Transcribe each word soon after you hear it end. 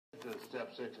get to step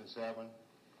 6 and 7,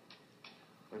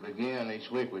 we begin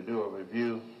each week, we do a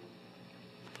review.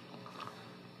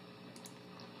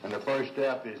 And the first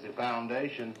step is the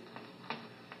foundation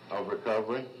of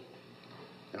recovery.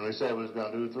 And we said we was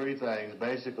going to do 3 things.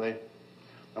 Basically,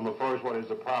 number first, what is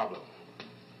the problem?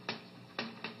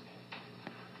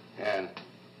 And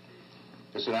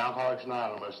it's in Alcoholics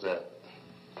Anonymous that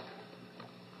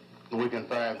we can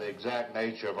find the exact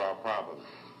nature of our problem.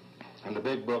 In the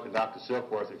big book, Dr.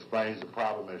 Silkworth explains the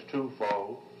problem is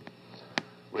twofold.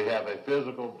 We have a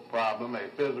physical problem, a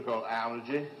physical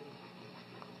allergy,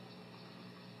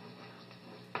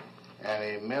 and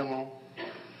a mental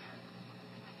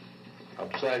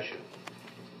obsession.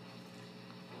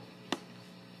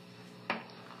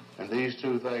 And these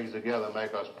 2 things together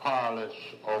make us powerless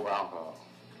over alcohol.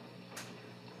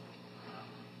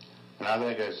 And I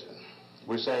think, as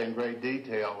we say in great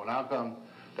detail, when I come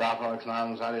to Alcoholics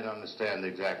Anonymous, I didn't understand the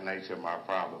exact nature of my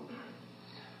problem.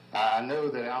 I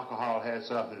knew that alcohol had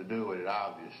something to do with it,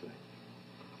 obviously.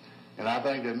 And I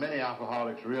think that many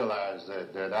alcoholics realize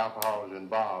that alcohol is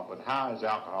involved, but how is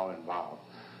alcohol involved?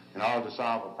 In order to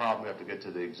solve a problem, we have to get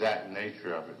to the exact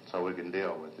nature of it so we can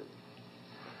deal with it.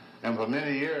 And for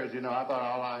many years, I thought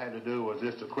all I had to do was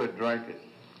just to quit drinking.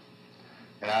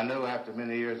 And I knew after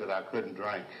many years that I couldn't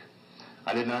drink.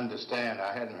 I didn't understand.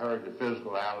 I hadn't heard the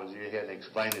physical allergy. He hadn't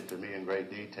explained it to me in great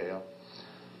detail.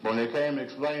 When they came and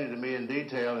explained it to me in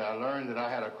detail, I learned that I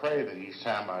had a craving each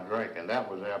time I drank, and that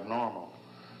was abnormal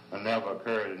and never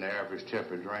occurred in the average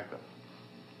temperate drinker.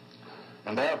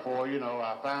 And therefore,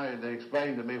 I finally, they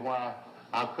explained to me why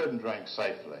I couldn't drink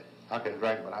safely. I can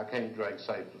drink, but I can't drink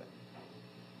safely.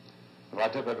 If I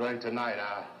took a drink tonight,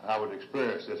 I would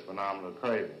experience this phenomenal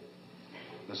craving.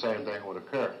 The same thing would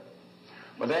occur.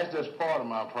 But that's just part of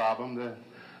my problem. The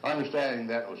understanding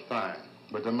that was fine.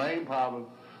 But the main problem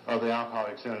of the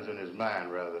alcoholic centers in his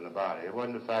mind rather than the body. It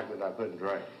wasn't the fact that I couldn't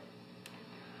drink.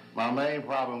 My main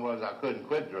problem was I couldn't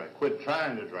quit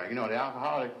trying to drink. The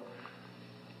alcoholic,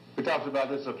 he talks about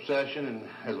this obsession, and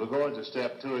as we go into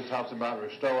step 2, it talks about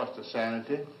restore us to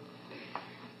sanity.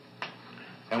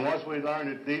 And once we learn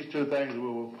that these 2 things we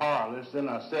were powerless, then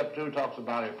our step 2 talks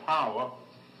about a power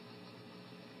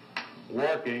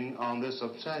working on this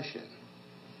obsession.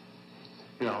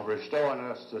 Restoring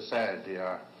us to sanity.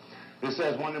 It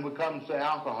says when it comes to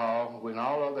alcohol, in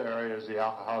all other areas, the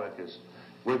alcoholic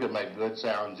we can make good,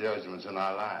 sound judgments in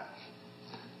our lives.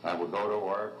 We go to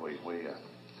work,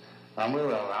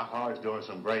 alcoholics doing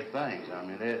some great things.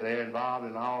 They're involved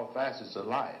in all facets of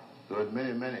life, doing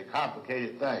many, many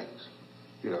complicated things.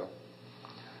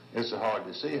 It's hard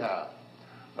to see how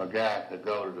a guy could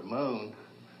go to the moon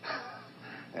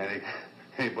and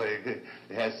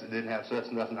didn't have such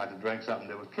enough not to drink something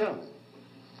that would kill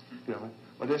him.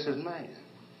 But this is man.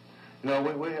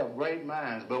 We have great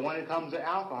minds, but when it comes to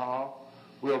alcohol,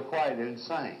 we're quite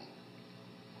insane.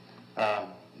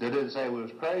 They didn't say we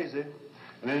was crazy,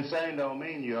 and insane don't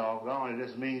mean you're all gone. It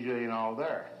just means you ain't all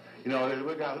there. We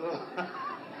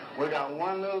got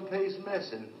one little piece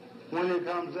missing when it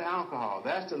comes to alcohol.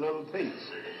 That's the little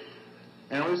piece.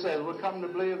 And we said we come to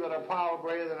believe that a power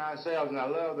greater than ourselves, and I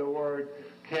love the word,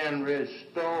 can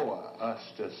restore us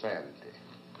to sanity.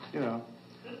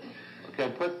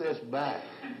 Can put this back.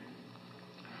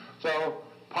 So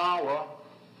power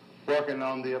working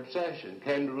on the obsession.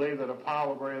 Came to believe that a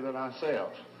power greater than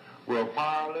ourselves. We're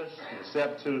powerless. And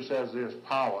step 2 says this,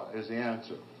 power is the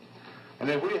answer. And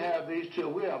if we have these 2,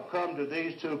 we have come to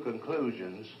these 2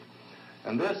 conclusions,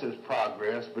 and this is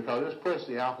progress because this puts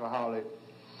the alcoholic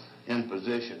in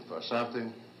position for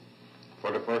something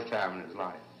for the first time in his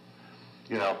life.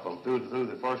 Through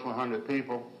the first 100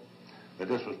 people, that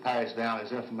this was passed down,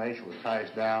 this information was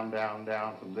passed down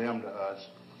from them to us.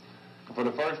 And for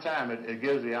the first time, it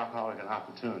gives the alcoholic an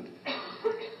opportunity.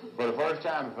 For the first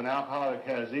time, if an alcoholic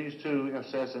has these 2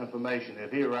 sets of information,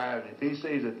 if he arrives, if he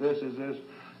sees that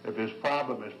if his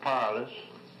problem is powerless,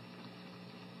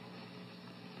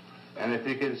 and if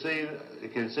he can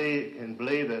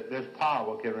believe that this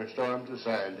power can restore him to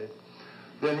sanity,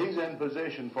 then he's in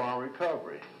position for a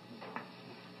recovery.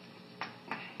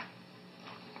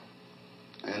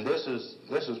 And this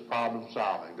is problem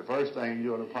solving. The first thing you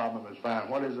do in a problem is find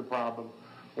what is the problem,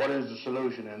 what is the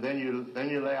solution, and then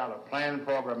you lay out a planned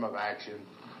program of action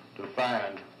to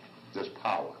find this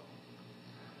power.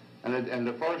 And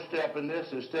the first step in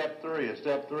this is step 3. And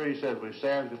step 3 says we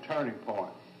stand at the turning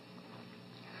point.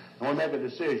 And we make a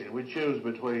decision. We choose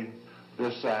between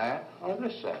this side or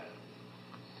this side.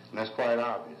 And that's quite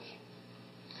obvious.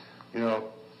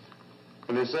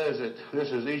 And it says that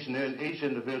this is each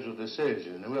individual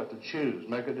decision, and we have to choose,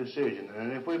 make a decision.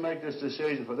 And if we make this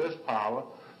decision for this power,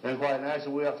 then quite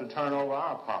naturally we have to turn over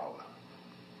our power.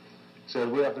 It says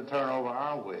we have to turn over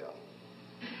our will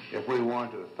if we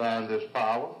want to find this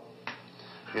power.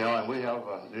 And we have,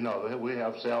 we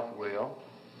have self-will.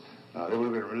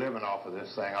 We've been living off of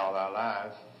this thing all our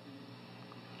lives.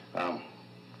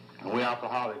 And we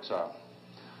alcoholics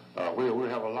we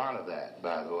have a lot of that,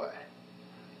 by the way.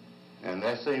 And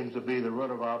that seems to be the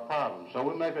root of our problem. So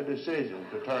we make a decision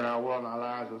to turn our will and our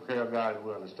lives with care of God as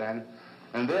we understand it.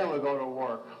 And then we go to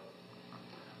work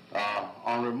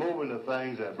on removing the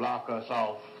things that block us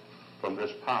off from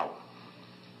this power.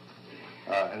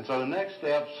 And so the next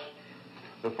steps,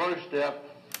 the first step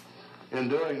in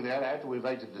doing that, after we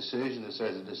make the decision, it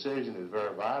says the decision is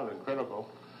very vital and critical,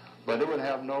 but it would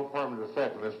have no permanent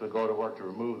effect unless we go to work to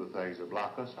remove the things that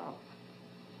block us off.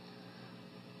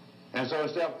 And so in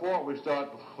step 4, we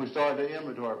start the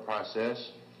inventory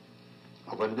process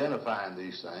of identifying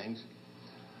these things.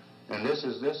 And this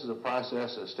is a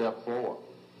process of step 4.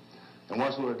 And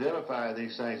once we identify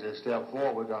these things in step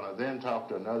 4, we're going to then talk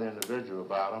to another individual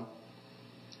about them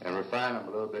and refine them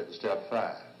a little bit in step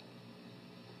 5.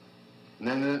 And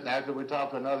then after we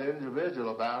talk to another individual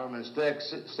about them, in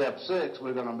step 6,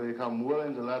 we're going to become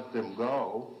willing to let them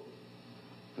go.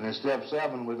 And in step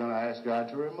 7, we're going to ask God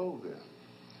to remove them.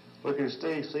 We can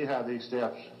see how these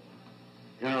steps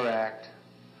interact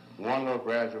in one little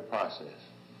gradual process.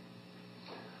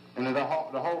 And then the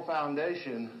whole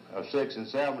foundation of 6 and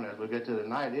 7 as we get to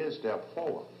tonight is step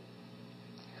 4.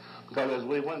 Because as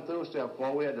we went through step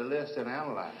 4, we had to list and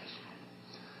analyze.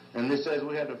 And this says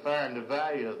we had to find the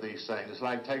value of these things. It's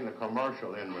like taking a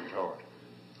commercial inventory.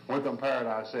 We compared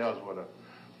ourselves with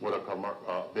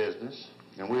a business,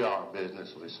 and we are a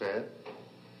business, we said.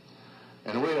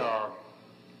 And we are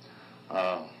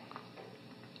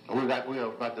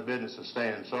about the business of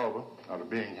staying sober, or of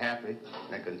being happy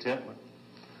and contentment.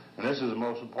 And this is the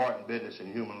most important business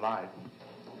in human life.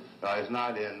 It's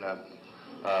not in,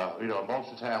 most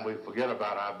of the time we forget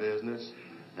about our business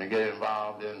and get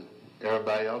involved in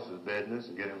everybody else's business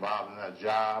and get involved in our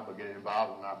job or get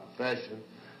involved in our profession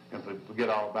and forget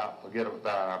about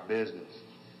our business.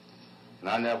 And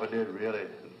I never did really,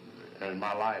 in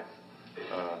my life,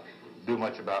 do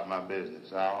much about my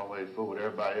business. I always fool with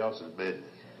everybody else's business.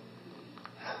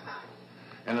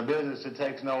 And a business that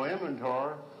takes no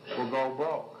inventory will go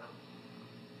broke.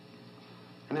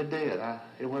 And it did.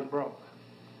 It went broke.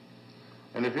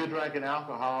 And if you're drinking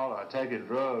alcohol or taking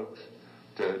drugs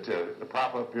to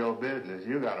prop up your business,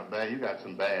 you got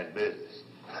some bad business.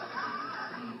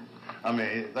 I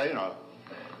mean,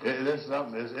 this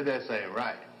just ain't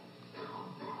right.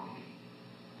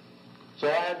 So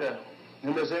I had to,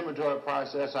 in this inventory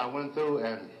process, I went through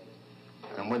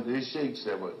and with these sheets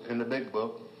that were in the big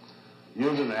book,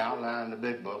 using the outline in the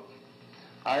big book,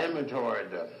 I inventoried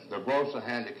the grosser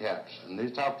handicaps. And they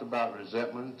talked about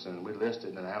resentments, and we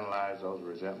listed and analyzed those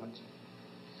resentments.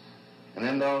 And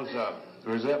in those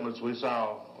resentments, we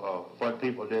saw what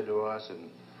people did to us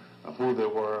and who they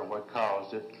were and what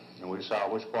caused it. And we saw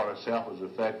which part of self was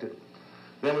affected.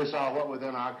 Then we saw what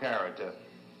within our character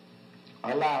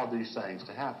allowed these things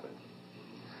to happen.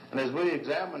 And as we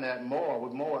examined that more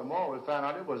and more, we found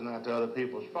out it was not the other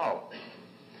people's fault.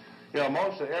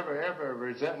 Most of every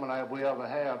resentment we ever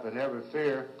have and every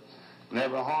fear and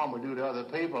every harm we do to other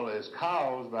people is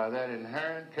caused by that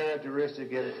inherent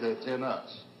characteristic that's in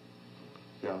us.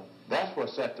 That's what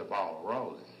set the ball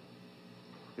rolling.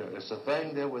 It's the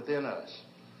thing that within us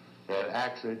that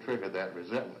actually triggered that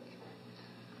resentment.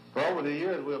 For over the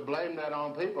years, we've blamed that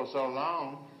on people so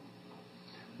long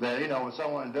that, when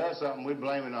someone does something, we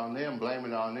blame it on them,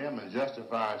 and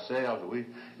justify ourselves.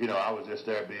 I was just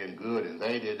there being good, and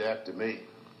they did that to me.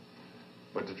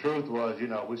 But the truth was,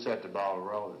 we set the ball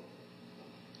rolling.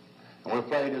 And we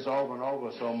played this over and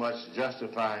over so much,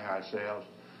 justifying ourselves,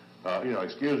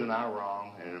 excusing our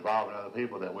wrong and involving other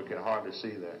people that we can hardly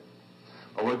see that.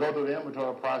 But we go through the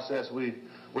inventory process, we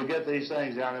get these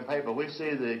things down in paper. We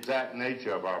see the exact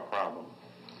nature of our problem.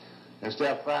 In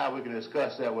step 5, we can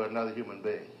discuss that with another human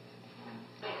being.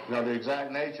 The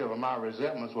exact nature of my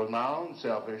resentments was my own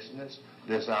selfishness,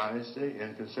 dishonesty,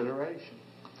 inconsideration.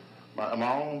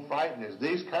 My own frightenness.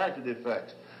 These character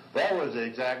defects, that was the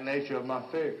exact nature of my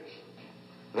fears.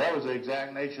 That was the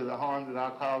exact nature of the harm that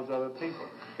I caused other people.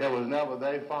 It was never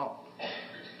their fault.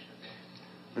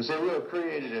 And so we were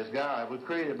created as God. We were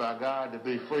created by God to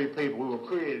be free people. We were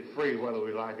created free whether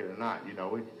we like it or not.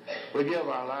 We give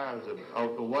our lives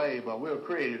away, but we were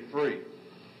created free.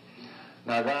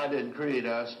 Now, God didn't create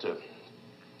us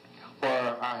where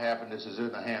our happiness is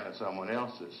in the hand of someone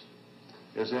else's.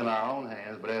 It's in our own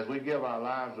hands. But as we give our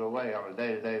lives away on a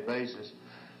day-to-day basis,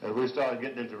 as we started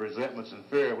getting into resentments and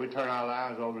fear, we turn our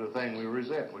lives over to the thing we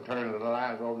resent. We turn our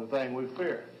lives over to the thing we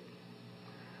fear.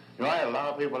 You know, I had a lot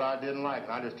of people I didn't like,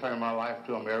 and I just turned my life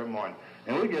to them every morning.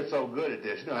 And we get so good at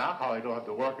this. You know, alcoholics don't have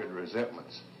to work at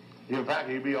resentments. In fact,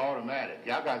 it'd be automatic.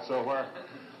 I got so where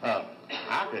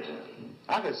I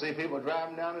could see people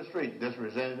driving down the street, just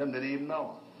resenting them, didn't even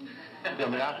know them. I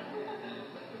mean,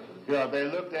 if they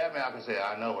looked at me, I could say,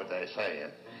 I know what they're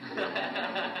saying.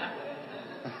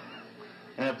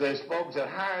 And if they spoke and said,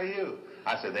 how are you?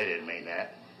 I said, they didn't mean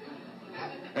that.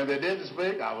 And if they didn't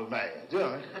speak, I was mad. You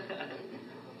know what I mean?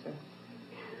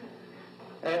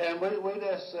 And we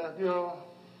just,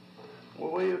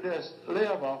 we just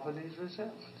live off of these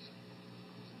resentments.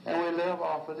 And we live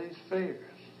off of these fears.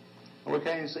 And we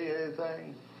can't see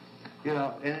anything,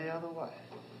 any other way.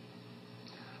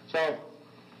 So,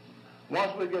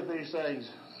 once we get these things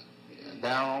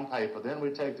down on paper, then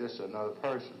we take this to another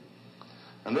person.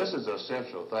 And this is an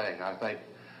essential thing. I think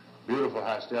beautiful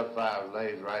how step 5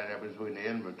 lays right in there between the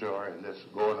inventory and this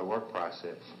going to work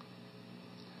process.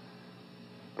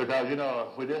 Because,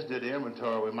 if we just did the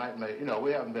inventory, we might make,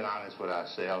 we haven't been honest with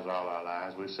ourselves all our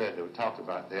lives. We talked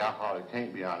about the alcoholic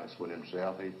can't be honest with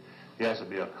himself. He has to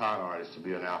be a con artist to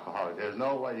be an alcoholic. There's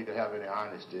no way you can have any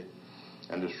honesty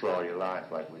and destroy your life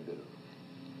like we do.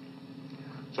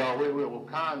 So we will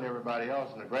con everybody else,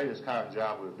 and the greatest con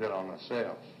job we've done on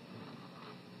ourselves.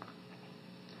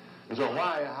 And so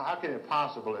how can it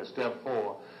possible at step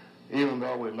 4, even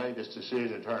though we made this decision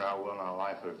to turn our will and our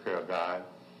life to the care of God,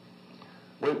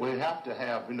 we have to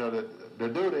have, to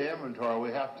do the inventory,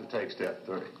 we have to take step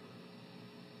 3.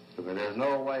 I mean, there's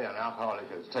no way an alcoholic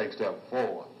can take step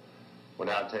 4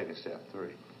 without taking step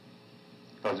 3.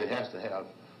 Because he has to have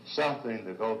something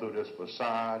to go through this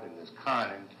facade and this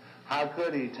conning. How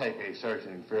could he take a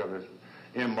searching and fearless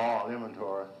immoral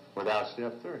inventory without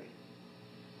step 3?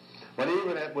 But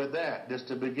even with that, just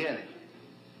the beginning,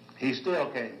 he still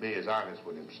can't be as honest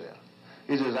with himself.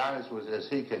 He's as honest as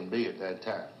he can be at that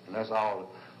time. And that's all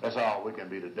we can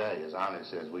be today, as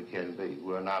honest as we can be.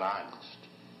 We're not honest.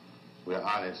 We're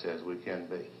honest as we can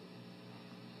be.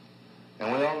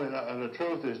 And and the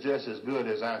truth is just as good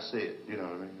as I see it, you know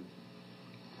what I mean?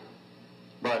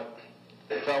 But,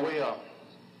 so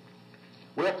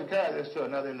we have to carry this to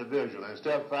another individual. In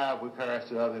step 5, we carry this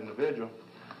to another individual.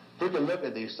 He can look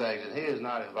at these things, and he is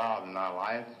not involved in our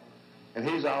life. And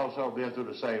he's also been through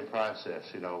the same process.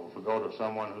 If we go to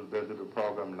someone who's been through the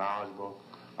program, knowledgeable,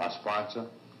 our sponsor,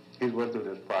 he's went through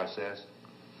this process.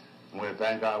 And we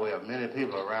thank God we have many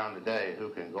people around today who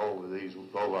can go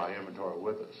over our inventory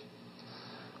with us.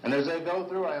 And as they go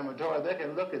through our inventory, they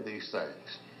can look at these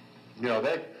things.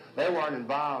 They weren't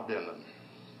involved in them.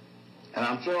 And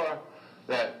I'm sure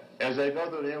that as they go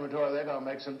through the inventory, they're going to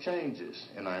make some changes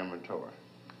in our inventory.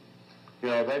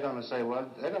 They're going to say, well,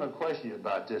 they're going to question you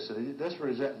about this. This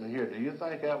resentment here, do you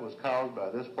think that was caused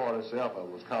by this part of self or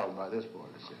was caused by this part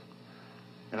of self?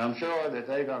 And I'm sure that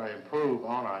they're going to improve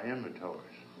on our inventories.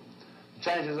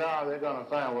 Chances are they're going to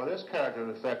find, well, this character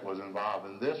defect was involved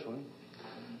in this one.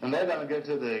 And they're going to get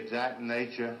to the exact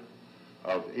nature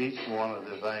of each one of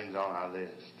the things on our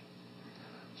list.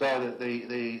 So that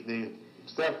the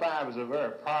step 5 is a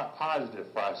very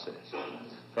positive process.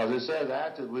 Because it says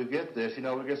after we get this, we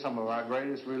get some of our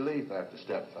greatest relief after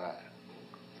step 5.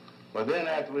 But then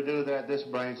after we do that, this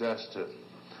brings us to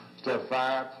step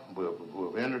 5.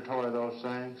 We'll inventory those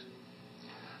things.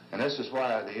 And this is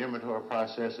why the inventory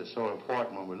process is so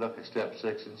important when we look at step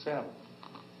 6 and 7.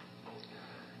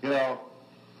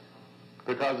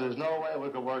 Because there's no way we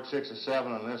could work 6 or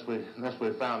 7 unless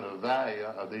we found the value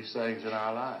of these things in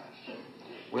our lives.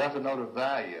 We have to know the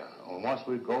value. And once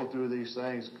we go through these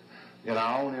things in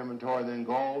our own inventory, then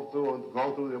go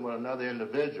through them with another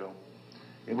individual,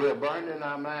 and we're burned in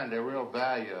our mind the real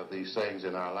value of these things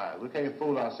in our lives. We can't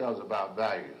fool ourselves about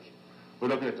values. We're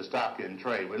looking at the stock and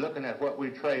trade. We're looking at what we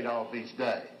trade off each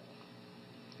day.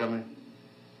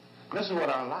 This is what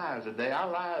our lives today. Our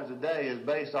lives today is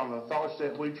based on the thoughts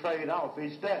that we trade off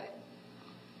each day.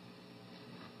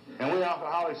 And we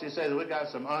alcoholics, he says, we got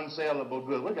some unsaleable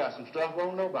goods. We got some stuff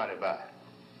won't nobody buy.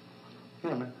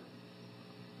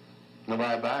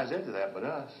 Nobody buys into that but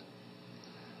us.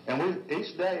 And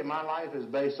each day my life is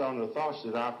based on the thoughts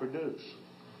that I produce.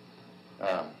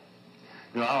 I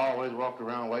always walked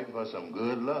around waiting for some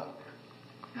good luck.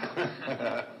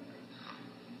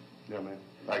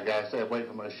 Like I said, waiting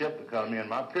for my ship to come in.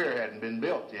 My pier hadn't been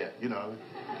built yet,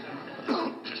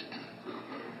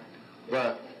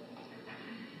 But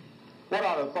what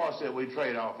are the thoughts that we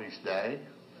trade off each day?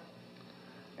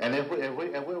 And if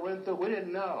we went through, we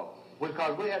didn't know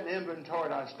because we hadn't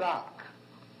inventoried our stock.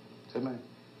 See me?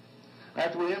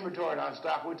 After we inventoried our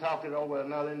stock, we talked it over with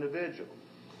another individual.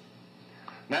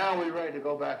 Now we're ready to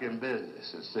go back in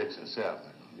business at 6 and 7.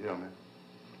 You know what I mean?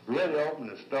 We're ready to open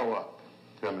the store up.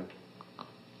 You know what I mean?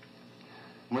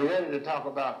 We're ready to talk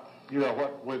about,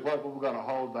 what we're going to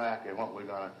hold back and what we're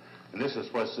going to, and this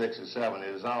is what 6 and 7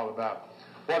 is all about.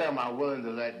 What am I willing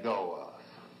to let go of?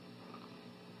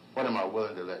 What am I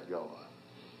willing to let go of?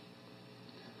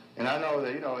 And I know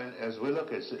that, as we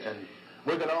look at, and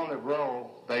we can only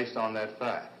grow based on that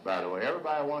fact, by the way.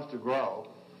 Everybody wants to grow.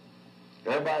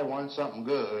 Everybody wants something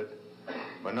good,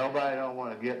 but nobody don't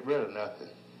want to get rid of nothing.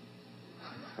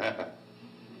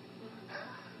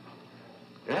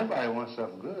 Everybody wants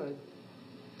something good.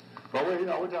 But we're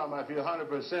talking about if you're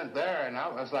 100% there, and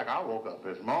it's like I woke up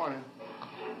this morning.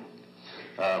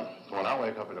 When I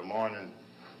wake up in the morning,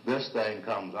 this thing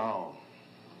comes on.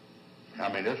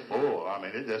 I mean, it's full. I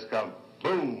mean, it just comes,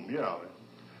 boom,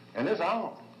 and it's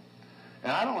on.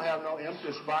 And I don't have no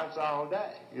empty spots all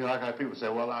day. Like how people say,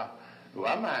 well,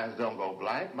 my minds don't go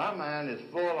blank. My mind is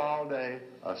full all day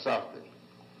of something,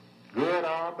 good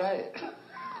or bad.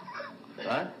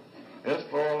 Right? It's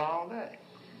full all day.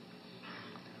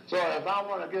 So if I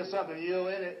want to get something new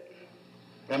in it,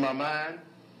 in my mind,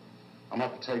 I'm going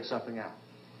to have to take something out.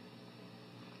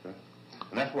 Okay?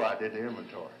 And that's why I did the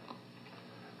inventory.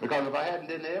 Because if I hadn't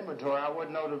done the inventory, I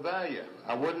wouldn't know the value.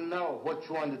 I wouldn't know which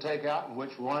one to take out and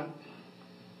which one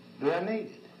do I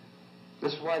need.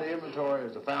 This is why the inventory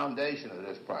is the foundation of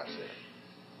this process.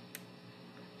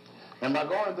 And by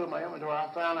going through my inventory,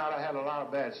 I found out I had a lot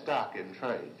of bad stock in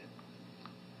trade.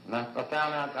 And I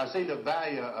found out, I see the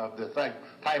value of the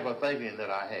type of thinking that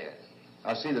I had.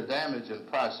 I see the damage and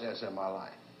process in my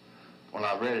life when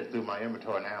I read it through my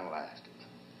inventory and analyzed it.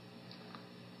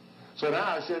 So now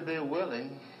I should be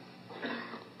willing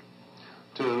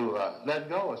to let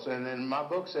go. And then my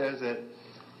book says that,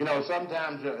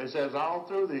 sometimes it says all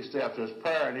through these steps, there's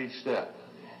prayer in each step.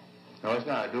 No, it's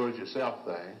not a do-it-yourself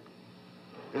thing.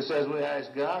 It says we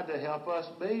ask God to help us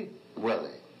be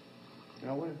willing.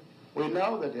 We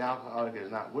know that the alcoholic is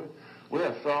not. We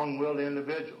are strong-willed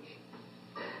individuals.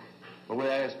 But we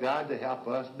ask God to help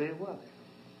us be willing.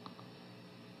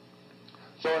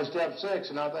 So in step 6,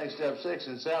 and I think step 6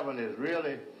 and 7 is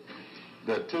really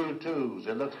the 2 twos.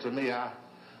 It looks to me, I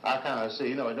kind of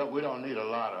see, we don't need a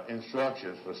lot of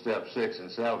instructions for step 6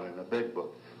 and 7 in the big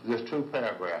book. There's 2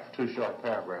 short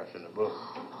paragraphs in the book.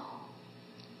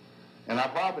 And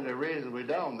probably the reason we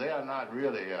don't, they are not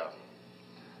really,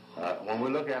 when we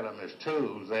look at them as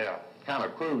tools, they are kind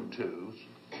of crude tools.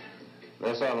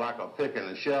 They're sort of like a pick and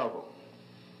a shovel.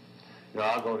 You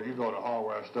go to the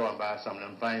hardware store and buy some of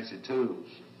them fancy tools.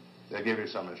 They give you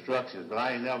some instructions, but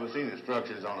I ain't never seen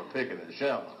instructions on a pick and a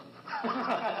shovel.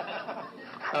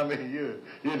 I mean,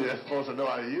 you're just supposed to know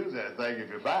how to use that thing if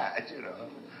you buy it,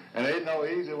 And there ain't no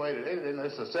easy way to do it.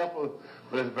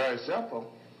 It's very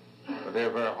simple, but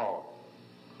they're very hard.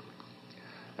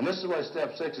 And this is what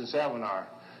step 6 and 7 are,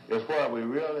 is where we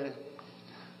really,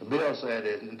 Bill said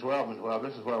it in 12 and 12,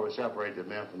 this is where we separate the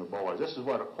men from the boys. This is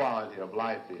what the quality of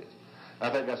life is. I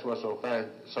think that's what's so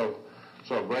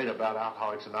great about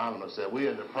Alcoholics Anonymous, that we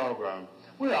in the program,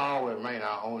 we all remain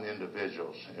our own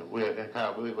individuals. We're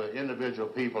individual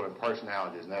people and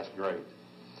personalities, and that's great.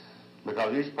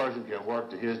 Because each person can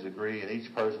work to his degree, and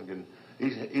each person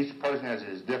has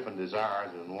his different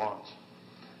desires and wants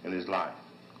in his life.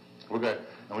 And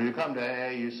when you come to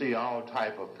AA, you see all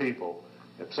type of people.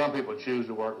 If some people choose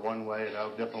to work one way,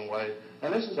 another different way,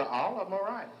 and all of them are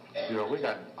right. We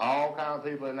got all kind of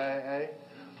people in AA,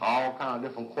 all kind of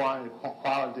different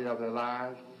quality of their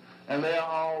lives, and they are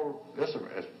all, there's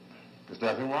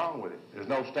nothing wrong with it. There's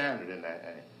no standard in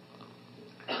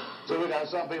AA. So we got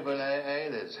some people in AA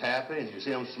that's happy, and you see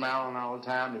them smiling all the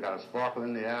time. They got a sparkle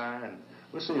in the eye, and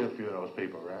we see a few of those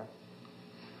people, right?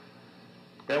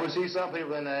 Then we see some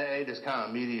people in AA that's kind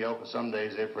of mediocre. Some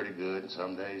days they're pretty good, and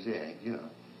some days they ain't,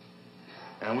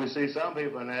 And we see some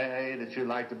people in AA that you'd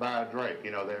like to buy a drink. They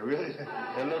really,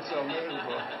 it looks so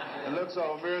miserable. It looks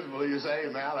so miserable. You say,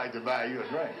 hey, man, I'd like to buy you a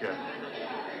drink.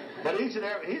 But he's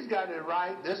got his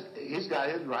right. He's got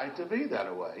his right to be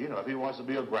that way. If he wants to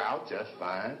be a grouch, that's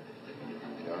fine.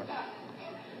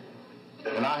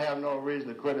 And I have no reason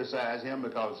to criticize him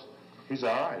because he's all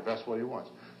right. That's what he wants.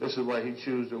 This is the way he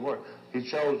chose to work. He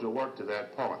chose to work to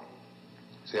that point.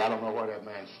 See, I don't know where that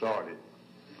man started.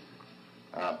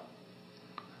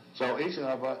 So each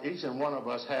and one of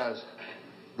us has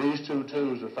these 2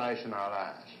 tools to fashion our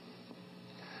lives.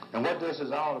 And what this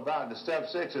is all about, the step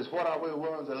 6 is what are we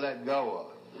willing to let go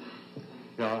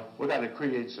of? We got to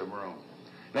create some room.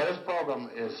 Now this program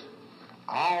is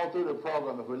all through the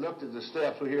program, if we looked at the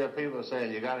steps, we hear people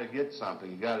saying, you got to get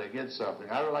something, you got to get something.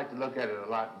 I would like to look at it a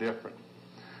lot different.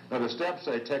 Now, the steps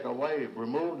say, take away,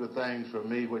 remove the things from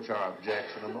me which are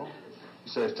objectionable. He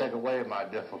says, take away my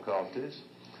difficulties.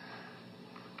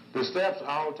 The steps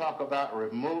all talk about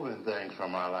removing things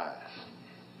from our lives.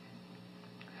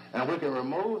 And if we can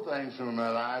remove things from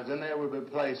our lives, then they will be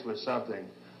replaced with something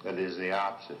that is the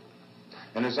opposite.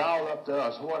 And it's all up to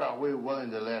us. What are we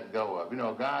willing to let go of? You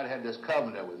know, God had this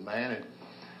covenant with man,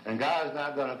 and God's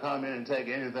not going to come in and take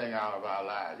anything out of our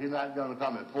lives. He's not going to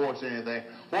come and force anything.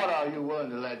 What are you willing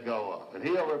to let go of? And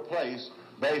he'll replace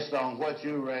based on what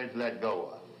you're ready to let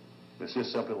go of. This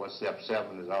is simply what step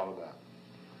 7 is all about.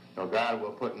 You know, God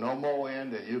will put no more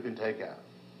in than you can take out.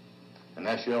 And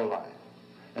that's your life.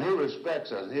 And he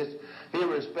respects us. He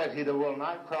will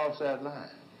not cross that line.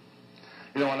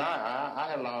 You know, and I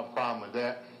had a lot of problem with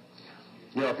that.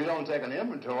 You know, if you don't take an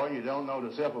inventory, you don't know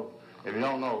if you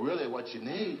don't know really what you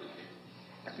need,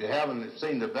 if you haven't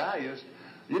seen the values,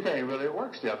 you can't really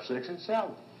work step 6 and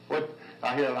 7. What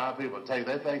I hear a lot of people they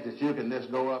think that you can just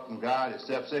go up and God at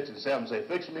step 6 and 7 and say,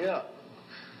 fix me up.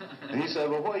 And he said,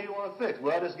 well, what do you want to fix?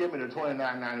 Well, just give me the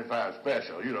 $29.95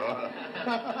 special, you know.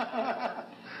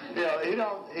 You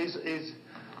know, he's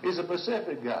a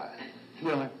Pacific guy. You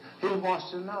know, he wants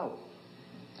to know.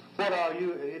 What are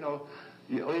you,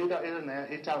 he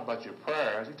talks about your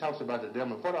prayers. He talks about the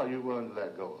demo. What are you willing to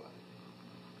let go of?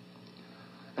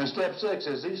 And step 6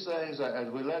 is these things, as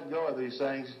we let go of these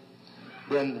things,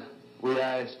 then we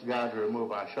ask God to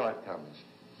remove our shortcomings.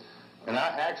 And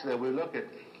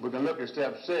we can look at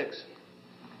step 6.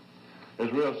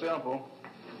 It's real simple.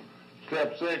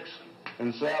 Step 6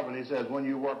 and 7, he says, when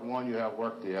you work one, you have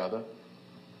worked the other.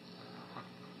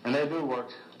 And they do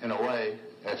work in a way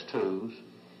as twos.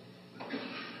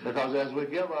 Because as we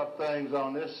give up things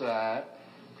on this side,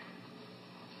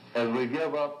 we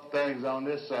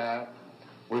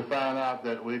find out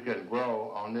that we can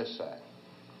grow on this side.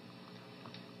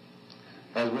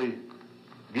 As we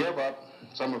give up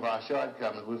some of our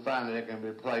shortcomings, we find that it can be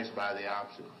replaced by the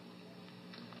opposite.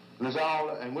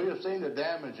 And we have seen the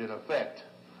damage and effect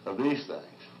of these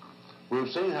things. We've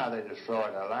seen how they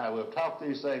destroyed our lives. We've talked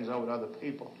these things over to other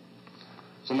people.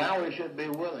 So now we should be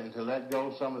willing to let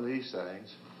go of some of these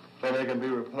things so they can be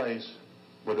replaced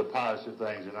with the positive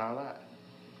things in our life.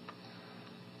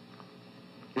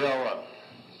 You know,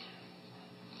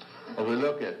 if we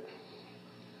look at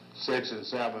 6 and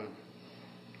 7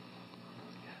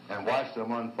 and watch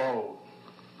them unfold,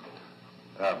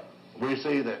 we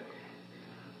see that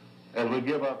as we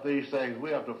give up these things, we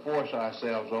have to force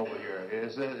ourselves over here.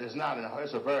 It's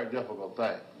a very difficult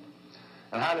thing.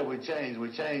 And how do we change? We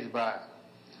change by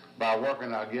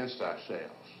working against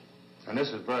ourselves. And this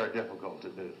is very difficult to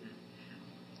do.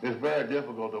 It's very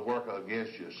difficult to work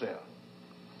against yourself.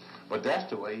 But that's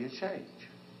the way you change.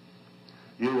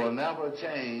 You will never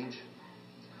change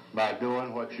by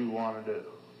doing what you want to do.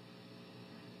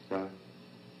 Okay?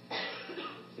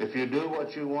 If you do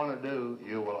what you want to do,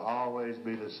 you will always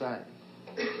be the same.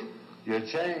 You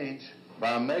change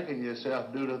by making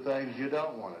yourself do the things you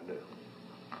don't want to do.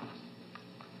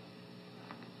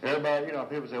 Everybody, you know,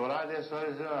 people say, well, I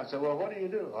say, well, what do you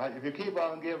do? If you keep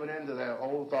on giving in to their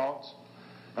old thoughts,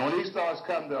 and when these thoughts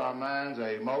come to our minds,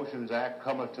 our emotions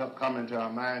come into our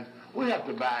minds, we have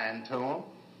to buy into them.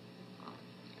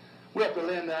 We have to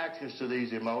lend actions to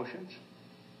these emotions.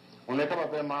 When they come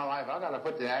up in my life, I got to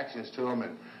put the actions to them,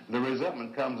 and the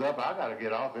resentment comes up, I got to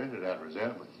get off into that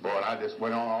resentment. Boy, I just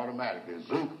went on automatically,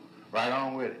 zoop, right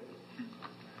on with it.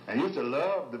 And used to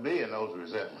love to be in those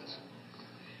resentments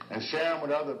and share them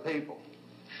with other people.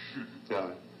 Tell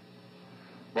me.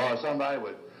 Boy,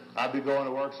 I'd be going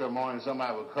to work some morning,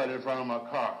 somebody would cut in front of my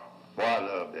car. Boy, I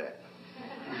love that.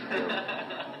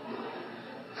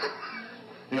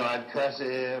 You know, I'd cuss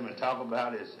him and talk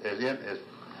about his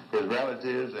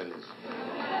relatives and his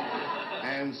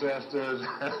ancestors.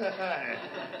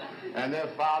 And then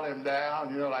file him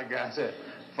down, you know, like I said,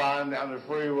 file him down the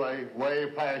freeway,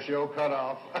 way past your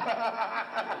cutoff.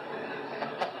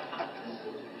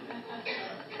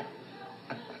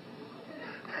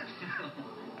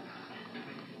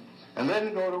 And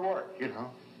then go to work, you know.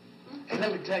 And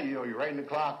let me tell you, you're writing the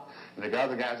clock, and the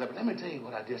other guy's up, let me tell you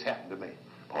what just happened to me.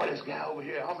 Boy, this guy over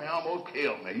here, almost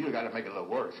killed me. You got to make it a little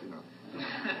worse, you know.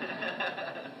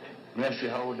 Mess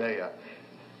your whole day up.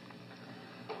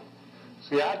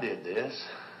 See, I did this,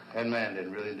 and man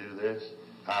didn't really do this.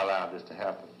 I allowed this to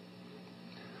happen.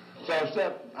 So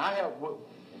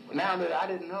now that I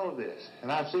didn't know this,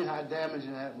 and I've seen how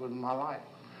damaging that was in my life.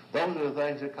 Those are the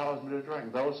things that caused me to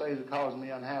drink. Those things that caused me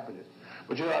unhappiness.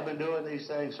 But you know, I've been doing these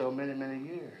things so many, many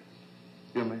years.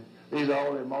 You know what I mean? these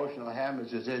old emotional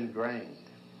habits is ingrained.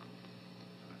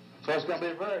 So it's going to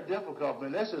be very difficult. I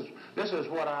mean, this is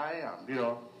what I am, you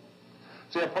know.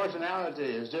 See, a personality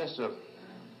is just a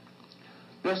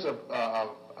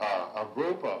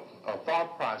group of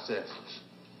thought processes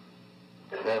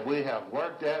that we have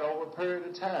worked at over a period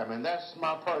of time, and that's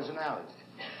my personality.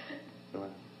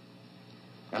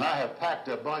 And I have packed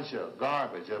a bunch of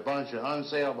garbage, a bunch of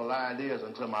unsaleable ideas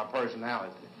into my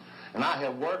personality. And I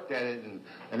have worked at it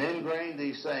and ingrained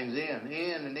these things in,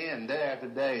 day after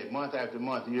day, month after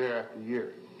month, year after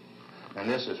year. And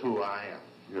this is who I am.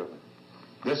 You know?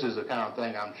 This is the kind of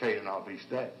thing I'm trading off each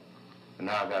day. And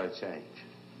now I've got to change.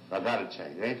 I've got to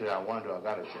change. It ain't that I want to, I've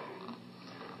got to change.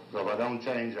 So if I don't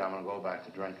change, I'm going to go back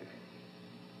to drinking.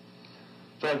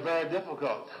 So it's very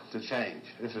difficult to change.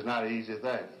 This is not an easy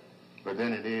thing. But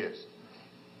then it is.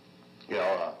 You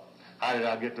know, how did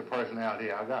I get the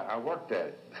personality I got? I worked at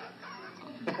it.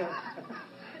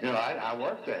 You know, I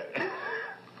worked at it.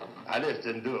 I just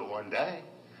didn't do it one day.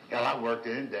 Hell, I worked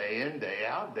in, day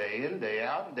out, day in, day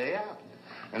out, day out.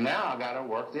 And now I got to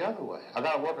work the other way. I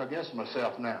got to work against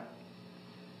myself now.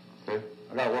 See?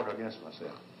 I got to work against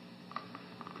myself.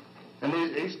 And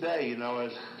each day, you know,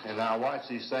 and I watch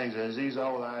these things, as these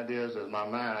old ideas in my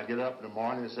mind, I get up in the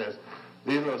morning, it says,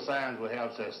 these little signs we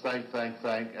have says, think.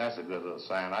 That's a good little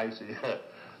sign. I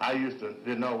used to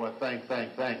didn't know what think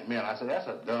meant. I said, that's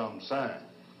a dumb sign.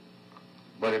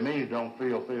 But it means don't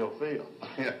feel.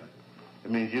 It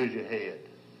means use your head.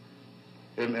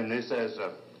 And it says,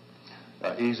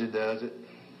 easy does it,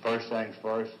 first things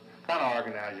first. Kind of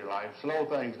organize your life. Slow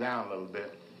things down a little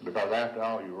bit, because after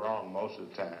all, you're wrong most of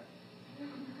the time.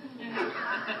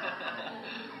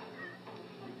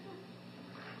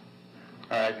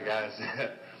 All right, you guys.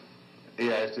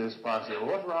 He asked this sponsor,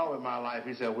 what's wrong with my life?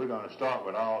 He said, we're going to start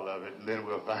with all of it, and then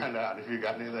we'll find out if you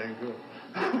got anything good.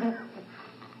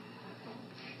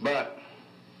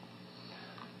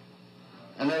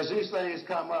 And as these things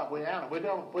come up, we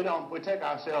take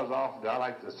ourselves off. I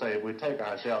like to say we take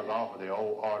ourselves off of the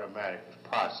old automatic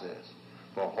process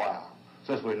for a while,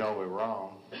 since we know we're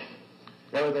wrong.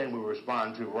 Everything we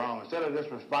respond to wrong. Instead of just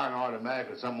responding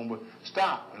automatically, someone would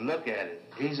stop and look at it.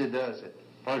 Easy does it.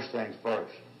 First things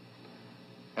first.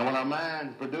 And when our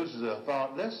mind produces a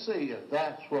thought, let's see if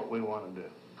that's what we want to do.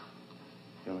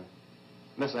 You know,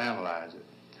 let's analyze it.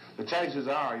 The chances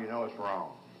are, you know, it's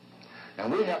wrong.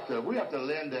 And we have to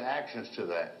lend the actions to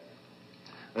that.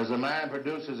 As the mind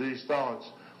produces these thoughts,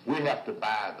 we have to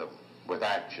buy them with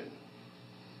action.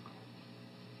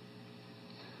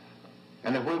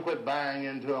 And if we quit buying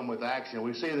into them with action,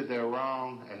 we see that they're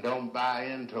wrong and don't buy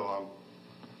into them,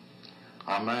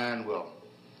 our mind will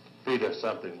feed us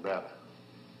something better.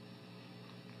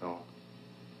 You know?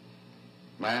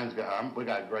 We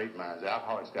got great minds. The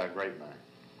alcoholics got great minds.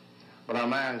 But our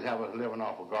minds have us living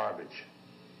off of garbage.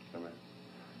 I mean,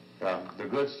 the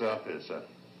good stuff is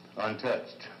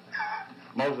untouched.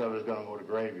 Most of it is going to go to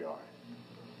graveyard.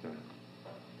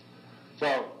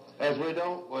 So, what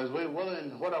are we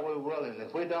willing?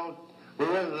 If we're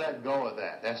willing to let go of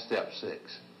that. That's step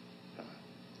 6.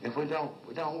 If we don't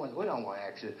want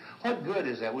action. What good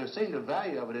is that? We've seen the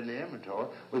value of it in the inventory.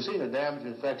 We've seen the damage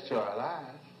it affects to our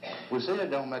lives. We've seen it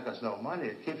don't make us no money.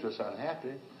 It keeps us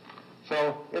unhappy.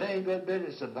 So it ain't good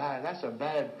business to buy. That's a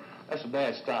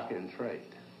bad stock in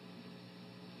trade.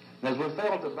 And as we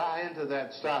fail to buy into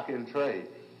that stock in trade,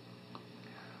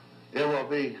 it will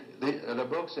be, the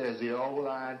book says the old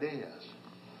ideas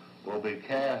will be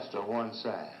cast to one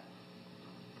side.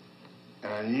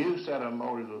 And a new set of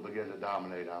motives will begin to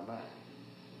dominate our mind.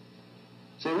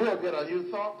 See, we'll get a new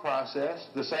thought process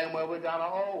the same way we got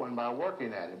an old one, by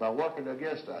working at it, by working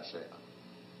against ourselves.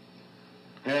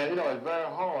 And, you know, it's very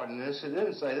hard, and this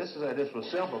was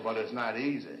simple, but it's not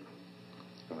easy.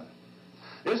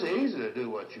 It's easy to do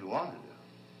what you want to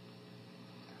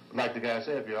do. Like the guy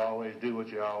said, if you always do what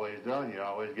you always done, you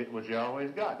always get what you always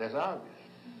got. That's obvious.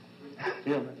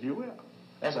 You will.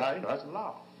 That's how, you know, that's the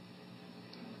law.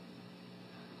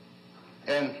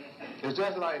 And it's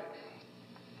just like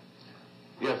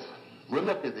if we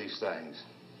look at these things,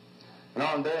 and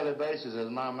on a daily basis, as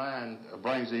my mind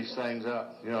brings these things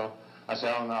up, you know, I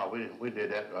say, oh no, we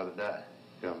did that the other day.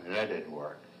 You know, and that didn't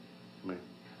work. I mean,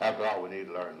 after all, we need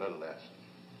to learn a little lesson.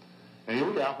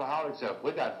 And we alcoholics,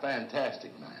 we got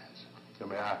fantastic minds. I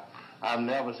mean, I've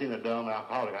never seen a dumb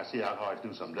alcoholic. I see alcoholics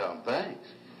do some dumb things.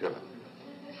 You know,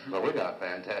 but we got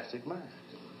fantastic minds.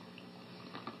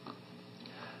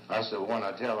 That's the one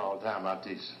I tell all the time about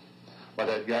these. But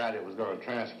that guy that was going to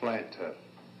transplant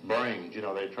brains, you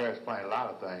know, they transplant a lot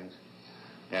of things.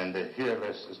 And here,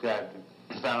 this guy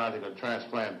found out he could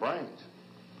transplant brains.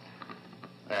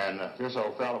 And this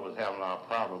old fellow was having a lot of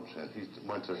problems, and he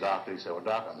went to the doctor. He said, well,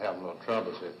 Doc, I'm having a little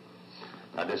trouble. He said,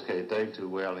 I just can't think too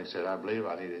well. And he said, I believe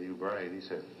I need a new brain. He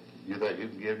said, you think you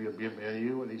can give me a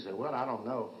new one? He said, well, I don't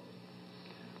know.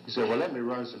 He said, well, let me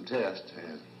run some tests,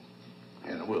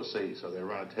 and we'll see. So they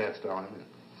run a test on him. And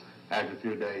after a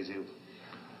few days, the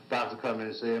doctor come in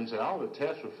and see him and said, all the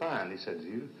tests were fine. He said,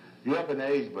 you're up in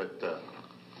age, but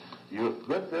you're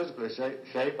good physical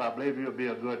shape. I believe you'll be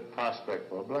a good prospect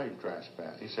for a brain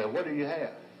transplant. He said, what do you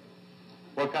have?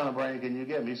 What kind of brain can you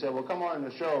give me? He said, well, come on in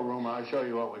the showroom. I'll show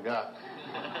you what we got.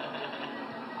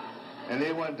 And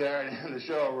he went there in the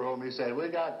showroom. He said, we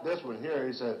got this one here.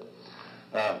 He said,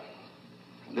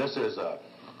 this is a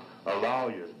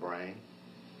lawyer's brain.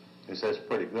 He said, it's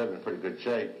pretty good, in pretty good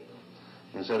shape.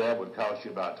 He said, that would cost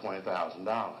you about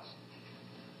 $20,000.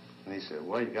 And he said,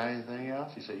 well, you got anything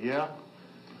else? He said, yeah.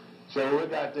 So we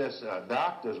got this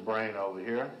doctor's brain over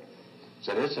here. He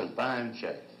said, it's in fine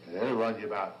shape. And it'll run you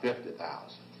about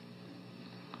 $50,000.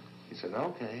 He said,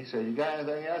 okay. He said, you got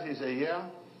anything else? He said, yeah.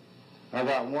 I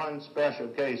got one special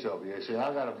case over here. He said,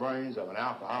 I got the brains of an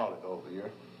alcoholic over here.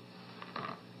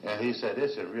 And he said,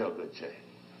 it's in real good shape.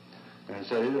 And he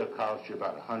said, it'll cost you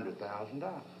about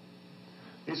 $100,000.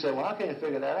 He said, well, I can't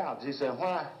figure that out. He said,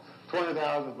 why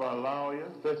 $20,000 for a lawyer,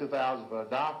 $50,000 for a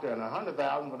doctor, and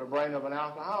 $100,000 for the brain of an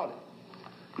alcoholic?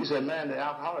 He said, man, the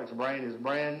alcoholic's brain is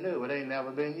brand new. It ain't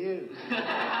never been used.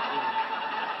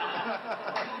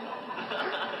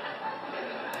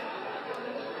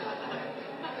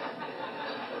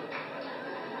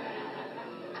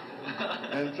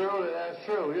 And truly, that's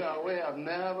true. We have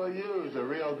never used the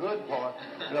real good part.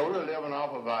 We were living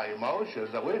off of our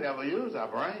emotions. We never used our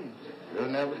brains. We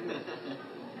never used it.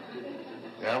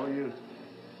 Never used it.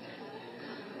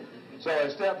 So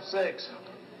at step 6,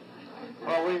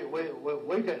 well,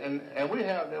 we can, and we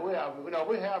have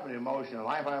an emotion in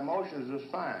life. Our emotions is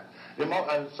fine.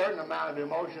 A certain amount of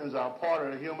emotions are part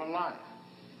of the human life.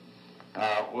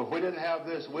 If we didn't have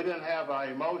this, we didn't have our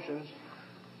emotions,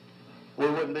 we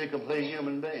wouldn't be complete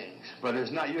human beings. But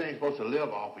it's not. You ain't supposed to live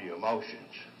off of your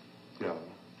emotions.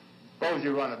 Suppose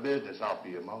you run a business off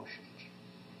of your emotions.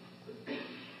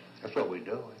 That's what we're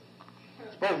doing.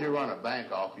 Suppose you run a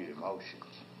bank off of your emotions.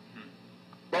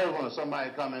 Suppose when somebody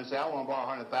come in and say, I want to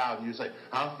borrow $100,000, you say,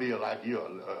 I feel like you're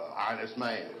an honest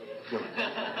man.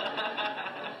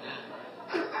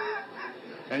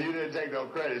 And you didn't take no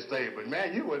credit statement.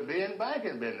 Man, you wouldn't be in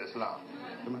banking business long.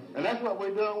 And that's what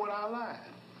we're doing with our lives.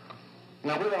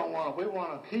 Now, we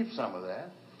want to keep some of that,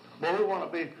 but we want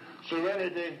to be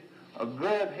serenity. A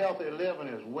good, healthy living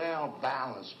is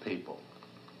well-balanced people.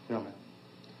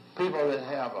 People that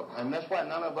have and that's why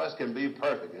none of us can be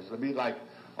perfect. It's to be like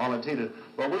on a teeter,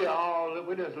 but we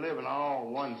just living all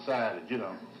one-sided,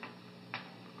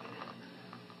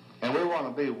 And we want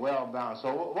to be well-balanced. So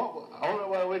only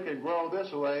way we can grow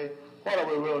this way, what are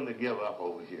we willing to give up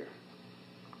over here?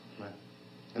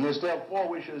 And in step 4,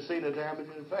 we should see the damage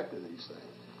and effect of these things.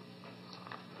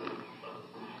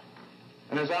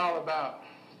 And it's all about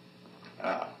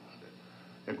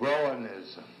the growing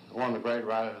is one of the great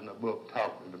writers in the book,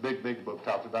 the big book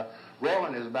talks about.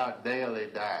 Growing is about daily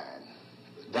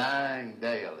dying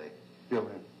daily.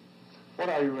 What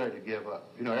are you ready to give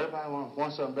up? Everybody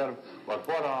wants something better, but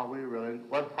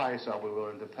what price are we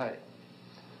willing to pay?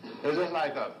 It's just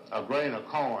like a grain of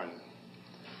corn.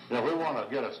 If we want to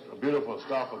get a beautiful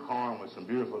stalk of corn with some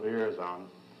beautiful ears on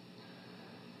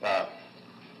it,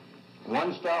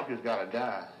 one stalk has got to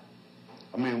die.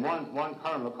 One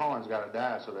kernel of corn's got to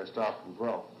die so that stalk can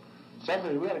grow.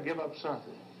 We got to give up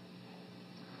something.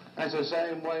 And it's the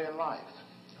same way in life.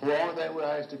 The only thing we're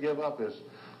asked to give up is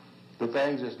the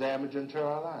things that's damaging to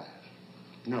our lives.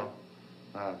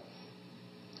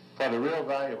 For the real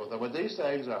valuable thing. But these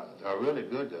things are really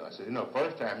good to us.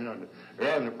 First time,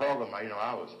 early in the program,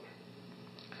 I was,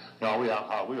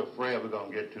 we were afraid we're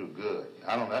going to get too good.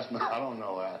 I don't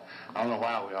know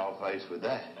why we all faced with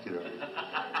that,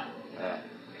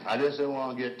 I just didn't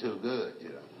want to get too good,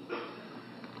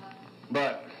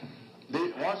 But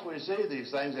once we see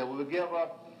these things, as we give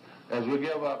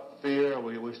up fear,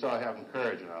 we start having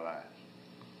courage in our lives.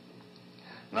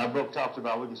 And our book talks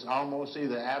about we can almost see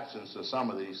the absence of some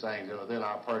of these things within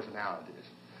our personalities,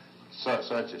 such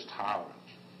as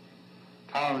tolerance.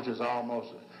 Tolerance is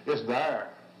it's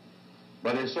there,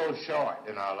 but it's so short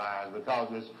in our lives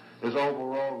because it's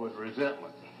overrun with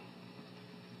resentment.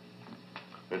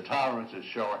 The tolerance is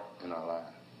short in our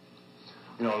lives.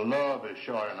 Love is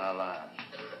short in our lives.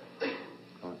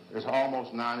 It's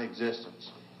almost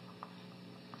non-existence.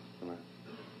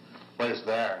 But it's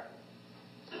there.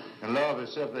 And love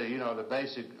is simply, the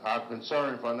basic, our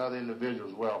concern for another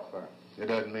individual's welfare. It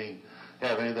doesn't mean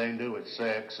have anything to do with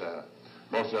sex.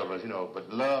 Most of us, but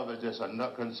love is just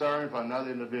a concern for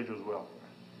another individual's welfare.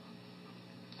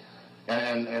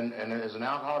 And as an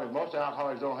alcoholic, most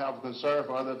alcoholics don't have a concern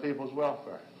for other people's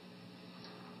welfare.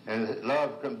 And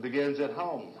love begins at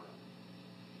home.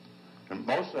 And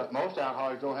most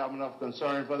alcoholics don't have enough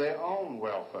concern for their own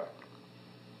welfare.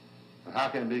 And how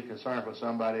can they be concerned for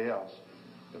somebody else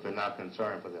if they're not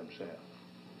concerned for themselves?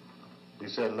 He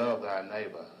said, love thy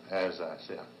neighbor as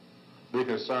thyself. Be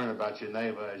concerned about your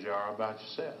neighbor as you are about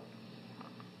yourself.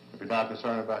 If you're not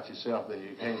concerned about yourself, then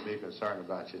you can't be concerned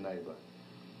about your neighbor.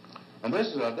 And this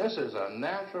is a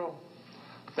natural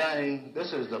thing.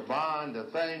 This is the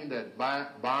thing that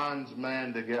bonds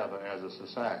man together as a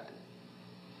society.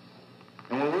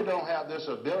 And when we don't have this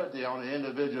ability on an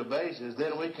individual basis,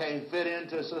 then we can't fit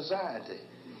into society.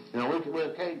 We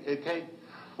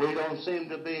don't seem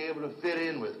to be able to fit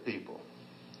in with people.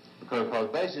 Because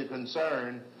basic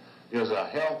concern is a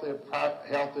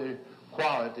healthy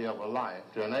quality of a life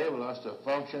to enable us to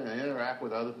function and interact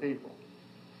with other people.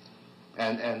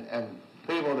 And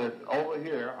people that over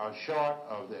here are short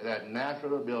of that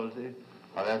natural ability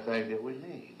or that thing that we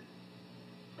need.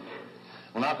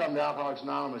 When I come to Alcoholics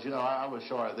Anonymous, I was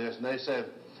short of this, and they said,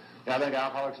 I think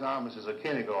Alcoholics Anonymous is a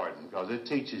kindergarten because it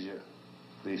teaches you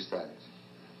these things.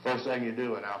 First thing you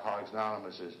do in Alcoholics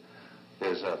Anonymous is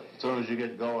as soon as you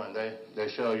get going, they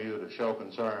show you to show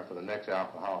concern for the next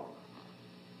alcoholic.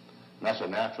 And that's a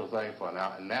natural thing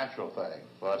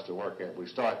for us to work at. We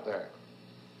start there,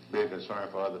 being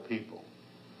concerned for other people.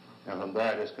 And from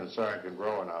there, this concern can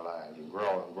grow in our lives and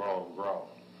grow and grow and grow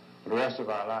for the rest of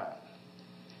our lives.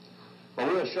 But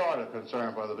we're short of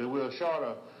concern for other people. We're short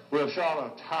of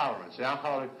tolerance. The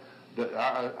alcoholic,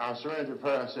 our serenity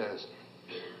prayer says,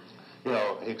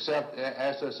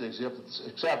 ask us to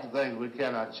accept the things we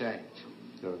cannot change.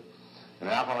 And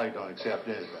the alcoholic don't accept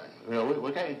anything.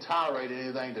 We can't tolerate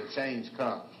anything till change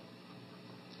comes.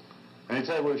 And he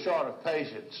said we're short of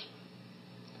patience.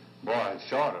 Boy,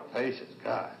 short of patience,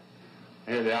 God.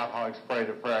 Here the alcoholics pray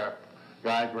the prayer,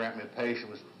 God grant me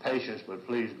patience, but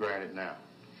please grant it now.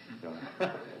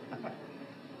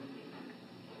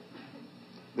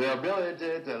 The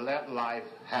ability to let life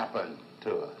happen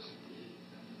to us.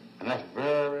 And that's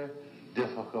very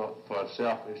difficult for a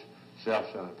selfish,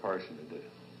 self-centered person to do.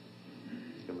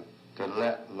 To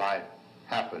let life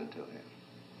happen to him.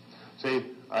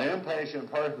 See, an impatient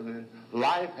person,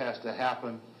 life has to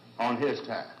happen on his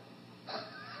time.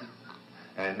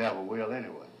 And it never will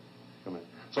anyway.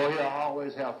 So he'll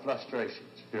always have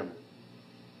frustrations.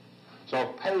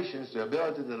 So patience, the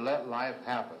ability to let life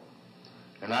happen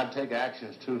and not take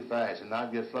actions too fast and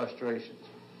not get frustrations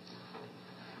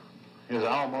is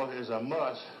a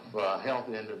must for a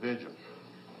healthy individual.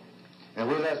 And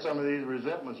we let some of these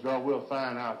resentments go, we'll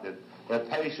find out that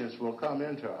patience will come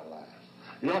into our lives.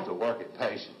 You don't have to work at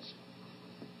patience.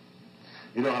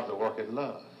 You don't have to work at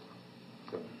love.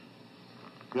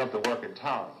 You have to work at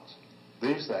tolerance.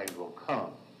 These things will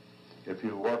come if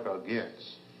you work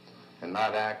against and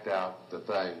not act out the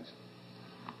things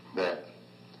that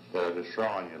are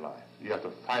destroying your life. You have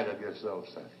to fight against those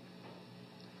things.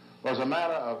 Well, it's a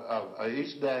matter of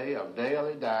each day, of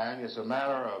daily dying. It's a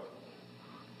matter of,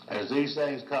 as these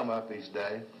things come up each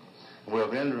day,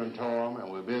 we've entered into them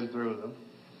and we've been through them,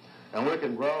 and we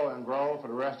can grow and grow for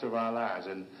the rest of our lives.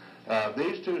 And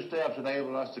these two steps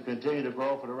enable us to continue to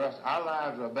grow for the rest. Our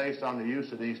lives are based on the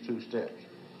use of these two steps.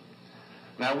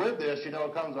 Now, with this, it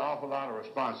comes an awful lot of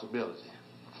responsibility.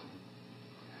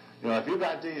 If you've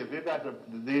got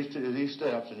these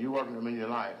steps and you're working them in your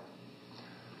life,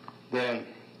 then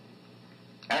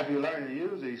after you learn to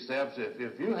use these steps,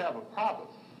 if you have a problem,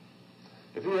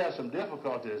 if you have some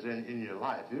difficulties in your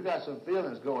life, if you've got some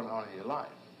feelings going on in your life,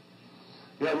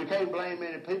 you can't blame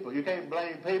any people. You can't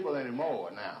blame people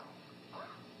anymore now.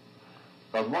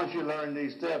 Because once you learn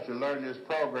these steps, you learn this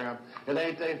program, it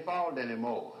ain't their fault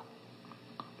anymore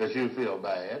that you feel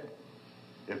bad.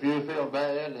 If you feel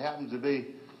bad, it happens to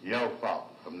be your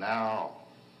fault from now on.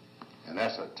 And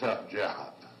that's a tough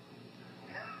job.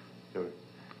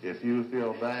 If you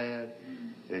feel bad,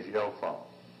 it's your fault.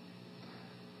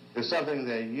 It's something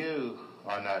that you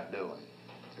are not doing.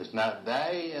 It's not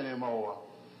they anymore,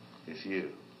 it's you.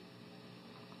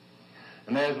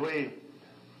 And as we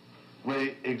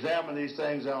examine these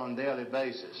things on a daily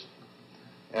basis,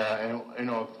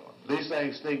 these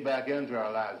things sneak back into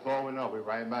our lives. Before we know, we're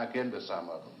right back into some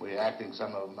of them. We're acting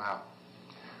some of them out.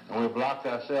 And we've blocked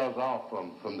ourselves off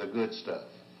from the good stuff.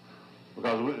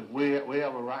 Because we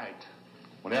have a right.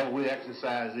 Whenever we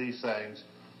exercise these things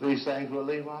will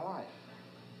leave our life.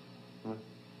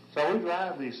 So we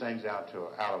drive these things out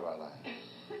of our life.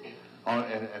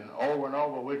 And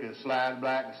over we can slide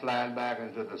back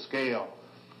until the scale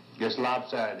gets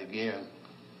lopsided again.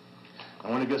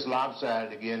 And when it gets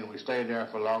lopsided again, we stay there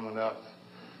for long enough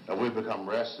that we become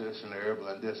restless and irritable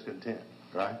and discontent,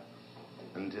 right?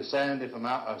 And the sanity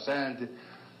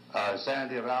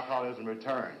of alcoholism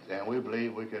returns, and we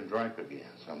believe we can drink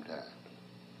again sometimes.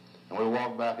 And we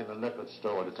walk back in the liquor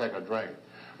store to take a drink.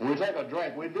 When we take a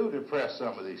drink, we do depress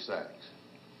some of these things.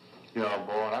 You know,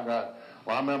 boy,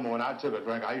 I remember when I took a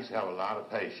drink, I used to have a lot of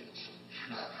patience,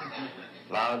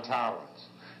 a lot of tolerance,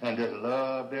 and just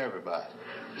loved everybody.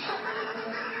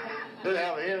 Didn't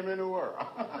have an enemy in the world.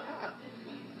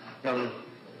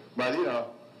 But, you know,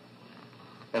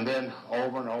 and then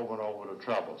over the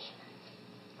troubles.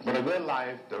 But a good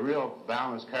life, the real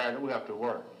balanced character, we have to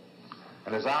work.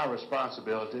 And it's our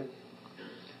responsibility.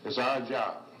 It's our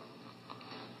job.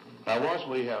 Now, once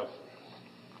we have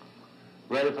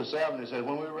ready for 70, it says,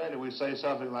 when we're ready, we say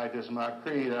something like this: my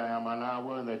creed, I now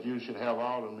willing that you should have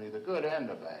all of me, the good and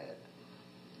the bad.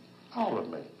 All of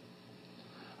me.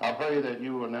 I pray that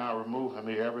you will now remove from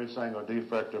me every single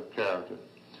defect of character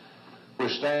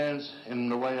which stands in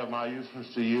the way of my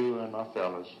usefulness to you and my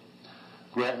fellows.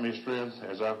 Grant me strength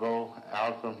as I go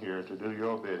out from here to do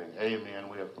your bidding. Amen.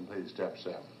 We have completed step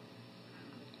 7.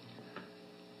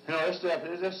 You know, this step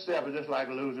is just like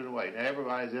losing weight.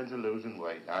 Everybody's into losing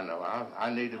weight. I know. I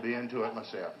need to be into it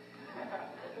myself.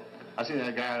 I seen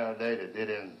that guy the other day that did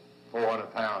in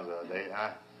 400 pounds the other day.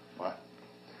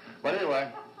 But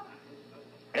anyway,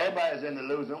 everybody's into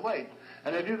losing weight.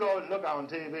 And if you go and look on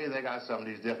TV, they got some of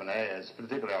these different ads,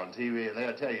 particularly on TV, and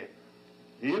they'll tell you,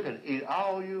 you can eat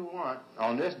all you want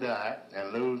on this diet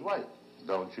and lose weight.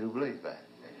 Don't you believe that?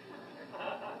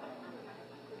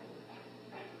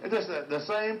 It's just the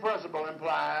same principle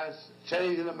implies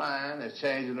changing the mind as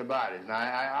changing the body.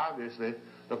 Now, obviously,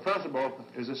 the principle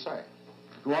is the same.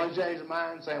 If you want to change the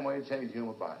mind, same way you change the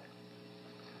human body.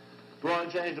 If you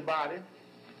want to change the body,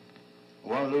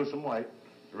 you want to lose some weight,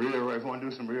 if you want to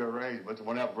do some rearrangements, you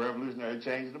want to have a revolutionary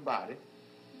change of the body,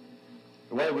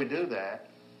 the way we do that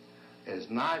is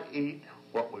not eat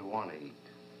what we want to eat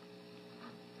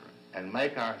and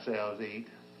make ourselves eat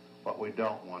what we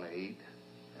don't want to eat,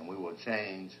 and we will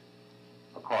change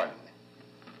accordingly.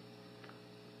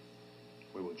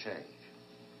 We will change.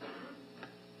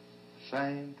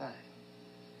 Same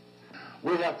thing.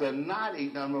 We have to not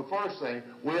eat, now the first thing,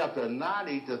 we have to not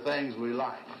eat the things we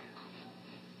like.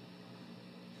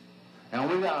 And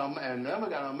then we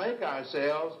got to make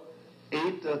ourselves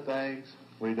eat the things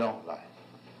we don't like.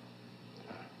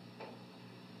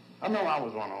 I know I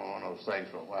was one of those things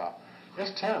for a while.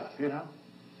 It's tough, you know.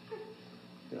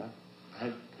 Yeah.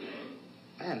 I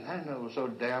didn't know there was so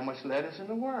damn much lettuce in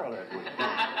the world that week.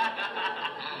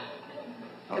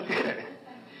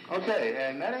 Okay,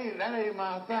 and that ain't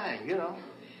my thing, you know.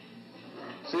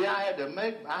 See, I had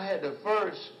to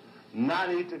first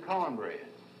not eat the cornbread.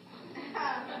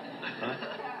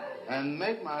 And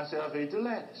make myself eat the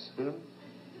lettuce. You know?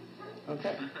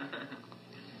 Okay.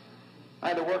 I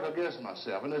had to work against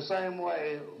myself. In the same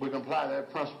way, we can apply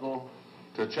that principle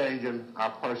to changing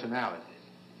our personalities.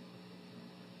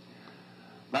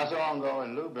 Not so long ago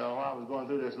in Louisville, while I was going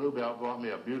through this, Louisville bought me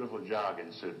a beautiful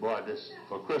jogging suit. Boy, this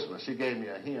for Christmas. She gave me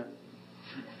a hint.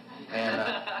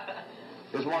 And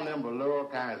it's one of them velour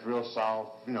kinds, real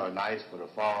soft, you know, nice for the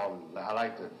fall. And I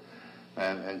like it.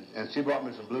 And she bought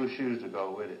me some blue shoes to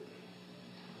go with it.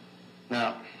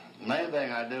 Now, the main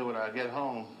thing I do when I get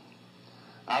home,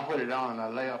 I put it on and I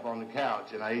lay up on the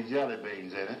couch and I eat jelly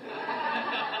beans in it.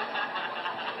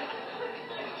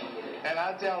 And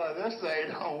I tell her, this thing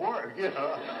don't work, you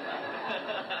know.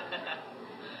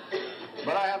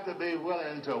 But I have to be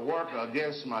willing to work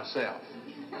against myself.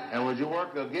 And when you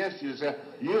work against yourself,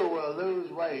 you will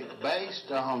lose weight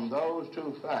based on those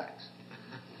two facts.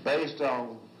 Based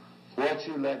on what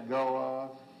you let go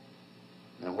of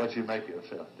and what you make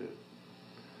yourself do.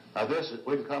 Now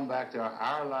we can come back to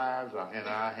our lives are in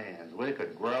our hands. We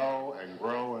could grow and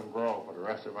grow and grow for the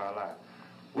rest of our life.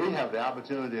 We have the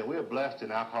opportunity, and we're blessed in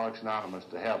Alcoholics Anonymous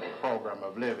to have a program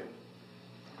of living.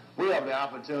 We have the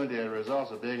opportunity as a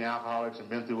result of being alcoholics and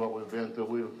been through what we've been through.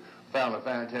 We've found a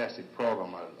fantastic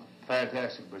program, a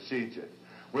fantastic procedure.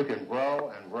 We can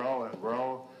grow and grow and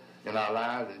grow in our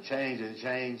lives and change.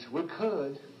 We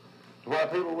could, to where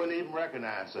people wouldn't even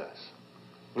recognize us.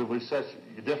 We're such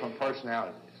different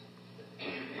personalities.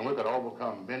 And we could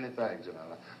overcome many things in our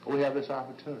life. But we have this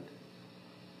opportunity.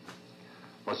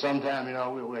 But sometimes, you know,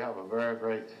 we have a very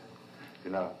great, you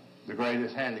know, the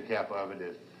greatest handicap of it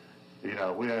is, you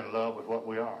know, we're in love with what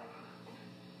we are.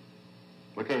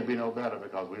 We can't be no better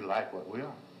because we like what we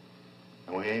are.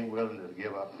 And we ain't willing to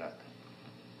give up nothing.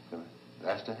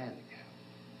 That's the handicap.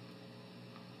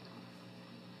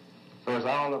 So it's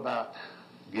all about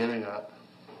giving up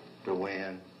to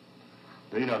win.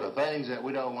 You know, the things that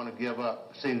we don't want to give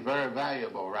up seem very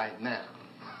valuable right now.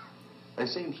 They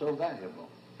seem so valuable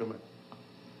to me.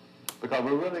 Because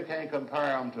we really can't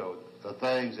compare them to the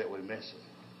things that we're missing.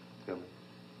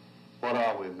 What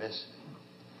are we missing?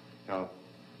 You know,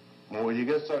 when you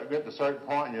get to a certain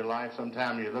point in your life,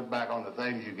 sometimes you look back on the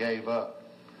things you gave up.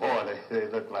 Boy, they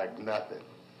look like nothing.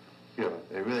 You know,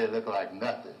 they really look like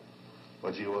nothing.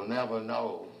 But you will never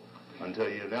know until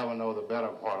you never know the better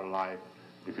part of life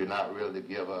if you're not really to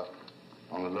give up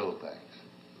on the little things.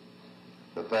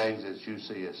 The things that you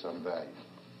see as some value.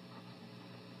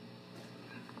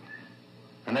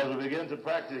 And as we begin to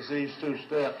practice these two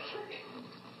steps,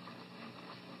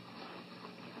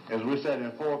 as we said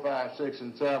in 4, 5, 6,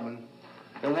 and 7,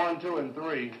 in 1, 2, and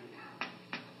 3,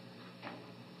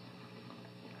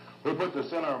 we put the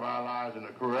center of our lives in the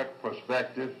correct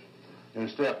perspective. In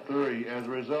step 3, as a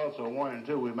result of 1 and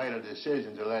 2, we made a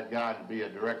decision to let God be a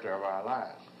director of our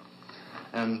lives.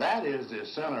 And that is the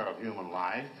center of human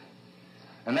life.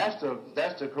 And that's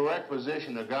the correct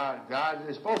position of God. God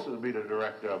is supposed to be the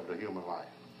director of the human life.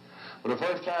 For the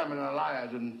first time in our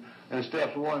lives, in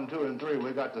steps 1, 2, and 3,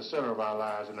 we got the center of our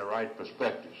lives in the right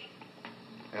perspectives.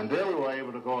 And then we were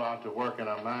able to go out to work in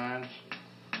our minds.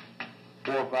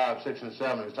 4, 5, 6, and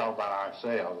 7 is talk about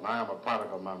ourselves, and I am a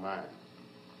product of my mind.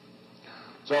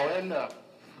 So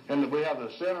we have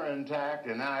the center intact,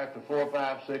 and now after 4,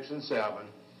 5, 6, and 7,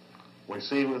 we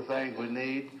see the things we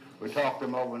need. We talk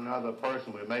them over with another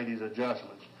person. We made these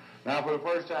adjustments. Now, for the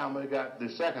first time, we got the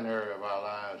second area of our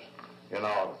lives in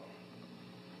order.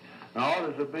 In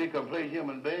order to be complete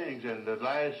human beings, in the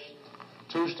last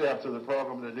 2 steps of the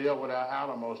program to deal with our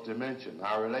outermost dimension,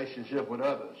 our relationship with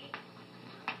others.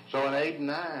 So in 8 and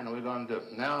 9, we're going to,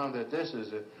 now that this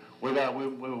is it,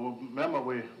 remember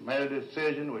we made a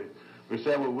decision. We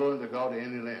said we're willing to go to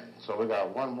any length. So we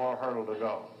got one more hurdle to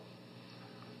go.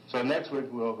 So next week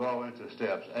we'll go into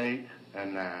steps 8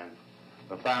 and 9,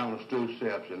 the final 2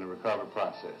 steps in the recovery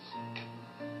process.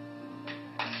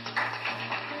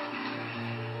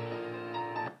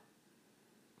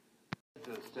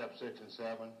 To step 6 and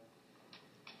 7,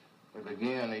 we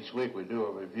begin each week. We do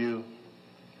a review.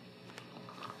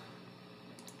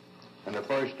 And the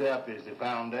first step is the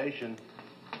foundation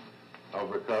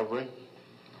of recovery.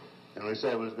 And we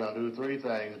said we was going to do 3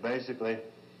 things. Basically,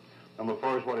 number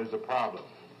first, what is the problem?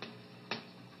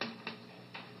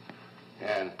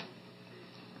 And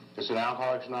it's in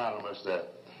Alcoholics Anonymous that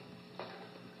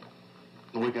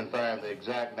we can find the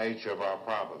exact nature of our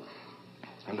problem.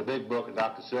 In the big book,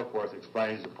 Dr. Silkworth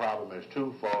explains the problem is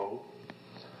twofold.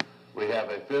 We have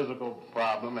a physical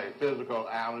problem, a physical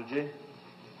allergy,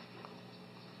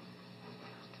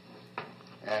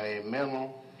 and a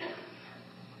mental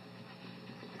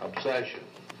obsession.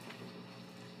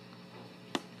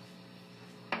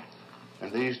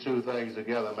 And these 2 things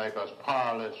together make us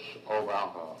powerless over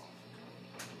alcohol.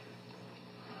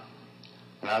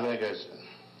 And I think, as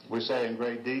we say in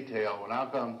great detail, when I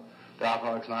come to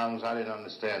Alcoholics Anonymous, I didn't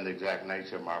understand the exact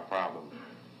nature of my problem.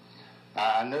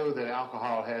 I knew that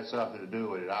alcohol had something to do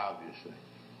with it, obviously.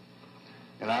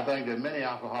 And I think that many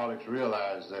alcoholics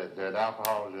realize that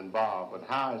alcohol is involved, but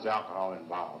how is alcohol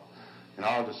involved? In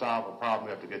order to solve a problem,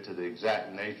 we have to get to the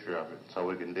exact nature of it so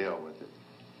we can deal with it.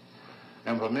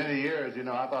 And for many years, I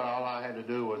thought all I had to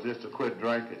do was just to quit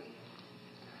drinking.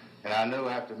 And I knew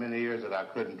after many years that I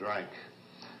couldn't drink.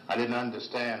 I didn't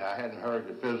understand. I hadn't heard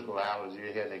the physical allergy.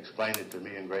 He hadn't explained it to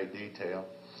me in great detail.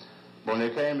 But when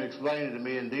they came to explain it to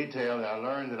me in detail, I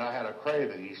learned that I had a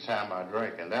craving each time I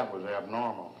drank, and that was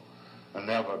abnormal and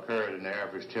never occurred in the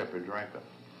average temperate drinker.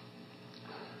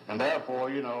 And therefore,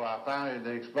 I finally,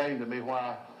 they explained to me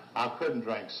why I couldn't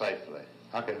drink safely.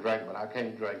 I can drink, but I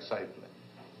can't drink safely.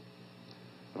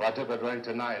 If I took a drink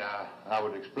tonight, I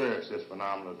would experience this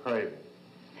phenomenal craving.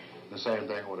 The same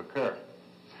thing would occur.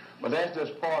 But that's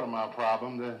just part of my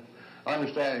problem. The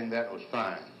understanding that was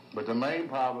fine. But the main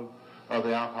problem of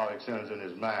the alcoholic centers in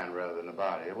his mind rather than the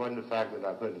body. It wasn't the fact that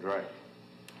I couldn't drink.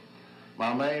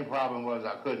 My main problem was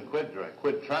I couldn't quit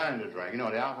trying to drink.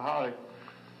 The alcoholic,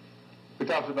 he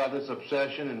talks about this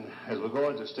obsession, and as we go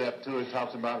into step 2, he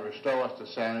talks about restore us to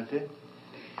sanity.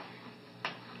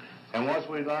 And once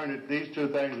we learned that these 2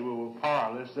 things we were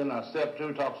powerless, then our step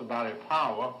 2 talks about a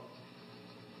power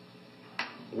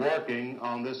working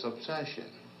on this obsession.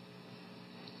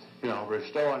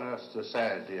 Restoring us to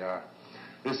sanity.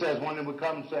 It says when it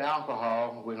comes to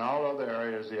alcohol, in all other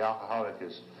areas, the alcoholic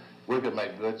we can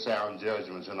make good, sound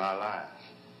judgments in our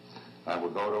lives. We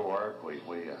go to work, we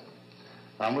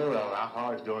I mean, well,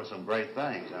 alcoholics doing some great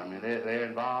things. I mean, they're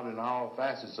involved in all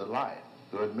facets of life,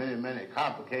 doing many, many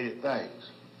complicated things,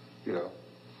 you know.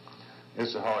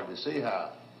 It's hard to see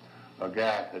how a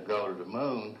guy could go to the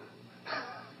moon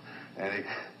and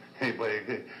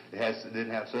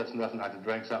didn't have such enough not to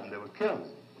drink something that would kill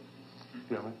him.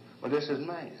 You know what I mean? But this is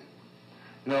man.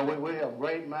 You know, we have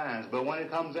great minds, but when it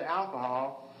comes to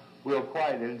alcohol, we're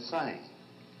quite insane.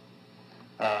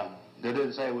 They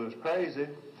didn't say we was crazy.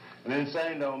 And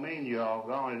insane don't mean you're all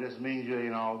gone. It just means you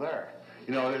ain't all there.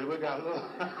 You know,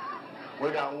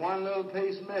 we got one little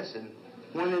piece missing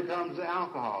when it comes to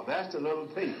alcohol. That's the little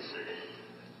piece.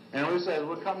 And we said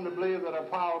we come to believe that a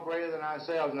power greater than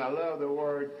ourselves, and I love the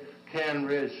word, can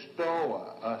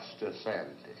restore us to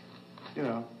sanity. You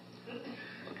know,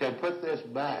 can put this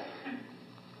back.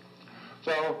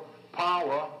 So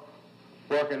power,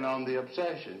 working on the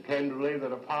obsession, came to believe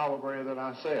that a power greater than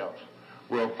ourselves.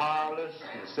 We're powerless,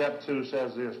 and step 2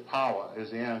 says this, power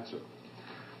is the answer.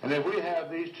 And if we have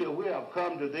these two, we have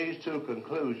come to these two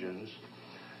conclusions,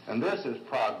 and this is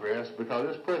progress because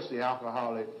this puts the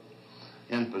alcoholic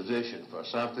in position for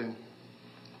something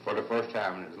for the first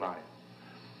time in his life.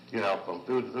 You know,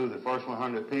 through the first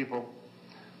 100 people,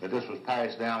 that this was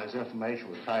passed down, this information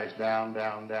was passed down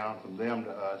from them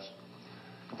to us.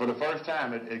 And for the first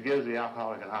time, it gives the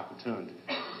alcoholic an opportunity.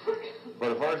 For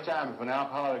the first time, if an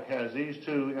alcoholic has these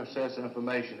two sets of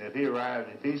information, if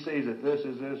he sees that this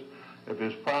is this, if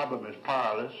his problem is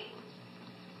powerless,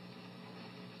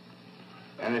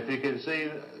 and if he can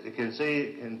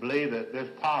believe that this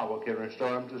power can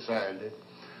restore him to sanity,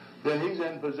 then he's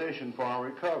in position for a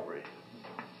recovery.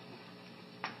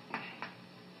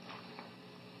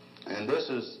 And this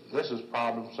is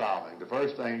problem solving. The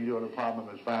first thing you do in a problem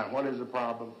is find what is the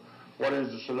problem, what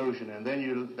is the solution, and then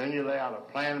you lay out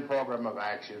a planned program of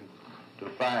action to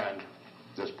find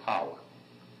this power.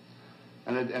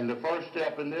 And the first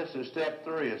step in this is step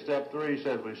 3. And step 3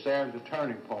 says we stand at the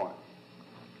turning point.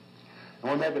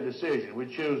 And we make a decision. We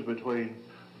choose between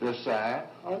this side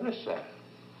or this side.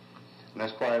 And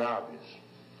that's quite obvious.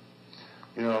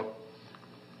 You know,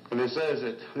 and it says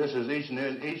that this is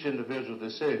each individual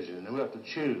decision, and we have to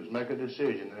choose, make a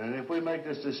decision. And if we make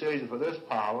this decision for this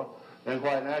power, then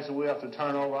quite naturally we have to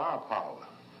turn over our power.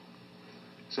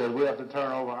 It says we have to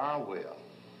turn over our will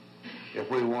if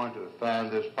we want to find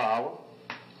this power.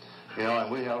 You know,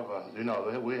 and we have,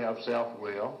 we have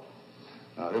self-will.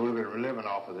 That we've been living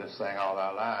off of this thing all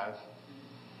our lives.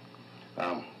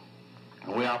 And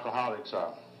we alcoholics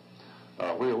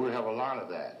we have a lot of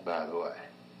that, by the way.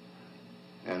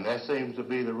 And that seems to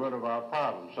be the root of our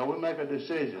problem. So we make a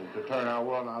decision to turn our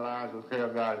will and our lives with care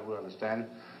of God as we understand it.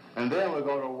 And then we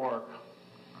go to work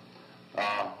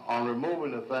on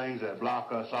removing the things that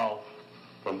block us off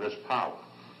from this power.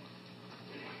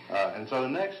 And so the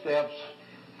next steps,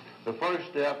 the first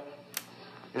step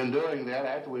in doing that,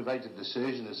 after we make the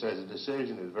decision, it says the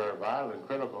decision is very vital and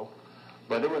critical,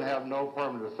 but it would have no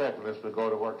permanent effect unless we go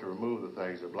to work to remove the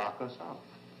things that block us off.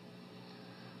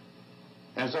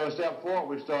 And so in step 4,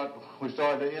 we start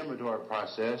the inventory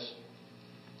process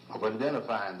of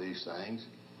identifying these things.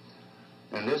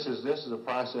 And this is a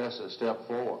process of step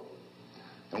 4.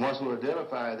 And once we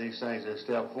identify these things in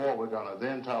step 4, we're going to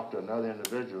then talk to another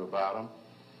individual about them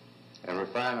and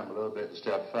refine them a little bit in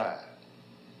step 5.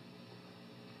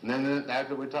 And then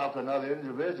after we talk to another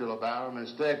individual about them, in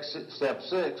step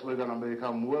 6, we're going to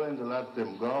become willing to let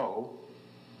them go.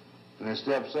 And in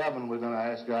step 7, we're going to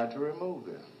ask God to remove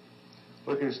them.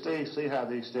 We can see how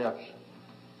these steps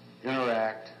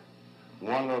interact,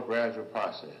 one little gradual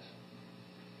process.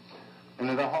 And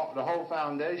then the whole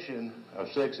foundation of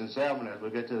 6 and 7 as we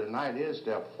get to tonight is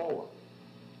step 4.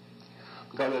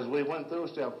 Because as we went through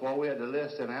step 4, we had to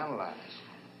list and analyze.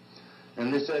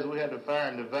 And this says we had to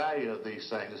find the value of these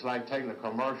things. It's like taking a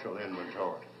commercial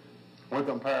inventory. We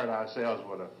compared ourselves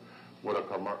with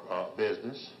a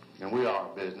business, and we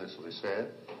are a business, we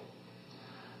said.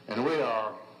 And we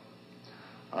are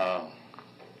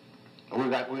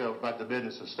about the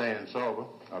business of staying sober,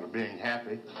 or of being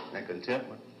happy and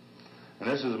contentment. And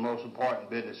this is the most important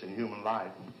business in human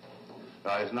life.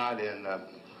 It's not in,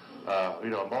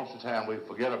 most of the time we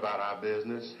forget about our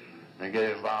business and get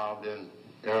involved in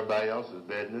everybody else's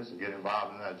business and get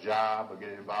involved in our job or get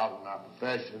involved in our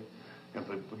profession and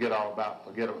forget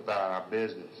about our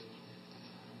business.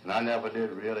 And I never did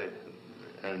really,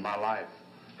 in my life,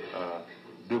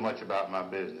 do much about my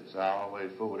business. I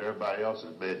always fooled everybody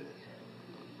else's business.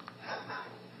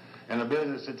 And a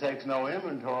business that takes no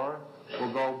inventory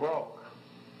will go broke.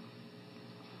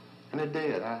 And it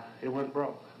did. It went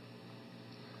broke.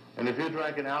 And if you're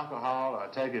drinking alcohol or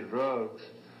taking drugs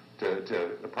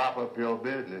to prop up your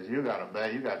business, you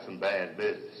got some bad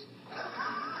business.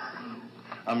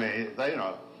 I mean,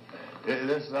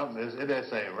 this is something. It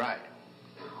just ain't right.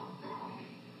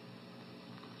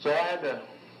 So I had to,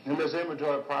 in this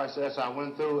inventory process, I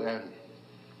went through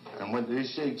and with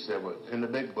these sheets that were in the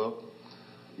big book,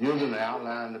 using the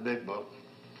outline in the big book,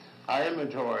 I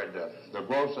inventoried the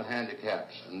grosser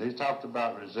handicaps, and these talked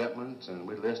about resentments, and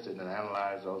we listed and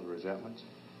analyzed those resentments.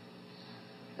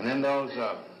 And in those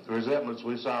resentments,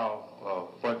 we saw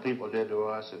what people did to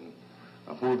us and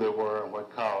who they were and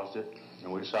what caused it,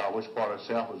 and we saw which part of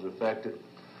self was affected.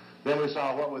 Then we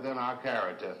saw what within our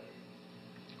character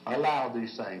allowed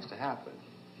these things to happen.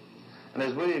 And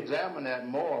as we examined that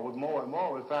more and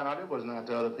more, we found out it was not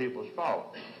the other people's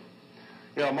fault.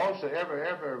 Most of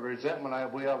every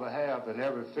resentment we ever have and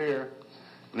every fear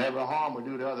and every harm we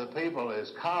do to other people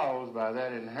is caused by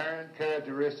that inherent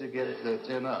characteristic that's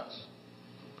in us.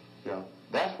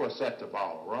 That's what set the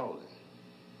ball rolling.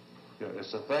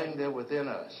 It's the thing that within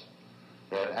us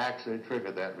that actually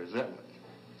triggered that resentment.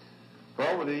 For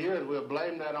over the years, we've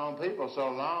blamed that on people so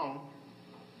long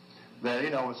that,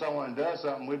 when someone does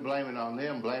something, we blame it on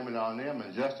them,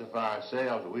 and justify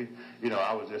ourselves.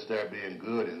 I was just there being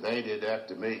good, and they did that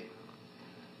to me.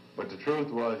 But the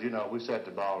truth was, we set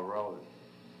the ball rolling.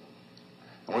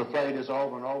 And we played this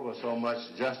over and over so much,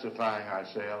 justifying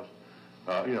ourselves,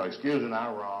 excusing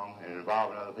our wrong and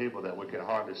involving other people that we can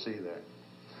hardly see that.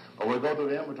 But we go through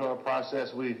the inventory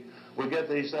process, we get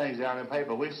these things down in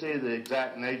paper. We see the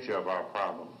exact nature of our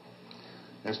problem.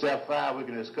 In step 5, we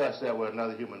can discuss that with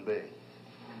another human being.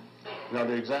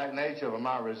 The exact nature of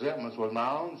my resentments was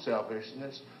my own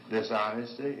selfishness,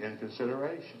 dishonesty,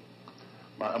 inconsideration.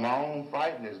 My own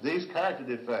frightenness. These character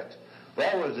defects,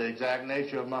 that was the exact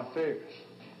nature of my fears.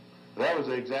 That was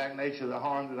the exact nature of the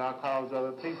harm that I caused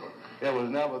other people. It was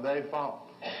never their fault.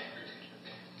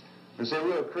 And see,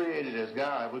 we were created as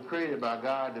God. We're created by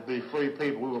God to be free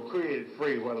people. We were created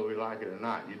free whether we like it or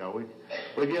not.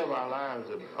 We give our lives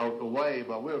away,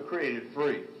 but we were created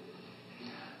free.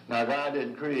 Now, God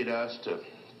didn't create us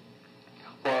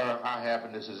where our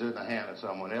happiness is in the hand of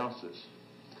someone else's.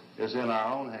 It's in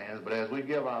our own hands. But as we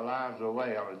give our lives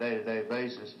away on a day-to-day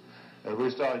basis, as we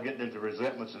start getting into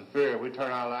resentments and fear, we turn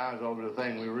our lives over to the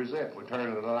thing we resent. We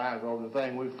turn our lives over to the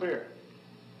thing we fear.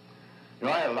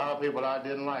 I had a lot of people I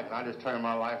didn't like, and I just turned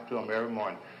my life to them every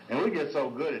morning. And we get so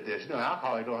good at this.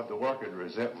 Alcoholics don't have to work at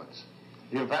resentments.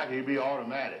 In fact, it'd be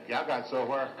automatic. I got so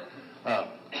where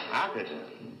I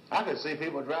could see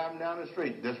people driving down the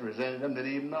street, just resenting them,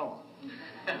 didn't even know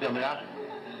them.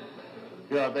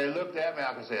 If they looked at me,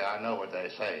 I could say, I know what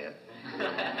they're saying.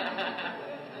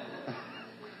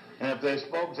 And if they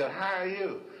spoke and said, how are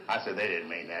you? I said, they didn't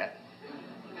mean that.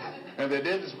 And if they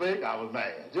didn't speak, I was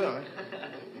mad. You know what I mean?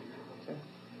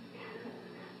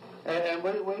 And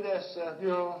we just,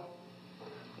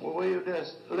 we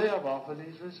just live off of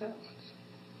these resentments.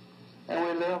 And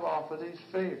we live off of these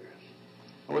fears.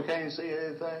 And we can't see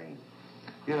anything,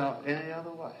 any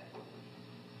other way.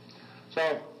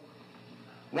 So,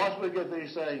 once we get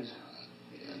these things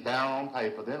down on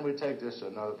paper, then we take this to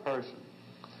another person.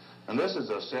 And this is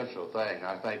an essential thing.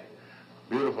 I think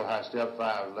beautiful how step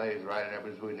 5 lays right in there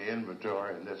between the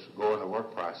inventory and this going to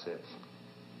work process.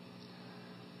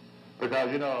 Because,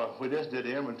 if we just did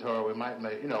the inventory, we might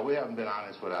make, we haven't been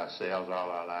honest with ourselves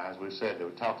all our lives. We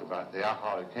talked about the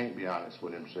alcoholic can't be honest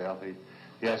with himself.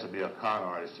 He has to be a con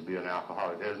artist to be an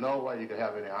alcoholic. There's no way you can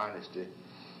have any honesty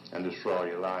and destroy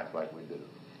your life like we do.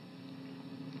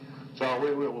 So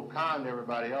we will con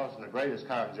everybody else, and the greatest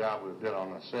con job we've done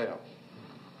on ourselves.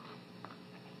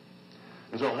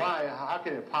 And so how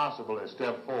can it possible at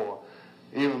step 4,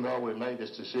 even though we made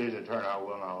this decision to turn our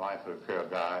will and our life to the care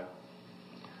of God,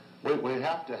 we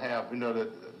have to have, to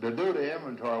do the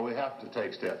inventory, we have to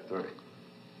take step 3.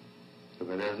 I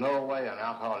mean, there's no way an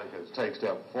alcoholic can take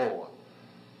step 4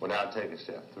 without taking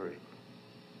step 3.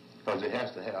 Because he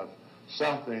has to have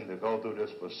something to go through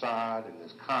this facade and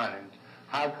this conning.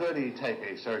 How could he take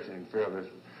a searching and fearless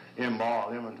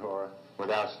immoral inventory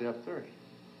without step 3?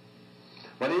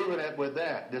 But even with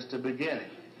that, just the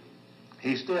beginning,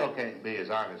 he still can't be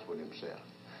as honest with himself.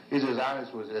 He's as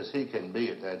honest as he can be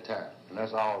at that time. And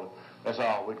that's all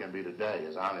we can be today,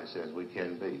 as honest as we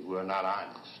can be. We're not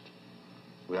honest.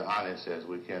 We're honest as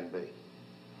we can be.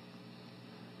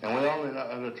 And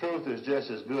and the truth is just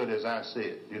as good as I see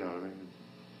it, you know what I mean?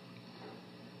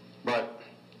 But,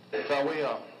 so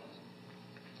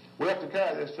we have to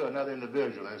carry this to another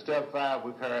individual. In step 5,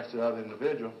 we carry this to another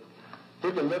individual.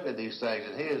 He can look at these things,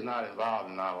 and he is not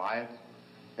involved in our life.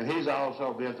 And he's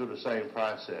also been through the same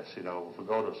process. If we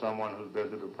go to someone who's been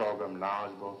through the program,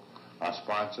 knowledgeable, our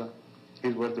sponsor,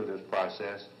 He's went through this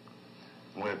process.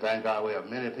 And we thank God we have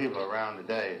many people around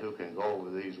today who can go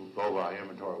over our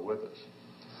inventory with us.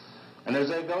 And as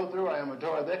they go through our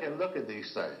inventory, they can look at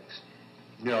these things.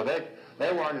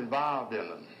 They weren't involved in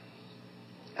them.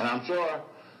 And I'm sure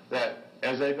that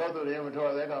as they go through the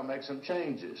inventory, they're going to make some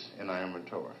changes in our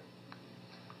inventory.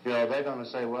 They're going to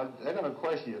say, well, they're going to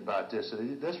question you about this.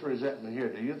 This resentment here,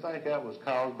 do you think that was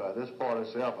caused by this part of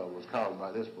self or was caused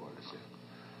by this part of self?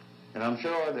 And I'm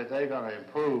sure that they're going to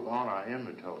improve on our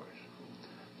inventories.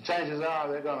 Chances are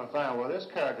they're going to find, well, this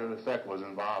character defect was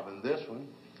involved in this one.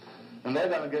 And they're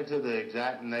going to get to the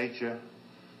exact nature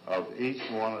of each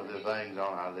one of the things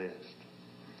on our list.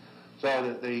 So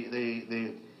that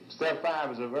the step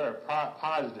 5 is a very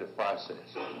positive process.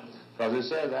 Because it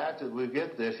says after we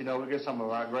get this, we get some of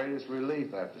our greatest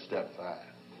relief after step 5.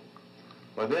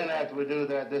 But then after we do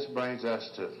that, this brings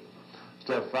us to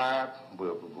step 5.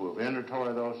 We'll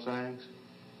inventory those things.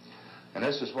 And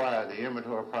this is why the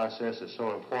inventory process is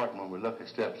so important when we look at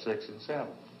step 6 and 7.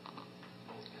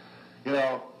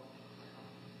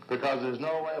 Because there's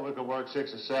no way we could work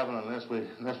 6 or 7 unless we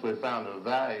found the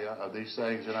value of these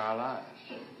things in our lives.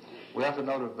 We have to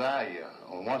know the value.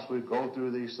 And once we go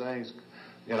through these things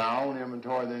in our own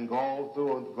inventory, then go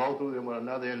through them with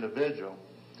another individual,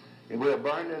 and we're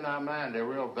burned in our mind the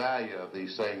real value of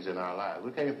these things in our lives.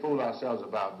 We can't fool ourselves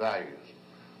about values.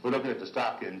 We're looking at the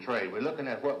stock and trade. We're looking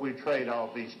at what we trade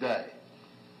off each day.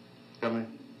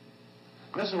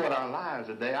 This is what our lives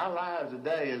today. Our lives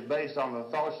today is based on the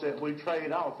thoughts that we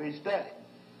trade off each day.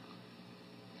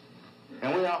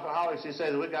 And we alcoholics, you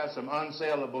say that we got some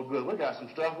unsaleable goods. We got some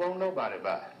stuff won't nobody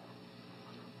buy.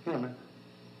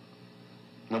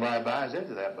 Nobody buys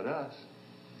into that but us.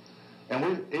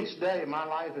 And each day my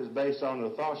life is based on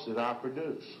the thoughts that I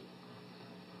produce.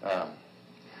 I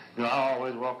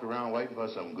always walked around waiting for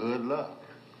some good luck.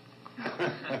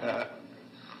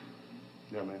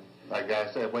 Like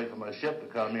I said, waiting for my ship to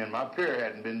come in. My pier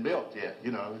hadn't been built yet,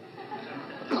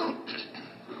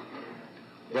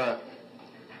 But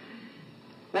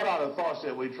what are the thoughts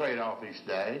that we trade off each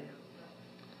day?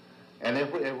 And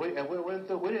if we went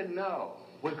through, we didn't know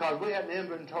because we hadn't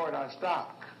inventoried our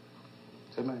stock.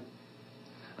 See me?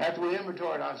 After we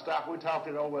inventoried our stock, we talked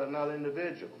it over with another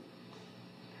individual.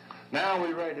 Now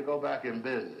we're ready to go back in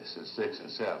business at 6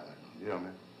 and 7.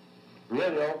 We're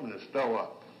ready to open the store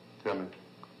up.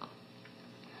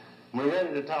 We're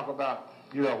ready to talk about,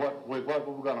 what we're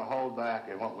going to hold back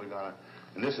and what we're going to,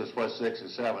 and this is what 6 and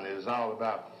 7 is all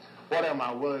about. What am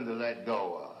I willing to let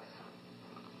go of?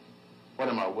 What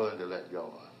am I willing to let go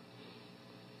of?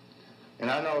 And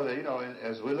I know that,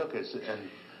 as we look at, and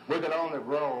we can only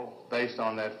grow based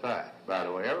on that fact, by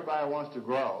the way. Everybody wants to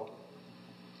grow.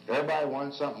 Everybody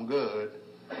wants something good,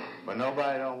 but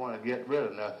nobody don't want to get rid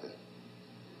of nothing.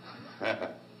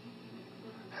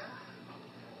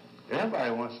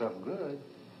 Everybody wants something good.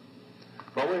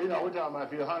 But we're talking about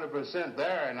if you're 100%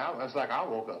 there, and it's like I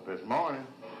woke up this morning.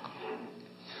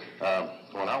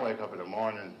 When I wake up in the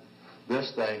morning,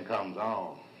 this thing comes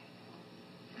on.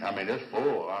 It's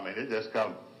full. It just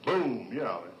comes, boom,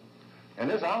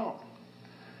 and it's on.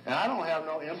 And I don't have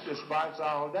no empty spots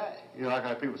all day. Like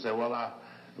how people say, well,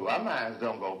 our minds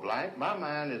don't go blank. My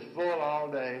mind is full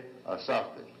all day of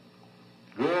something,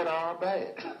 good or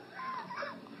bad.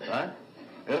 Right?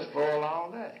 It's full all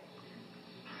day.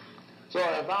 So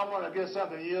if I want to get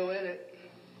something new in it,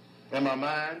 in my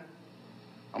mind,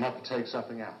 I'm going to have to take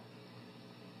something out.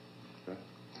 Okay?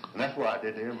 And that's why I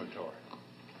did the inventory.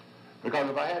 Because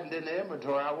if I hadn't done the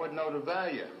inventory, I wouldn't know the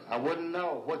value. I wouldn't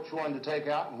know which one to take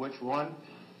out and which one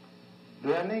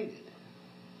do I need.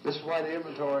 This is why the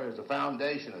inventory is the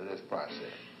foundation of this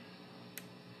process.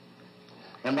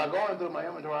 And by going through my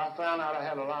inventory, I found out I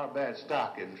had a lot of bad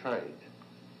stock in trade.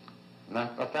 And I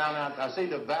found out, I see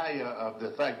the value of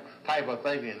the type of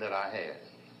thinking that I had.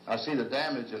 I see the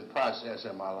damage and process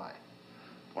in my life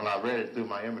when I read it through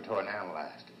my inventory and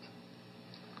analyzed it.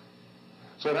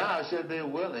 So now I should be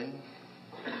willing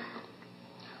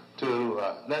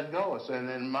to let go. And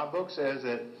then my book says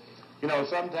that,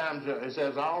 sometimes it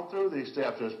says all through these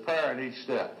steps, there's prayer in each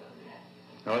step.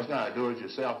 No, it's not a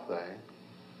do-it-yourself thing.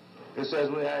 It says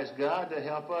we ask God to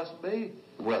help us be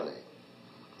willing.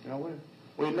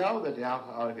 We know that the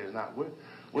alcoholic is not.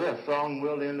 We are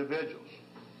strong-willed individuals.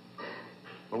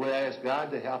 But we ask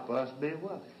God to help us be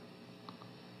willing.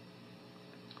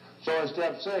 So in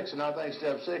step 6, and I think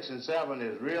step 6 and 7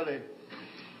 is really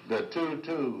the 2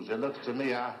 twos. It looks to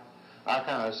me, I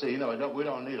kind of see, we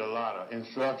don't need a lot of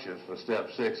instructions for step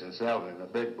 6 and 7 in the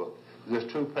big book. There's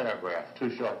 2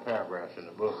 short paragraphs in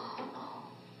the book.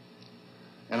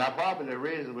 And probably the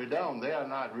reason we don't, they are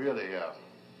not really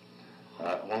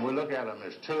When we look at them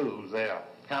as tools, they're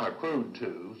kind of crude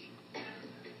tools.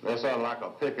 They're sort of like a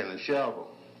pick and a shovel.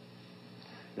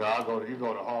 You know, you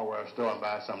go to a hardware store and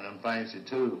buy some of them fancy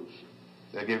tools.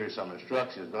 They'll give you some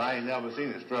instructions, but I ain't never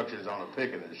seen instructions on a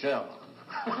pick and a shovel.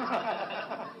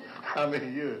 I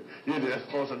mean, you're just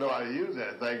supposed to know how to use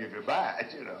that thing if you buy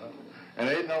it, you know. And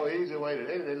there ain't no easy way to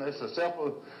do it. It's a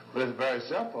simple, but it's very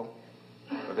simple,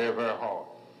 but they're very hard.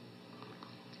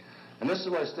 And this is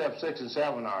what step 6 and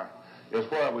 7 are, is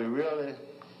where we really,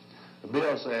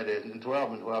 Bill said it in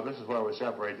 12 and 12, this is where we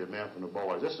separate the men from the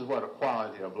boys. This is what the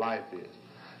quality of life is.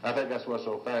 I think that's what's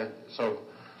so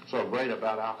great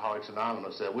about Alcoholics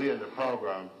Anonymous, that we in the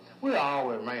program, we all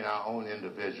remain our own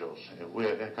individuals.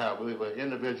 We're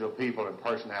individual people and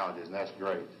personalities, and that's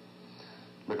great.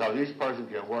 Because each person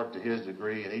can work to his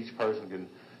degree, and each person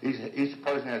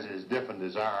has his different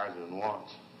desires and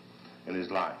wants in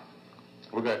his life.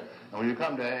 And when you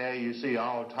come to AA, you see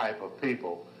all type of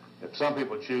people. If some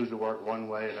people choose to work one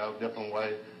way, another different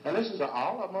way, and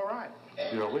all of them are right.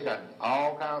 You know, we got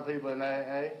all kinds of people in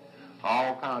AA,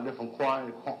 all kinds of different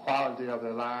quality of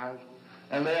their lives,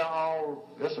 and they're all,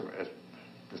 there's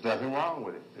nothing wrong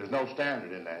with it. There's no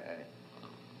standard in AA.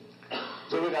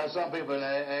 So we got some people in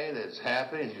AA that's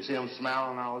happy, and you see them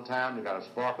smiling all the time. They got a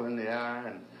sparkle in the eye,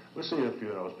 and we see a few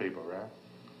of those people, right?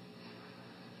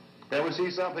 Then we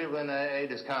see some people in AA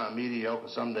that's kind of mediocre.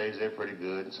 Some days they're pretty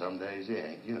good, and some days they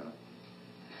ain't, you know.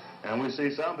 And we see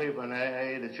some people in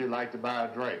AA that you'd like to buy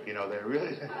a drink. You know, they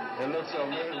look so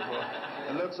miserable.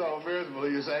 It looks so miserable.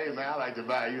 You say, hey, man, I'd like to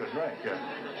buy you a drink.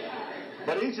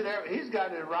 But he's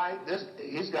got his right.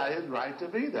 He's got his right to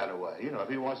be that way. You know, if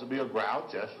he wants to be a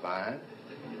grouch, that's fine.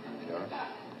 You know?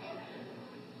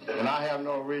 And I have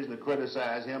no reason to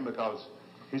criticize him because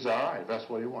he's all right. That's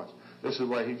what he wants. This is the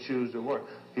way he chose to work.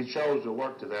 He chose to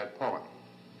work to that point.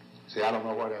 See, I don't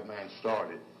know where that man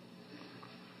started.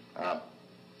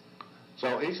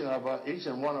 So each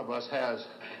and one of us has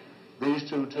these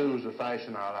two tools to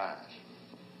fashion our lives.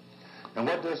 And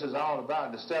what this is all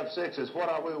about, the step 6 is what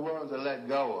are we willing to let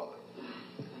go of?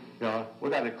 You know, we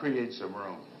got to create some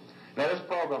room. Now this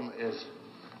program is,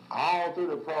 all through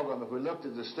the program, if we looked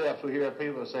at the steps, we hear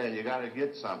people saying, you got to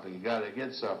get something, you got to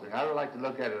get something. I would like to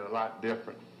look at it a lot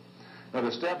different. Now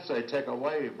the steps say, take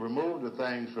away, remove the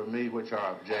things from me which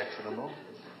are objectionable.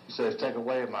 It says, take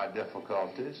away my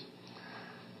difficulties.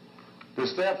 The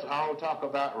steps all talk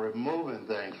about removing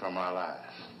things from our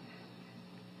lives.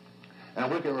 And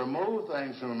if we can remove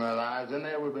things from our lives, then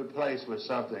they will be replaced with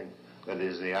something that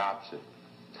is the opposite.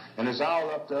 And it's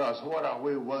all up to us. What are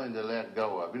we willing to let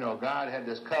go of? You know, God had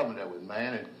this covenant with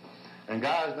man, and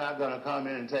God's not going to come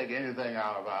in and take anything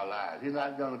out of our lives. He's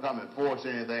not going to come and force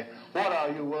anything. What are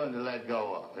you willing to let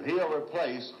go of? And he'll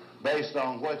replace based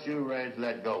on what you're ready to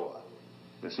let go of.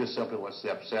 This is simply what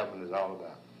step 7 is all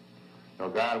about. You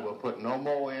know, God will put no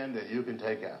more in than you can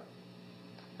take out.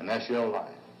 And that's your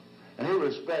life. And he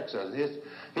respects us. He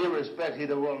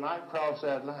will not cross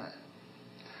that line.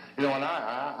 You know, and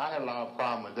I had a lot of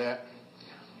problem with that.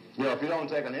 You know, if you don't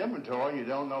take an inventory, you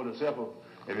don't know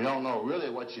if you don't know really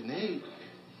what you need,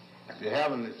 if you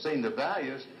haven't seen the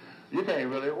values, you can't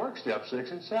really work step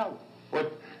 6 and 7.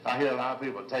 What I hear a lot of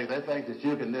people they think that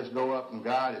you can just go up from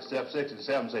God at step 6 and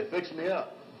 7 and say, fix me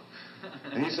up.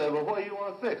 And he said, well, what do you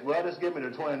want to fix? Well, just give me the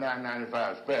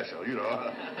 $29.95 special, you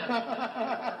know.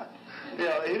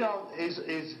 You know, he's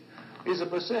a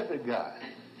Pacific guy.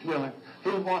 You know, he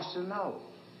wants to know.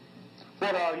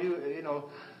 What are you know,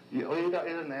 he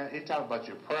talks about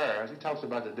your prayers. He talks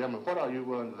about the demo. What are you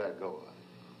willing to let go of?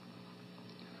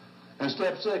 And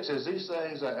step 6 is these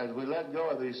things, as we let go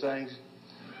of these things,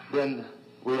 then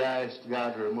we ask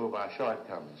God to remove our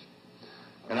shortcomings.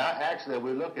 And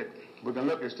we can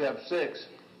look at step 6.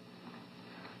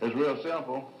 It's real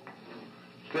simple.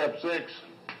 Step 6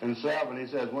 and 7, he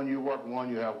says, when you work one,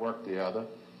 you have worked the other.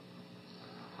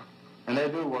 And they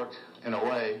do work in a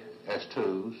way as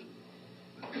twos.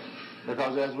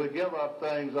 Because as we give up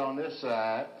things on this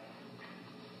side,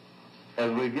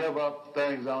 we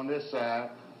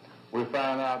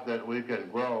find out that we can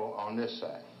grow on this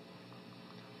side.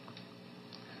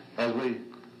 As we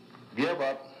give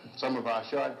up some of our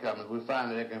shortcomings, we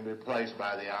find that it can be replaced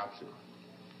by the opposite.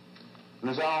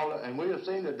 And we have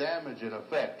seen the damage and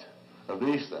effect of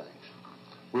these things.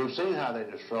 We've seen how they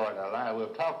destroyed our lives.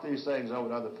 We've talked these things over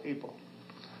to other people.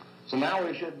 So now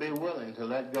we should be willing to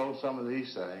let go of some of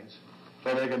these things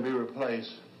so they can be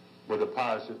replaced with the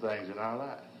positive things in our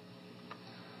life.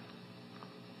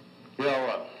 You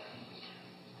know,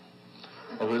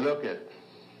 if we look at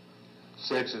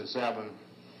 6 and 7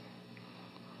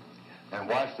 and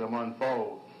watch them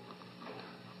unfold,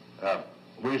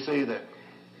 we see that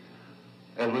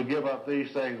as we give up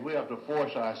these things, we have to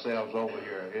force ourselves over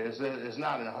here. It's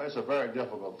a very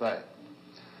difficult thing.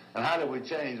 And how do we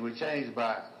change? We change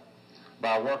by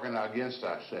working against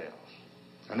ourselves.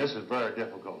 And this is very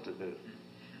difficult to do.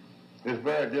 It's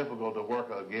very difficult to work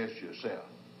against yourself.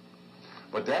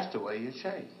 But that's the way you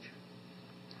change.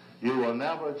 You will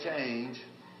never change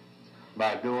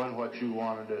by doing what you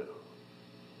want to do.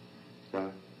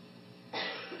 Okay?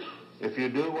 If you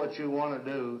do what you want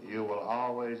to do, you will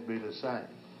always be the same.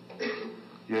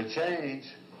 You change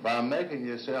by making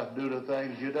yourself do the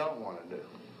things you don't want to do.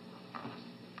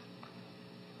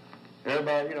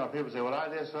 Everybody, people say, well, I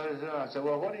just what is it? I say,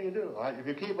 well, what do you do? If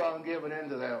you keep on giving in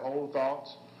to their old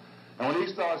thoughts, and when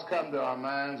these thoughts come to our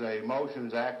minds, our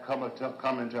emotions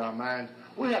come into our minds,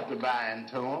 we have to buy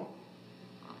into them.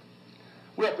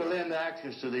 We have to lend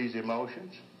actions to these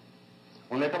emotions.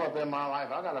 When they come up in my life,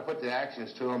 I got to put the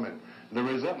actions to them, and the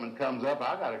resentment comes up,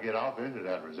 I got to get off into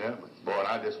that resentment. Boy, and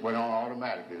I just went on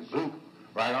automatically, zoop,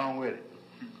 right on with it.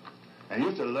 And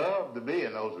used to love to be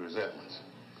in those resentments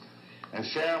and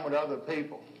share them with other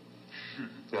people.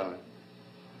 Tell me.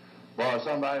 Boy,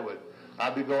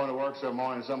 I'd be going to work some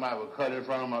morning, somebody would cut in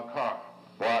front of my car.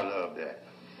 Boy, I love that.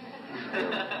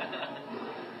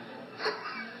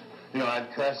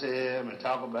 I'd cuss him and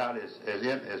talk about his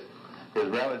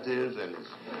relatives and his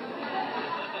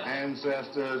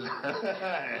ancestors,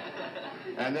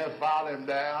 and then file him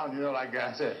down, like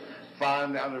I said, file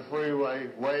him down the freeway,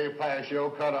 way past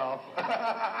your cutoff.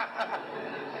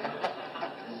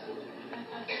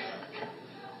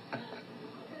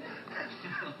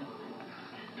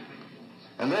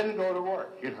 And then go to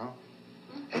work, Hey,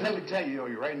 let me tell you,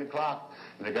 you're writing the clock,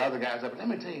 and the other guy's up, let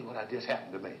me tell you what just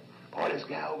happened to me. Boy, this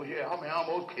guy over here,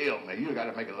 almost killed me. You got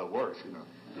to make it a little worse,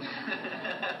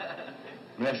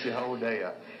 Mess your whole day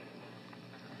up.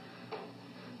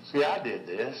 See, I did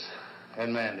this,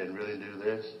 and man didn't really do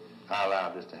this. I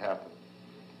allowed this to happen.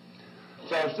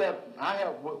 So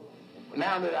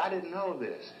now that I didn't know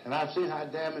this, and I've seen how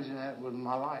damaging that was in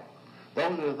my life.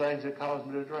 Those are the things that caused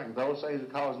me to drink. Those things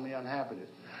that caused me unhappiness.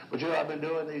 But I've been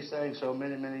doing these things so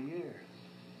many, many years.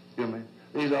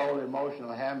 These old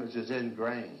emotional habits is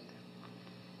ingrained.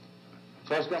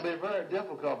 So it's going to be very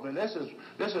difficult. This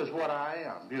is what I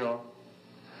am,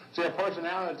 See, a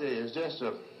personality is just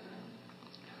a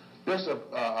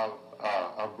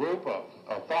group of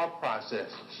thought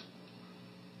processes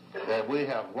that we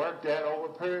have worked at over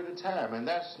a period of time, and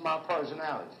that's my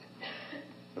personality.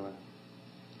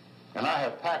 And I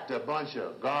have packed a bunch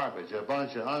of garbage, a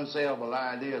bunch of unsaleable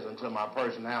ideas into my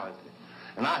personality.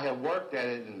 And I have worked at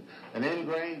it and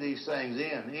ingrained these things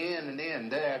in,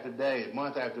 day after day,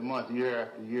 month after month, year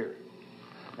after year.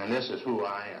 And this is who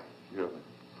I am.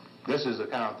 This is the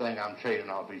kind of thing I'm trading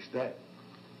off each day.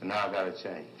 And now I got to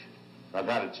change. I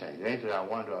got to change. Anything I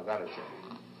want to do, I got to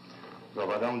change. So if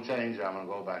I don't change, I'm going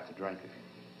to go back to drinking.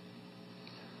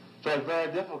 So it's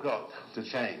very difficult to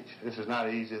change. This is not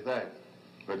an easy thing.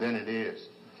 But then it is.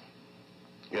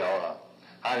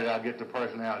 How did I get the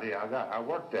personality I got? I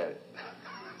worked at it.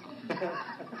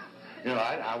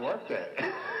 I worked at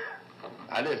it.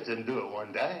 I just didn't do it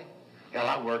one day.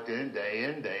 I worked in, day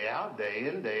out, day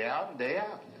in, day out, and day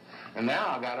out. And now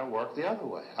I got to work the other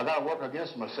way. I got to work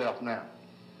against myself now.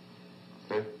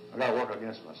 See? I got to work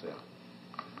against myself.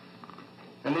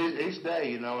 And each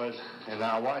day, and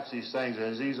I watch these things,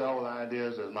 and these old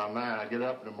ideas in my mind. I get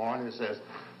up in the morning, it says,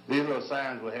 these little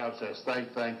signs we have says,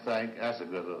 think, think, think. That's a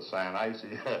good little sign.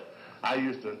 I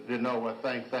used to didn't know what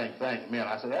think, think, think meant.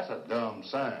 I said, that's a dumb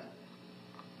sign.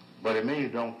 But it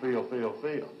means don't feel.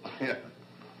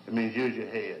 It means use your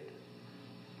head.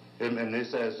 And it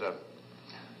says,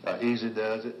 easy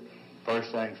does it.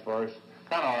 First things first.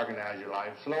 Kind of organize your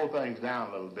life. Slow things down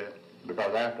a little bit,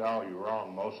 because after all, you're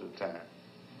wrong most of the time.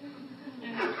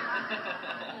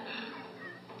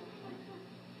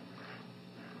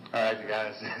 All right, you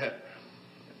guys.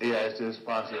 He asked this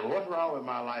sponsor, what's wrong with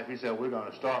my life? He said, we're going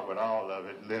to start with all of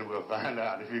it, and then we'll find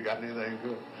out if you got anything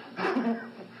good.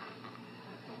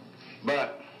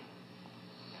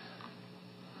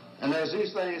 And as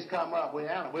these things come up, we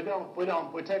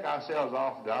take ourselves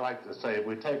off. I like to say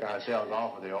we take ourselves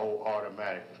off of the old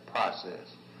automatic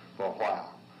process for a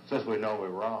while, since we know we're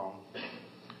wrong.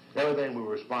 Everything we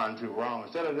respond to wrong.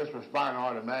 Instead of just responding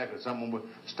automatically to someone, we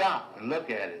stop and look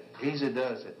at it. Easy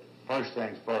does it. First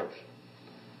things first.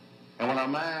 And when our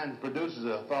mind produces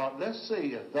a thought, let's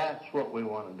see if that's what we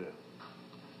want to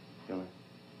do.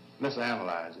 Let's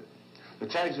analyze it. The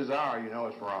chances are,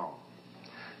 it's wrong.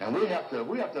 And we have to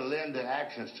lend the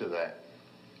actions to that.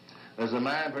 As the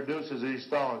mind produces these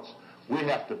thoughts, we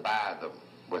have to buy them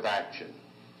with action.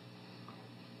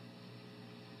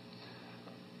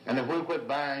 And if we quit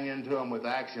buying into them with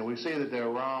action, we see that they're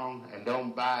wrong and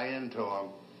don't buy into them,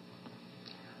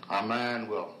 our mind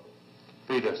will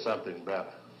feed us something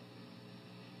better.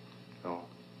 So,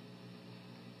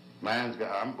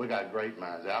 we got great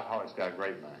minds. The alcoholics got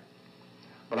great minds.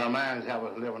 But our minds have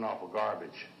us living off of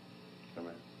garbage. I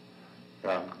mean,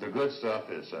 the good stuff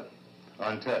is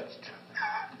untouched.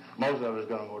 Most of it is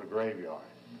going to go to graveyard.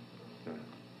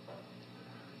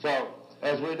 So,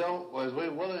 what are we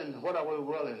willing?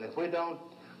 If we're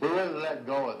willing to let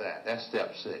go of that. That's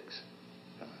step 6.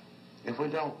 If we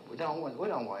don't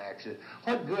want action.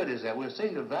 What good is that? We've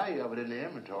seen the value of it in the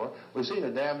inventory. We've seen the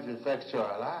damage it affects to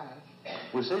our lives.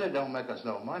 We've seen it don't make us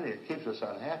no money. It keeps us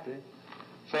unhappy.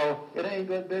 So it ain't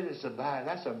good business to buy.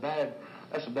 That's a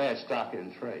bad stock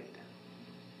in trade.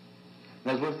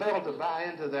 And as we fail to buy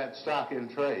into that stock in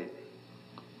trade,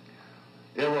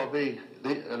 it will be,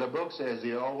 the book says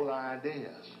the old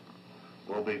ideas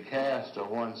will be cast to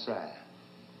one side.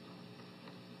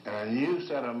 And a new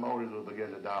set of motives will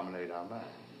begin to dominate our mind.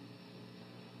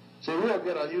 See, we'll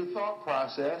get a new thought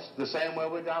process the same way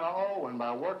we got an old one,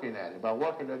 by working at it, by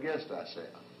working against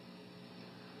ourselves.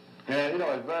 And,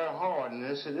 it's very hard. And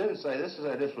this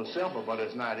was simple, but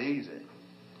it's not easy.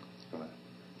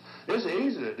 It's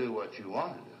easy to do what you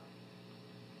want to do.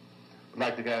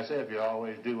 Like the guy said, if you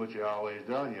always do what you always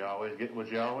done, you always get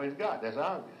what you always got. That's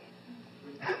obvious.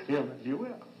 You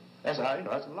will. That's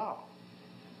that's the law.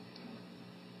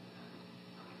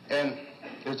 And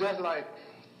it's just like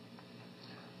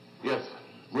if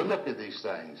we look at these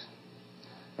things,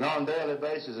 and on a daily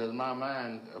basis, as my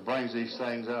mind brings these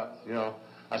things up,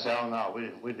 I say, oh no,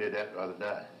 we did that the other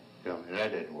day, and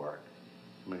that didn't work.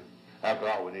 I mean, after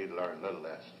all, we need to learn a little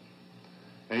lesson.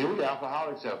 And we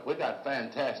alcoholics, we got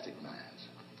fantastic minds.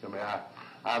 I mean,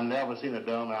 I've never seen a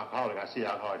dumb alcoholic. I see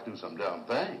alcoholics do some dumb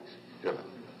things,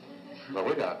 but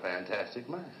we got fantastic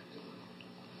minds.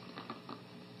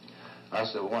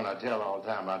 That's the one I tell all the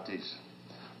time about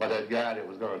that guy that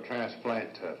was going to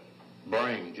transplant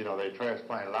brains. They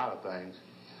transplant a lot of things.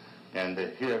 And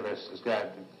here, this guy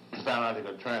found out he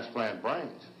could transplant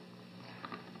brains.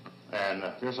 And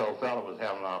this old fellow was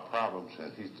having a lot of problems.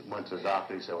 And he went to the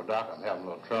doctor. He said, well, Doc, I'm having a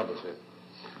little trouble. He said,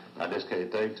 I just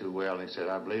can't think too well. And he said,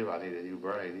 I believe I need a new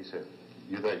brain. He said,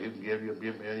 you think you can give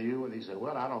me a new one? He said,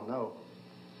 well, I don't know.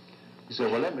 He said,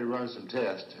 well, let me run some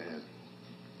tests.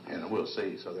 And we'll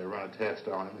see. So they run a test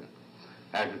on him. And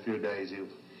after a few days, the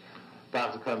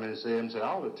doctor come in and see him and said,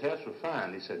 all the tests were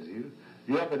fine. He said,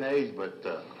 you're up in age, but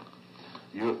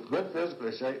you're in good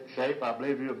physical shape. I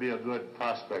believe you'll be a good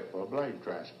prospect for a brain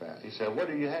transplant. He said, what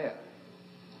do you have?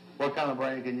 What kind of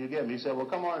brain can you give me? He said, well,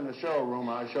 come on in the showroom.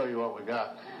 I'll show you what we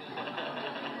got.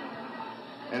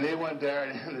 And he went there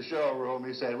in the showroom.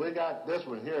 He said, we got this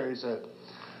one here. He said,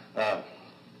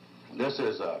 this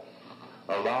is a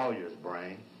lawyer's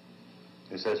brain.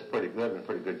 He said it's pretty good, in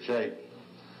pretty good shape.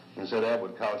 And he said that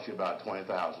would cost you about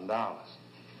 $20,000.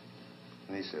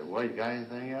 And he said, well, you got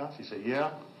anything else? He said,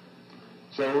 yeah.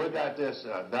 So we got this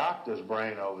doctor's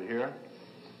brain over here.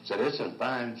 He said, it's in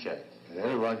fine shape. And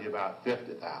it'll run you about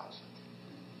 $50,000.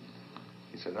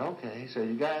 He said, okay. He said,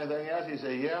 you got anything else? He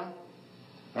said, yeah.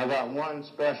 I got one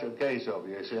special case over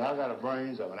here. He said, I got the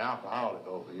brains of an alcoholic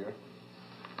over here.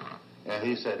 And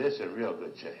he said, it's in real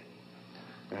good shape.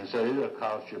 And he said, it'll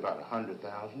cost you about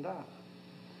 $100,000.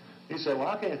 He said, well,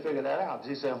 I can't figure that out.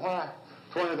 He said, why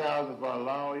 $20,000 for a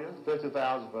lawyer,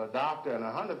 $50,000 for a doctor, and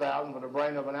 $100,000 for the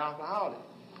brain of an alcoholic?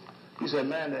 He said,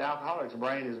 man, the alcoholic's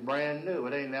brain is brand new.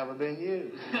 It ain't never been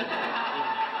used.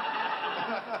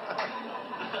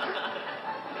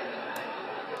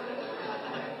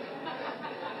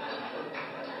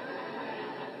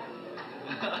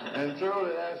 And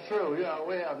truly, that's true.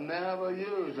 We have never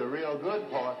used the real good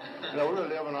part. We're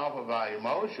living off of our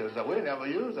emotions. We never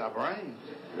use our brains.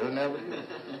 We'll never use it.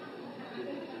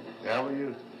 Never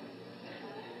use it.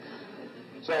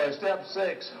 So at step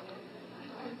 6,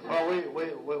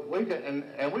 we can,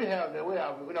 and we have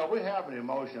an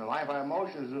emotional life. Our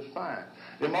emotions is fine.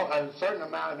 A certain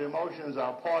amount of emotions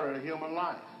are part of the human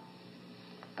life.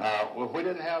 If we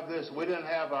didn't have this, we didn't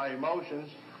have our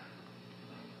emotions,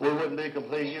 we wouldn't be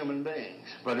complete human beings.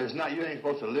 But it's not, you ain't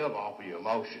supposed to live off of your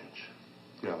emotions.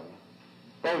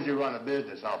 Suppose you run a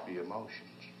business off of your emotions.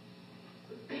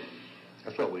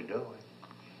 That's what we're doing.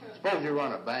 Suppose you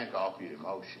run a bank off of your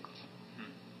emotions.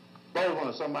 Suppose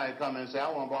when somebody come in and say, I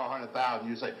want to borrow $100,000,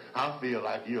 you say, I feel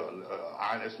like you're an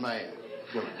honest man.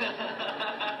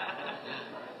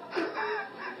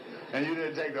 And you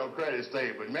didn't take no credit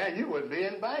statement. Man, you wouldn't be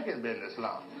in banking business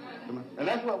long. And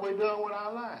that's what we're doing with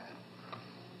our lives.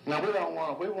 Now,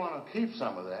 we want to keep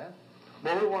some of that,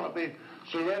 but we want to be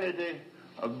serenity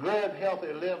A good,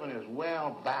 healthy living is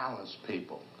well-balanced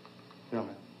people. You know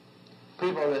what I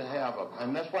mean? People that have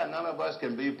and that's why none of us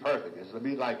can be perfect. It's to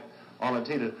be like on a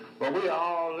teeter. But we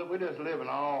just living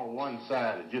all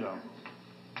one-sided, you know.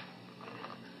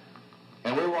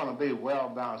 And we want to be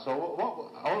well-balanced. So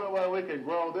only way we can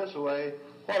grow this way,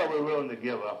 what are we willing to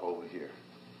give up over here?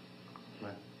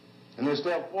 Right? And in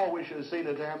step 4, we should see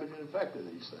the damage and effect of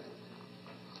these things.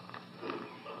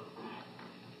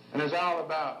 And it's all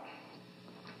about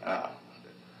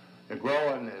the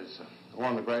growing is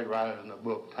one of the great writers in the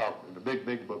book, the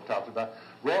big book talks about.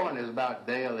 Growing is about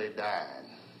daily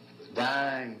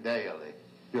dying daily.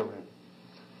 You know what I mean?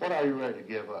 What are you ready to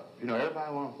give up? You know,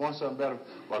 everybody wants something better,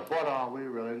 but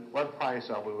what price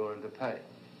are we willing to pay?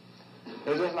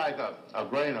 It's just like a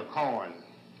grain of corn.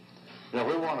 You know,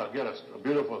 if we want to get a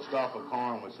beautiful stalk of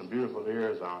corn with some beautiful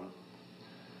ears on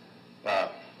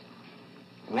it,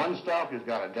 one stalk has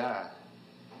got to die.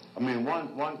 I mean,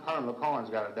 one kernel of corn's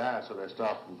got to die so that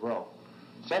stalk can grow.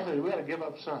 We got to give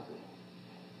up something.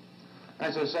 And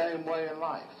it's the same way in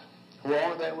life. The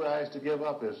only thing we're asked to give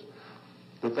up is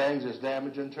the things that's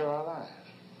damaging to our lives.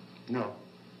 You know,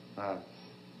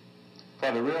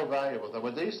 for the real valuable.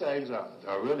 But these things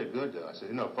are really good to us.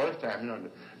 You know, first time, you know,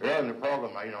 early in the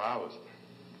program,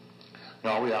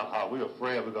 we were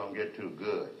afraid we're going to get too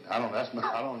good. I don't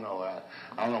know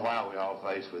why we all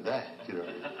faced with that, you know.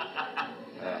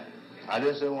 I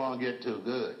just didn't want to get too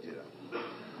good, you know.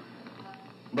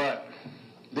 But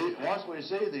once we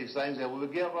see these things, as we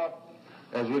give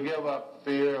up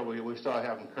fear, we start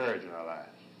having courage in our lives.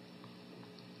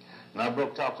 And our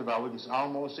book talks about we can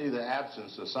almost see the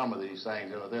absence of some of these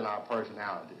things within our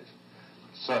personalities,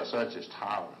 such as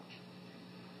tolerance.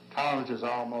 Tolerance is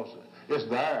it's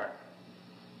there,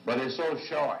 but it's so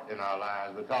short in our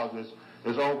lives because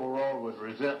it's overrode with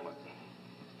resentment.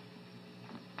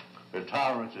 The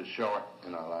tolerance is short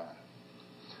in our lives.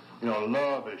 You know,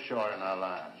 love is short in our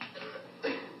lives.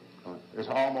 It's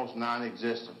almost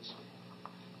non-existence.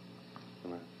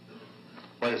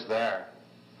 But it's there.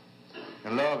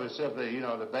 And love is simply, you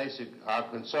know, our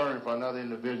concern for another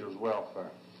individual's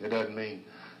welfare. It doesn't mean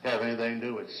have anything to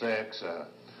do with sex,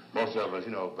 most of us,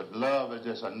 you know, but love is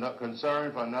just a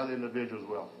concern for another individual's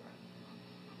welfare.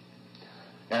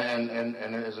 And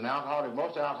as an alcoholic,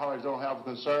 most alcoholics don't have a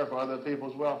concern for other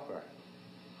people's welfare.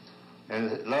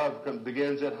 And love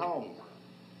begins at home.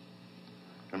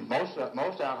 And most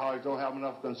alcoholics don't have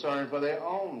enough concern for their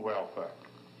own welfare.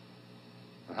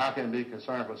 And how can they be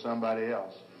concerned for somebody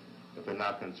else if they're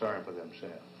not concerned for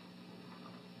themselves?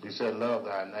 He said, love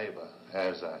thy neighbor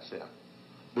as thyself.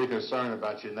 Be concerned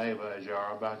about your neighbor as you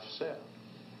are about yourself.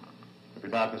 If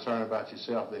you're not concerned about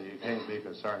yourself, then you can't be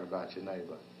concerned about your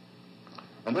neighbor.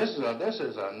 And this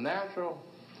is a natural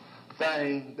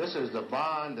thing. This is the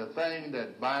thing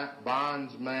that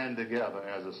bonds man together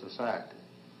as a society.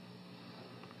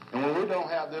 And when we don't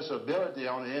have this ability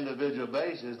on an individual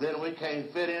basis, then we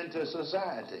can't fit into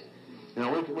society. You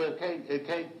know,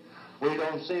 we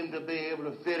don't seem to be able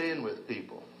to fit in with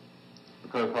people.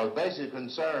 Because basic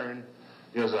concern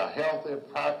is a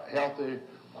healthy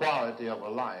quality of a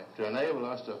life to enable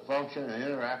us to function and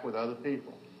interact with other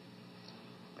people.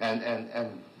 And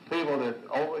people that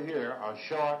over here are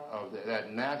short of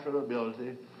that natural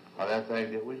ability or that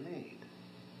thing that we need.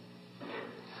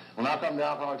 When I come to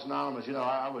Alcoholics Anonymous, you know,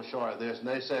 I was short of this, and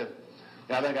they said,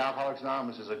 I think Alcoholics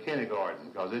Anonymous is a kindergarten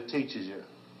because it teaches you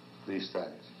these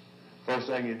things. First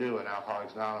thing you do in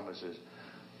Alcoholics Anonymous is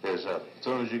as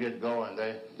soon as you get going,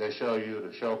 they show you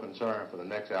to show concern for the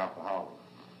next alcoholic.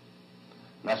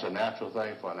 And that's a natural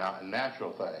thing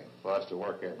for us to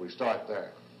work at. We start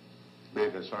there,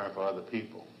 being concerned for other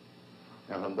people.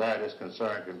 And from there, this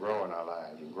concern can grow in our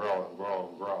lives and grow and grow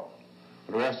and grow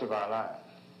for the rest of our lives.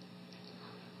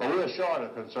 But we're short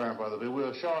of concern for other people.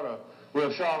 We're short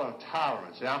of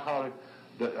tolerance. The alcoholic,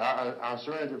 our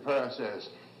serenity prayer says,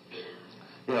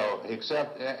 you know,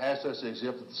 ask us to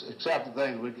accept the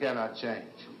things we cannot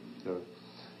change. You know,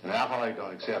 and alcoholics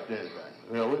don't accept anything.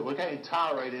 You know, we can't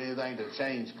tolerate anything that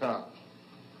change comes.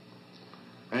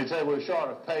 And he said we're short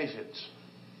of patience.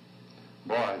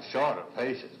 Boy, short of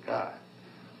patience, God.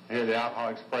 Here the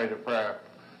alcoholics pray the prayer,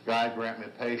 God grant me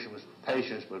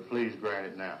patience, but please grant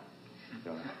it now.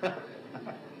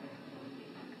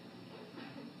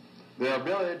 The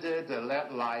ability to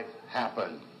let life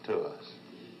happen to us.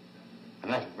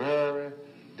 And that's very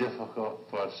difficult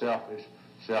for a selfish,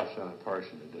 self-centered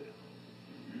person to do.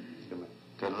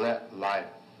 To let life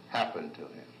happen to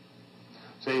him.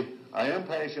 See, an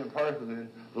impatient person,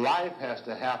 life has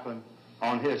to happen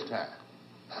on his time.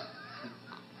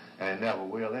 And it never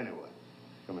will anyway.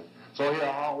 So he'll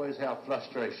always have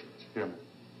frustrations.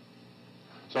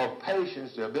 So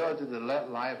patience, the ability to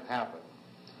let life happen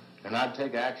and not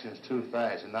take actions too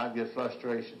fast and not get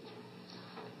frustrations,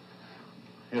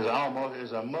 is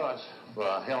a must for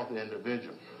a healthy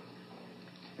individual.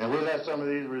 And if we let some of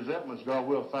these resentments go,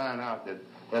 we'll find out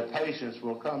that patience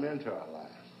will come into our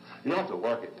lives. You don't have to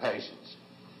work at patience.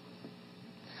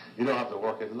 You don't have to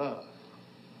work at love.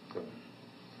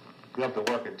 You have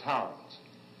to work at tolerance.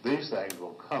 These things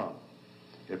will come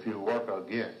if you work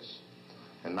against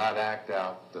and not act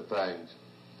out the things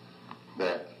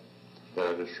that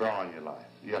are destroying your life.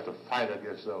 You have to fight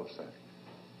against those things.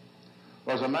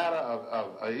 Well, it's a matter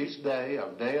of each day,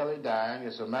 of daily dying.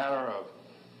 It's a matter of,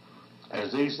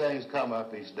 as these things come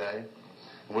up each day,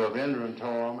 we've entered into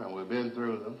them and we've been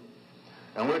through them,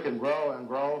 and we can grow and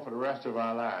grow for the rest of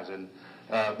our lives. And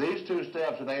these 2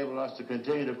 steps enable us to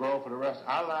continue to grow for the rest.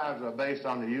 Our lives are based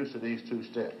on the use of these 2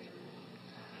 steps.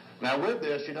 Now, with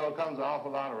this, it comes an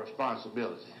awful lot of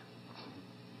responsibility.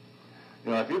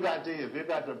 If you've got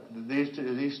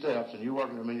these steps and you're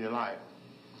working them in your life,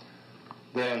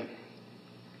 then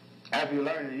after you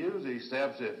learn to use these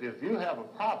steps, if you have a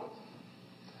problem,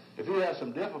 if you have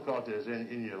some difficulties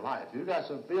in your life, you've got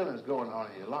some feelings going on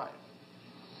in your life,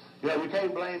 you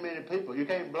can't blame many people. You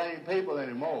can't blame people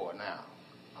anymore now.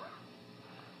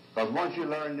 Because once you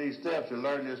learn these steps, you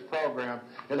learn this program,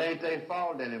 it ain't their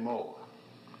fault anymore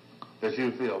that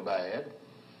you feel bad.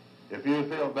 If you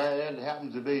feel bad, it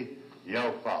happens to be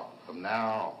your fault from now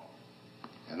on.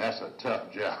 And that's a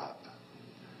tough job.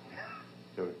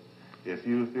 If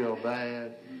you feel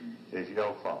bad, it's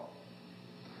your fault.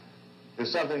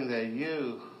 It's something that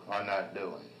you are not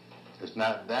doing. It's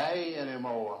not they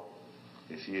anymore,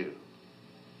 it's you.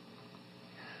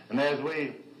 And as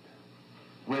we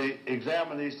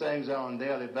examine these things on a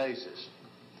daily basis,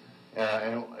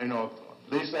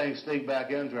 these things sneak back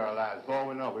into our lives. Before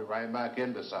we know, we're right back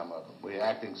into some of them. We're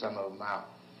acting some of them out.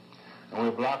 And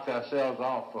we've blocked ourselves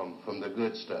off from the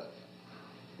good stuff.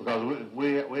 Because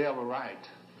we have a right.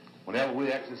 Whenever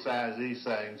we exercise these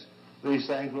things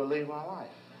will leave our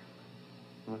life.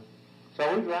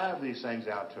 So we drive these things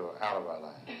out of our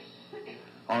life.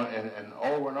 And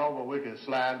over, we can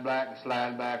slide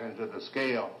back into the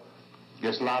scale.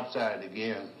 Gets lopsided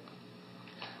again.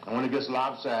 And when it gets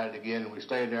lopsided again, we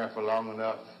stay there for long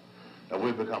enough that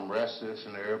we become restless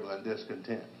and irritable and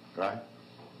discontent, right?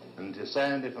 And the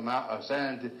sanity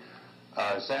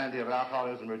of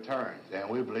alcoholism returns, and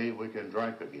we believe we can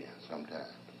drink again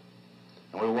sometime.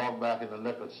 And we walk back in the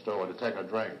liquor store to take a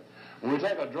drink. When we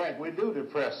take a drink, we do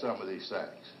depress some of these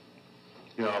things.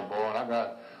 I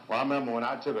remember when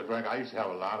I took a drink, I used to have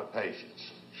a lot of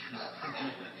patience,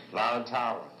 a lot of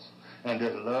tolerance, and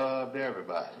just loved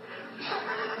everybody.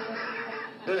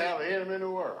 Didn't have an enemy in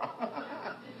the world.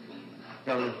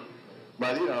 And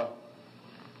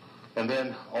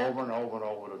then over and over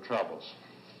the troubles.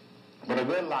 But a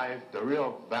good life, the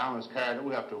real balanced character,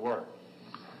 we have to work.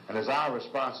 And it's our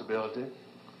responsibility.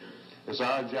 It's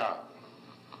our job.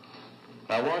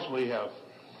 Now, once we have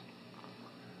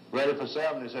ready for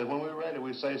 7, it says, when we're ready,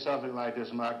 we say something like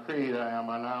this: my creed, I am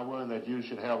now willing that you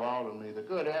should have all of me, the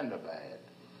good and the bad.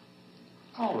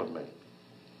 All of me.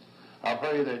 I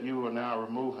pray that you will now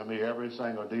remove from me every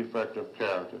single defect of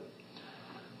character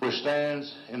which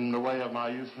stands in the way of my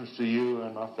usefulness to you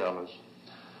and my fellows.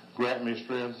 Grant me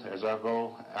strength as I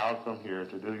go out from here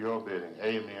to do your bidding.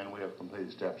 Amen. We have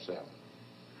completed step 7.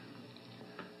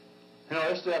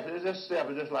 This step is just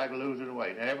like losing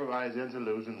weight. Everybody's into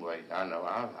losing weight. I know.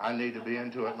 I need to be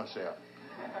into it myself.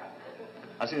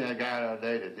 I seen that guy the other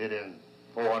day that did in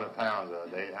 400 pounds the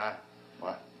other day.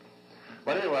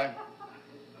 But anyway,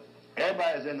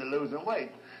 everybody's into losing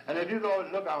weight. And if you go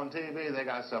and look on TV, they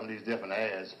got some of these different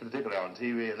ads, particularly on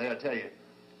TV, and they'll tell you,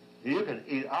 you can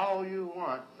eat all you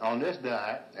want on this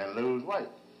diet and lose weight.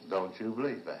 Don't you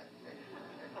believe that?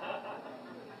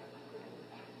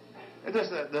 It's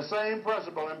just the same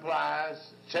principle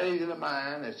implies changing the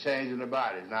mind as changing the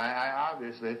body. Now,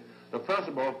 obviously, the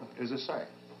principle is the same.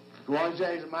 If you want to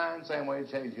change the mind, same way you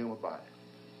change the human body.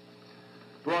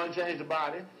 If you want to change the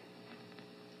body,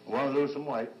 you want to lose some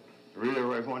weight, if you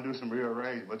want to do some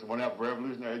rearrangements, you want to have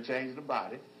revolutionary change of the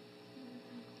body,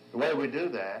 the way we do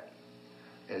that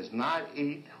is not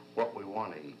eat what we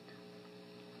want to eat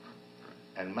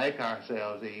and make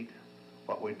ourselves eat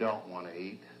what we don't want to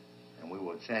eat, and we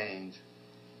will change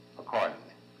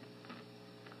accordingly.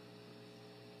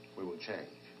 We will change.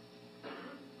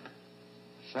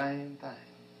 Same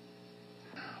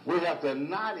thing. We have to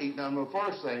not eat, now the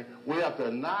first thing, we have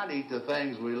to not eat the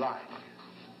things we like.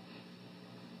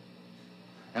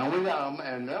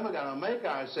 And then we got to make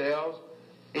ourselves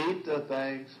eat the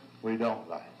things we don't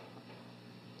like.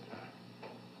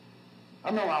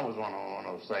 I know I was one of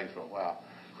those things for a while.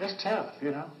 It's tough,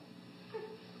 you know.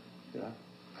 Yeah.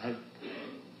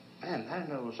 Man, I didn't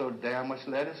know there was so damn much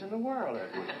lettuce in the world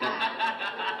that week.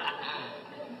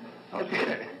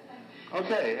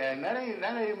 Okay, and that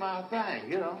ain't my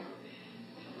thing, you know.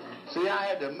 See, I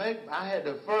had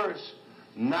to first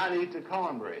not eat the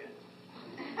cornbread.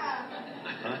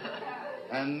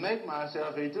 And make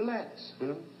myself eat the lettuce. You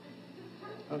know?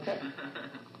 Okay.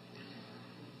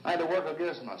 I had to work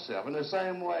against myself. In the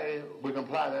same way, we can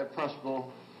apply that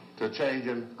principle to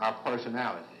changing our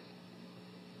personality.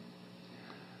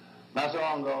 Not so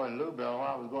long ago in Louisville,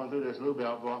 while I was going through this,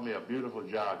 Louisville bought me a beautiful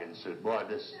jogging suit. Boy,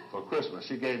 this for Christmas.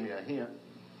 She gave me a hint.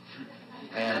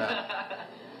 And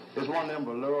it's one of them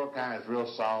velour kind. It's real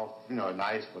soft, you know,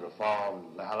 nice for the fall.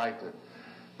 And I liked it.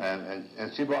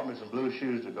 And she bought me some blue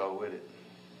shoes to go with it.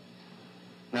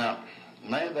 Now, the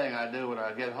main thing I do when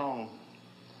I get home,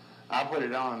 I put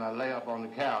it on and I lay up on the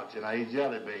couch and I eat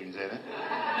jelly beans in it.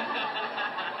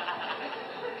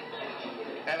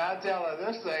 And I tell her,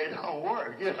 this thing don't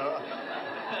work, you know.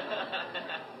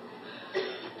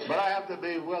 But I have to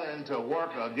be willing to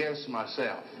work against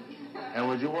myself. And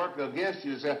when you work against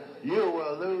yourself, you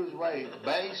will lose weight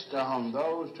based on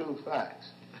those two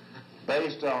facts.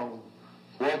 Based on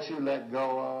what you let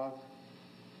go of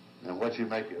and what you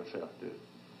make yourself do.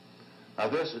 Now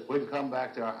we can come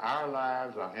back to our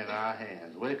lives are in our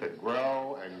hands. We could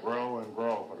grow and grow and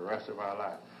grow for the rest of our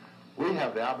life. We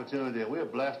have the opportunity, and we're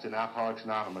blessed in Alcoholics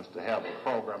Anonymous to have a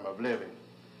program of living.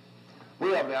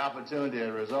 We have the opportunity as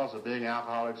a result of being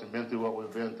alcoholics and been through what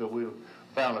we've been through. We've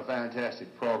found a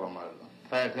fantastic program, a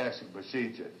fantastic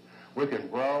procedure. We can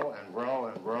grow and grow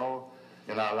and grow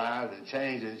in our lives and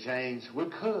change. We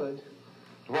could,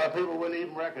 to where people wouldn't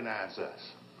even recognize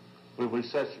us. We're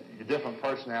such different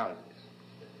personalities.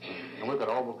 And we could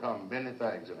overcome many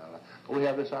things in our life. But we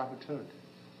have this opportunity.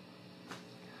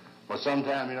 But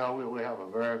sometimes, you know, we have a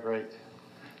very great,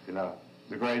 you know,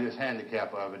 the greatest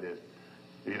handicap of it is,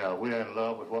 you know, we're in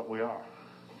love with what we are.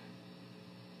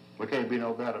 We can't be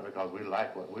no better because we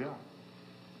like what we are.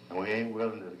 And we ain't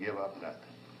willing to give up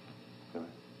nothing.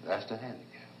 That's the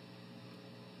handicap.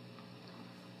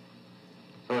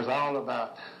 So it's all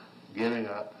about giving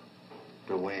up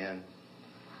to win.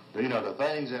 You know, the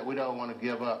things that we don't want to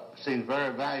give up seem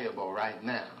very valuable right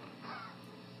now.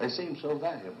 They seem so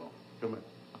valuable to me.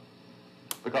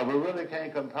 Because we really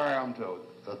can't compare them to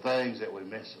the things that we're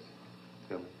missing.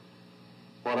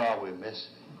 What are we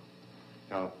missing?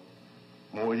 You know,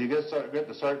 when you get to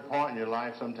a certain point in your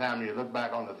life, sometimes you look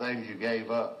back on the things you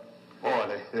gave up.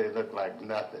 Boy, they look like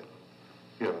nothing.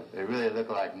 You know, they really look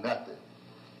like nothing.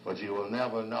 But you will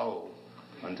never know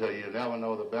until you never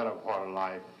know the better part of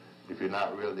life if you're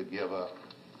not really to give up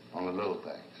on the little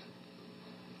things.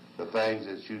 The things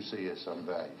that you see as some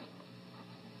value.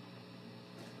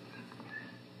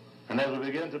 And as we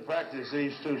begin to practice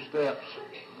these two steps,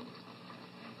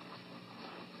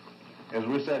 as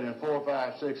we said in 4,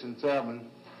 5, 6, and 7,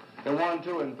 in 1,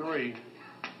 2, and 3,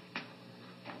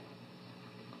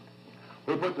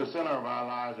 we put the center of our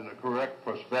lives in the correct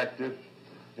perspective.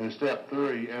 In step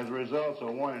 3, as a result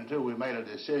of 1 and 2, we made a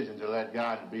decision to let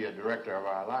God be a director of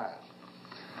our lives.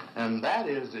 And that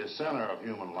is the center of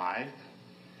human life.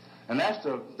 And that's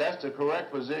the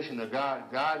correct position of God.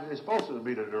 God is supposed to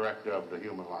be the director of the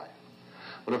human life.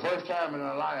 For the first time in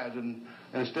our lives, in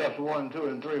steps 1, 2,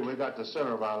 and 3, we got the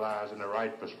center of our lives in the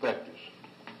right perspectives.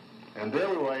 And then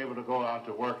we were able to go out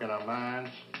to work in our minds.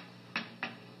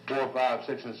 4, 5,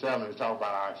 6, and 7 is talk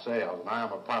about ourselves, and I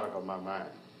am a product of my mind.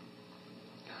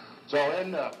 So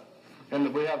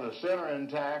we have the center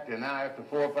intact, and now after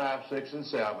 4, 5, 6, and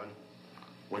 7,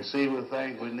 we see the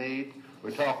things we need.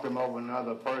 We talk them over with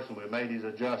another person. We made these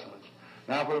adjustments.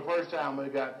 Now, for the first time, we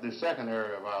got the second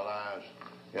area of our lives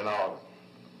in order.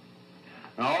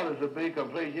 In order to be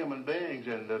complete human beings,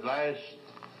 in the last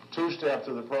 2 steps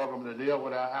of the program to deal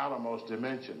with our outermost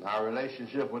dimension, our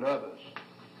relationship with others.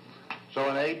 So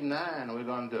in 8 and 9, we're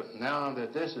going to, now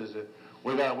that this is it,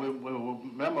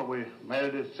 remember we made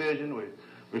a decision,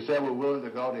 we said we're willing to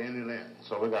go to any length.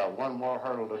 So we got one more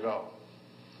hurdle to go.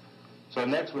 So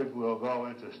next week we'll go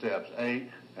into steps 8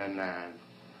 and 9,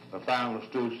 the final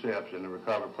 2 steps in the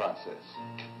recovery process.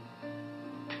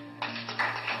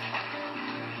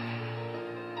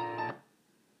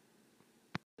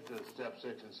 To step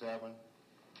 6 and 7,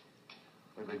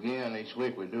 we begin each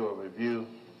week, we do a review.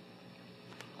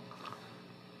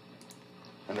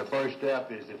 And the first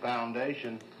step is the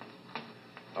foundation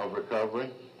of recovery.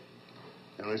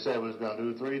 And we said we was going to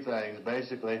do 3 things.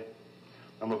 Basically,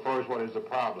 number first, what is the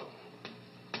problem?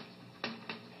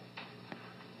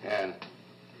 And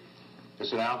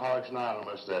it's in Alcoholics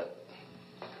Anonymous that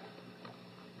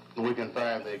we can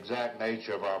find the exact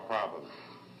nature of our problem.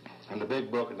 In the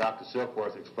big book, Dr.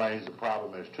 Silkworth explains the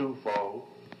problem is twofold.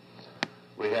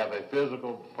 We have a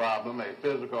physical problem, a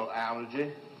physical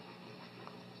allergy,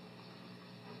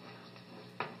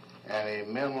 and a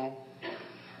mental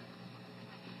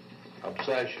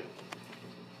obsession.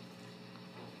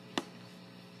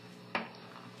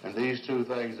 And these two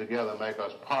things together make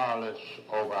us powerless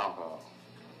over alcohol.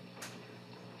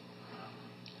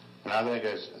 And I think,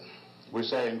 as we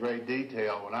say in great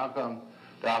detail, when I come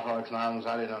to Alcoholics Anonymous,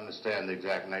 I didn't understand the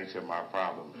exact nature of my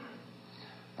problem.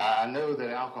 I knew that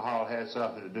alcohol had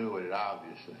something to do with it,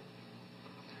 obviously.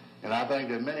 And I think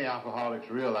that many alcoholics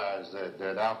realize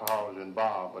that alcohol is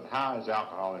involved, but how is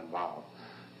alcohol involved?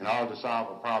 In order to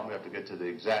solve a problem, we have to get to the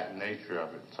exact nature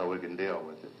of it so we can deal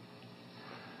with it.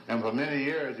 And for many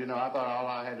years, I thought all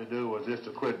I had to do was just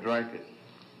to quit drinking.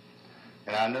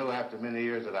 And I knew after many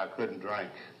years that I couldn't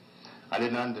drink. I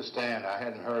didn't understand. I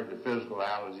hadn't heard the physical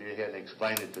allergy. He hadn't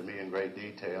explained it to me in great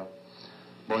detail.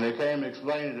 When they came and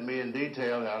explained it to me in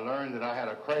detail, I learned that I had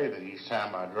a craving each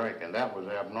time I drank, and that was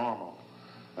abnormal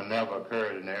and never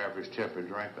occurred in the average temperate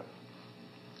drinker.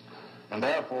 And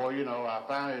therefore, I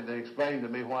found they explained to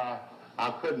me why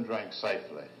I couldn't drink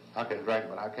safely. I can drink,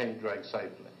 but I can't drink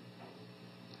safely.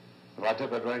 If I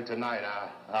took a drink tonight,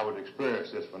 I would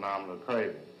experience this phenomenal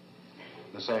craving.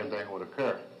 The same thing would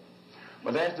occur.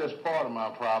 But that's just part of my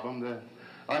problem. The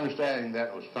understanding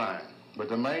that was fine. But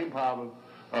the main problem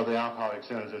of the alcoholic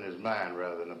centers in his mind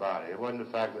rather than the body. It wasn't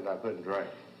the fact that I couldn't drink.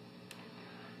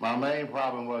 My main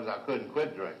problem was I couldn't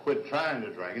quit trying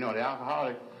to drink. The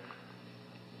alcoholic,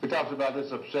 he talks about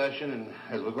this obsession, and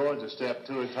as we go into step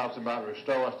 2, he talks about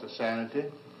restore us to sanity.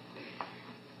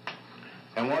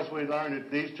 And once we learned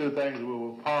that these two things we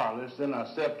were powerless, then our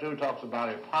step 2 talks about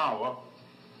a power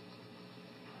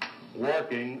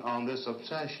working on this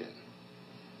obsession.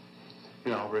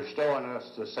 Restoring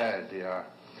us to sanity.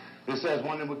 It says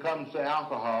when it comes to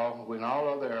alcohol, in all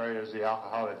other areas, the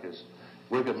alcoholic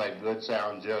we can make good,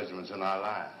 sound judgments in our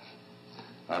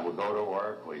lives. We go to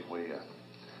work, we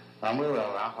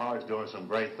alcoholics doing some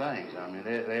great things.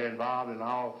 They're involved in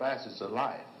all facets of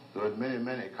life, doing many,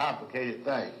 many complicated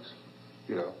things.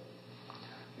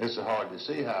 It's hard to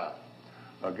see how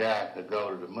a guy could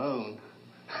go to the moon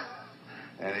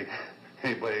and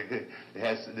he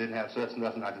didn't have such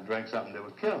enough not to drink something that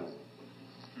would kill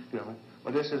him.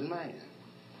 But this is man.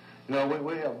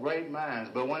 We have great minds,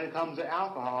 but when it comes to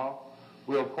alcohol,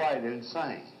 we're quite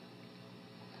insane.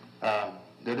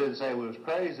 They didn't say we was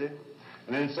crazy,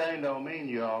 and insane don't mean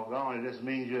you're all gone. It just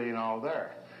means you ain't all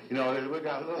there. We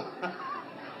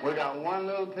got one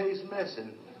little piece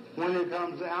missing when it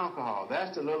comes to alcohol.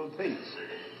 That's the little piece.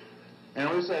 And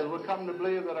we say we're coming to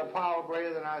believe that a power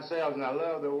greater than ourselves, and I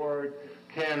love the word,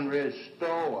 can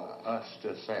restore us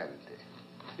to sanity.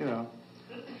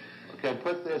 Can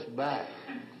put this back.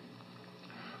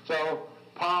 So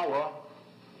power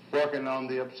working on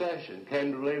the obsession.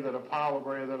 Came to believe that a power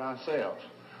greater than ourselves.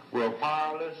 We're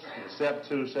powerless, and step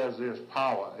 2 says this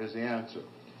power is the answer.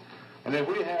 And if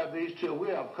we have these two, we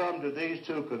have come to these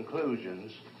two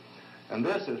conclusions, and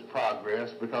this is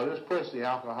progress because this puts the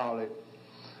alcoholic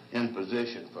in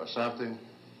position for something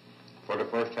for the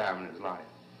first time in his life.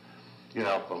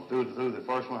 From through the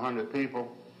first 100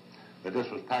 people, that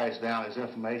this was passed down, this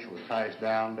information was passed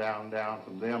down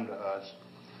from them to us.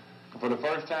 For the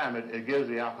first time, it gives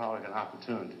the alcoholic an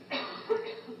opportunity.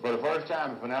 For the first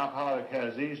time, if an alcoholic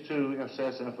has these two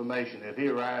sets of information, if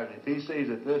he sees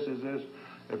that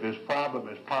if his problem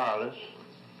is powerless,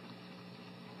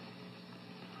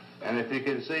 and if he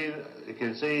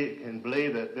can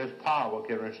believe that this power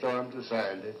can restore him to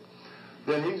sanity,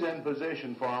 then he's in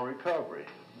position for a recovery.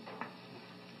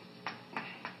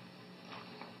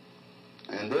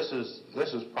 And this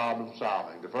is problem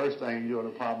solving. The first thing you do in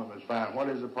a problem is find what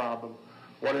is the problem,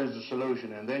 what is the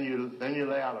solution, and then you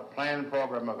lay out a planned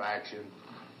program of action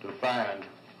to find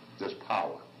this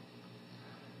power.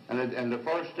 And the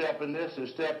first step in this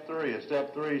is step 3. And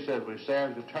step 3 says we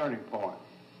stand at the turning point.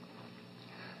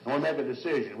 And we make a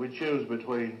decision. We choose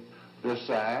between this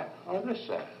side or this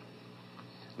side.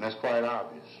 And that's quite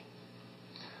obvious.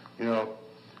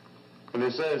 And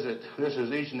it says that this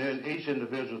is each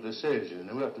individual decision,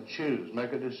 and we have to choose,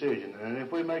 make a decision. And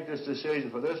if we make this decision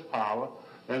for this power,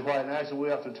 then quite naturally we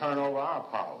have to turn over our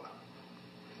power.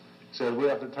 It says we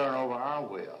have to turn over our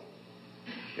will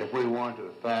if we want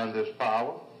to find this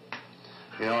power.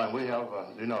 And we have,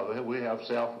 we have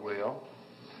self-will.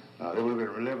 That we've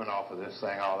been living off of this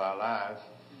thing all our lives.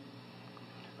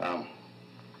 And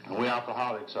we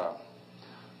alcoholics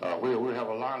we have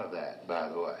a lot of that, by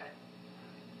the way.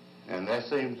 And that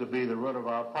seems to be the root of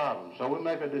our problem. So we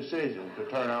make a decision to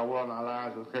turn our will and our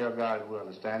lives with care of God as we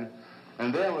understand it.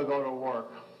 And then we go to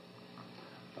work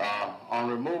on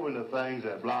removing the things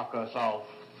that block us off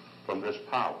from this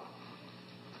power.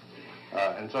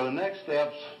 And so the next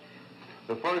steps,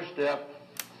 the first step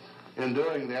in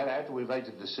doing that, after we make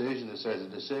the decision, it says the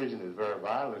decision is very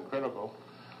vital and critical,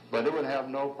 but it would have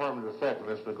no permanent effect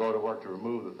unless we go to work to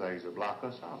remove the things that block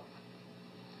us off.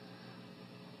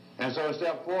 And so in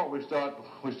step 4, we start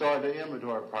the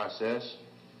inventory process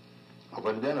of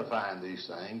identifying these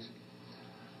things.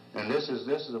 And this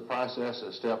is a process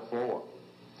of step 4.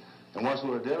 And once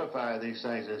we identify these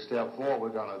things in step 4, we're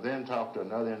going to then talk to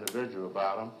another individual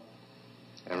about them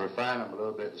and refine them a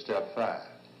little bit in step 5.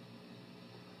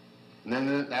 And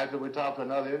then after we talk to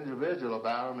another individual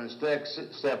about them, in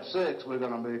step 6, we're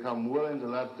going to become willing to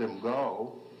let them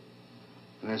go.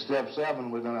 And in step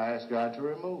 7, we're going to ask God to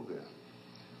remove them.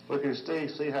 We can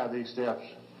see how these steps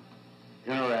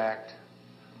interact,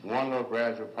 one little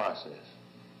gradual process.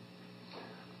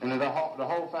 And the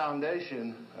whole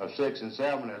foundation of 6 and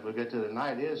 7 as we get to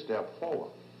tonight is step 4.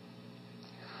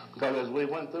 Because as we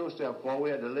went through step 4, we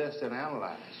had to list and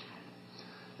analyze.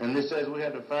 And this says we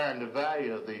had to find the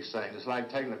value of these things. It's like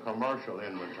taking a commercial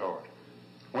inventory.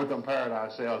 We compared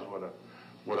ourselves with a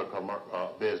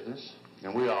business,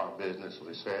 and we are a business,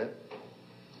 we said.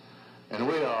 And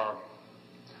we are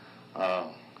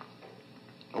about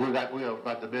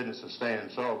the business of staying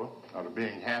sober, or of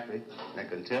being happy and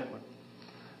contentment.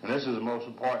 And this is the most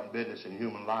important business in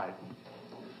human life.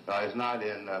 It's not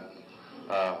in,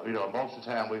 most of the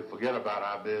time we forget about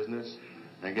our business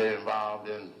and get involved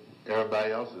in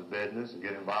everybody else's business and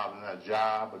get involved in our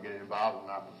job or get involved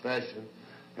in our profession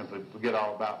and forget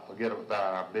about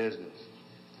our business.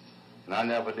 And I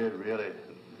never did really,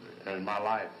 in my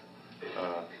life,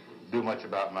 do much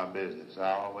about my business.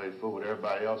 I always fooled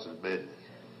everybody else's business.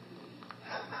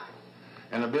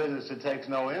 And a business that takes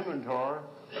no inventory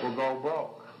will go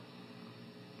broke.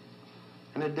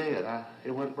 And it did.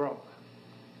 It went broke.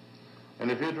 And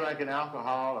if you're drinking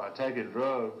alcohol or taking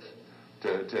drugs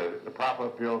to prop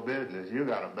up your business, you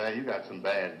got some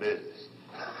bad business.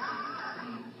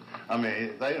 I mean,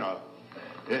 it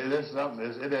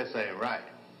just ain't right.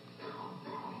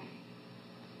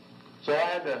 So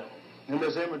in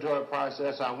this inventory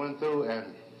process, I went through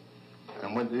and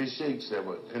with these sheets that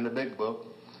were in the big book,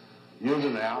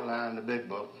 using the outline in the big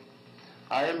book,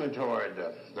 I inventoried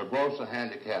the grosser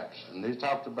handicaps. And these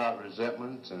talked about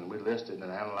resentments, and we listed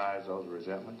and analyzed those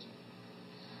resentments.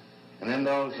 And in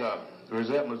those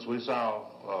resentments, we saw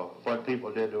what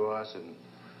people did to us and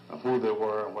who they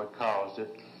were and what caused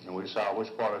it. And we saw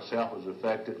which part of self was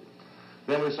affected.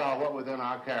 Then we saw what within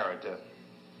our character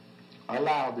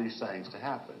allowed these things to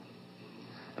happen.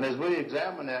 And as we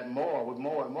examined that more and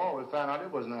more, we found out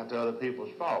it was not the other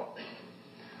people's fault.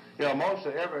 Most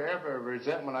of every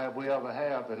resentment we ever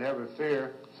have and every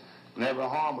fear and every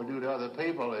harm we do to other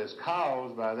people is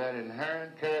caused by that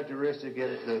inherent characteristic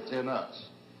that's in us.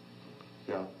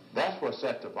 That's what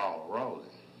set the ball rolling.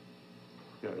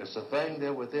 It's the thing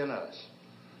there within us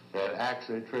that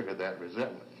actually triggered that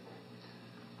resentment.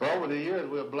 For over the years,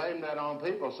 we've blamed that on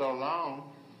people so long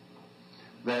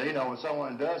that, when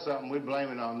someone does something, we blame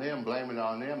it on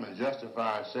them, and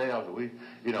justify ourselves.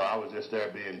 I was just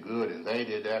there being good, and they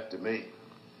did that to me.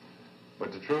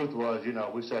 But the truth was,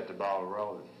 we set the ball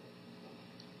rolling.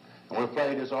 And we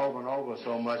played this over and over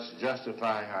so much,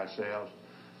 justifying ourselves,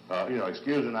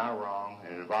 excusing our wrong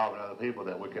and involving other people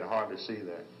that we can hardly see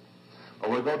that. But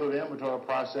we go through the inventory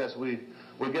process, we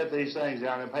get these things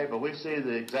down in paper. We see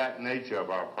the exact nature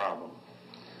of our problem.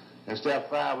 In step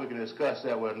 5, we can discuss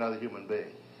that with another human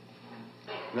being.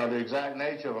 The exact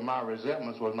nature of my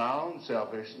resentments was my own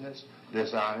selfishness,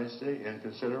 dishonesty,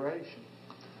 inconsideration.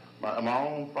 My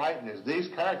own frightenness. These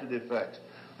character defects,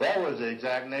 that was the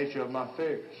exact nature of my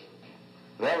fears.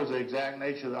 That was the exact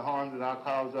nature of the harm that I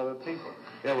caused other people.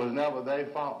 It was never their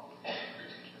fault.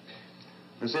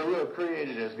 And see, we were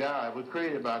created as God. We were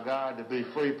created by God to be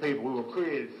free people. We were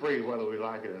created free whether we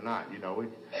like it or not. We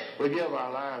give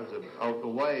our lives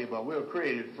away, but we were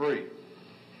created free.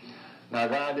 Now,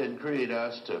 God didn't create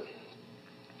us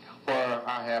where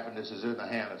our happiness is in the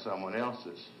hand of someone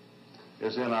else's.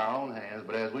 It's in our own hands.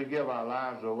 But as we give our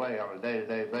lives away on a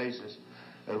day-to-day basis,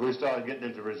 as we start getting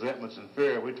into resentments and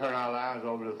fear, we turn our lives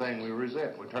over to the thing we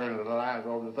resent. We turn our lives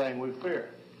over to the thing we fear.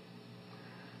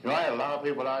 I had a lot of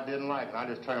people that I didn't like, and I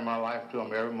just turned my life to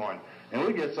them every morning. And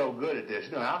we get so good at this.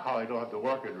 Alcoholics don't have to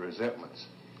work at resentments.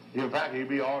 In fact, it'd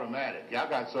be automatic. I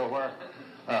got so where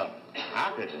I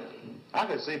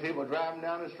could see people driving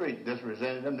down the street, just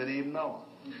resenting them, didn't even know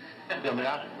them.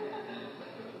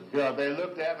 You know, if they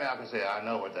looked at me, I could say, I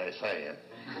know what they're saying.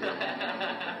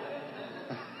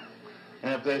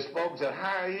 And if they spoke and said,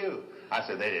 how are you? I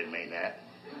said, they didn't mean that.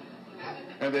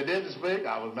 And if they didn't speak,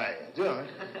 I was mad. You know?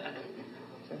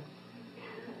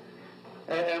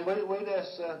 And we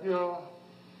just,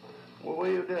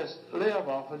 we just live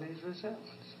off of these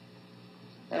resentments.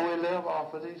 And we live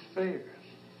off of these fears.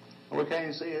 And we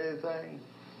can't see anything,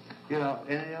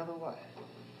 any other way.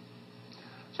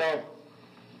 So,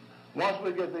 once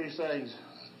we get these things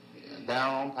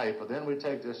down on paper, then we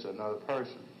take this to another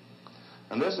person.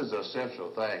 And this is an essential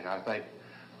thing. I think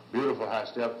beautiful how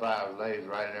step 5 lays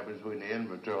right in there between the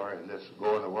inventory and this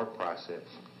going to work process.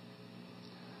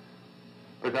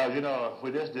 Because, if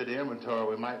we just did the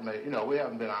inventory, we might make, we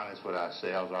haven't been honest with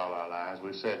ourselves all our lives.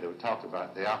 We talked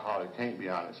about the alcoholic can't be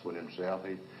honest with himself.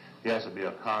 He has to be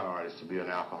a con artist to be an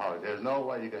alcoholic. There's no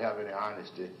way you can have any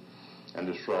honesty and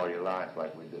destroy your life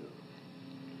like we do.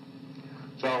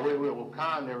 So we will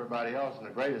con everybody else, and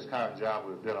the greatest con job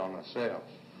we've done on ourselves.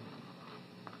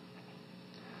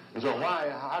 And so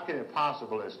how can it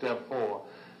possible at step 4,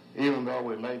 even though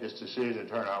we made this decision to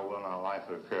turn our will and our life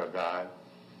to the care of God,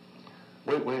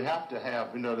 we have to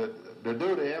have, to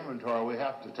do the inventory, we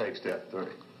have to take step 3.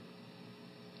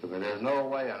 Because there's no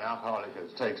way an alcoholic can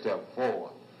take step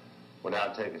 4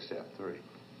 without taking step 3.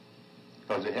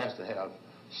 Because he has to have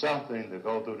something to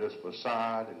go through this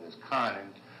facade and this conning.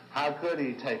 How could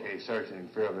he take a searching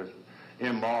and fearless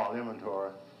immoral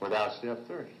inventory without step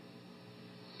 3?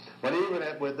 But even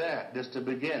with that, just the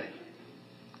beginning,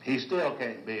 he still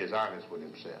can't be as honest with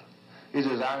himself. He's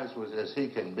as honest as he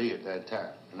can be at that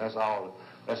time. And that's all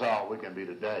we can be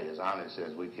today, as honest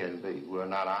as we can be. We're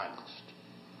not honest.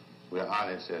 We're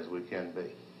honest as we can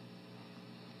be.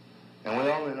 And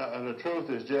and the truth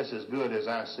is just as good as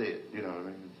I see it, you know what I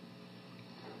mean?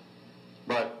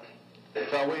 But,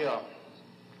 so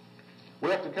we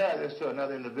have to carry this to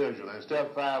another individual. In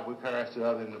step 5, we carry this to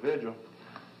another individual.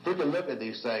 We can look at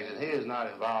these things, and he is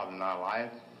not involved in our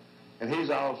life. And he's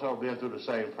also been through the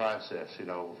same process.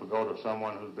 If we go to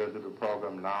someone who's been through the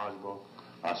program, knowledgeable,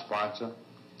 our sponsor,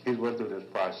 he's went through this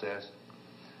process.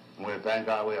 And we thank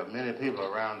God we have many people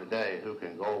around today who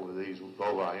can go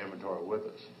over our inventory with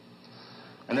us.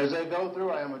 And as they go through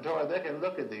our inventory, they can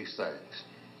look at these things.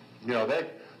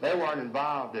 They weren't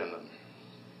involved in them.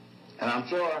 And I'm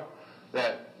sure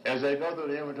that as they go through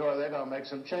the inventory, they're going to make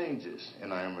some changes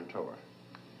in our inventory.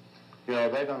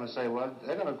 They're going to say, well,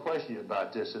 they're going to question you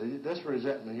about this. This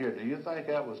resentment here, do you think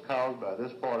that was caused by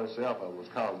this part of self or was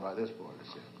caused by this part of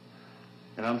self?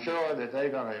 And I'm sure that they're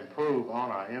going to improve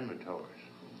on our inventories.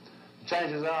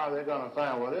 Chances are they're going to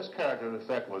find, well, this character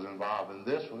defect was involved in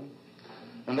this one.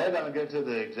 And they're going to get to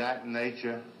the exact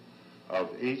nature of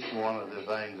each one of the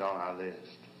things on our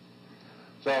list.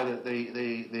 So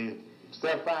the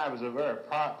step 5 is a very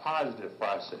positive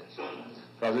process.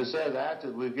 Because it says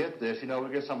after we get this, we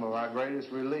get some of our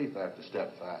greatest relief after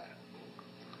step 5.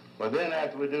 But then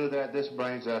after we do that, this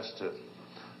brings us to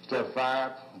step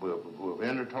 5. We'll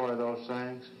inventory those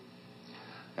things.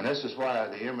 And this is why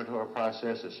the inventory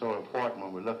process is so important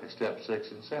when we look at step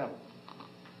 6 and 7.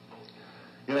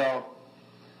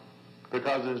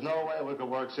 Because there's no way we could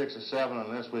work 6 or 7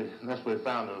 unless we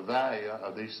found the value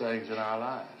of these things in our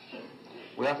lives.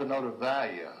 We have to know the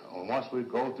value. And once we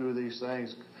go through these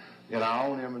things in our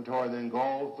own inventory, then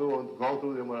go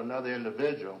through them with another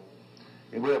individual,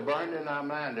 and we have burned in our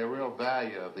mind the real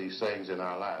value of these things in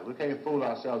our lives. We can't fool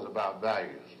ourselves about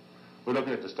values. We're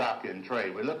looking at the stock and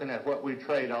trade. We're looking at what we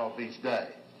trade off each day.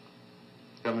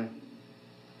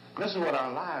 This is what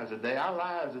our lives today. Our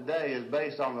lives today is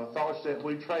based on the thoughts that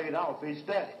we trade off each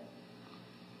day.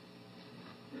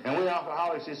 And we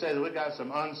alcoholics, he says, we got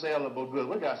some unsaleable goods.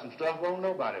 We got some stuff won't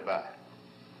nobody buy.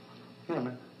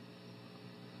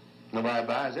 Nobody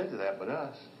buys into that but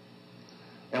us.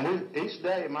 And each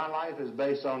day, my life is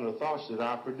based on the thoughts that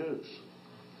I produce.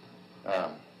 I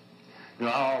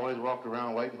always walked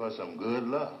around waiting for some good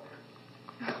luck.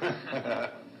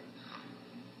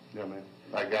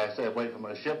 Like I said, waiting for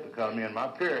my ship to come in. My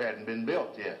pier hadn't been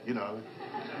built yet,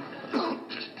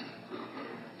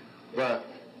 But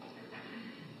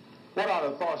what are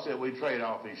the thoughts that we trade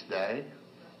off each day?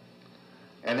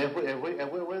 And if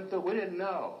we went through, we didn't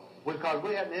know. Because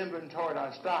we hadn't inventoried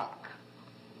our stock.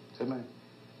 See me?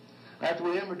 After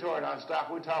we inventoried our stock,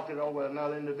 we talked it over with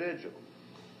another individual.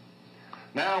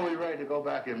 Now we're ready to go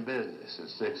back in business at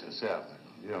 6 and 7.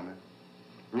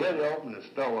 We're ready to open the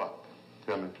store up.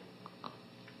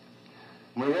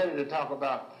 We're ready to talk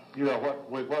about, what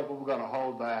we're going to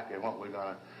hold back and what we're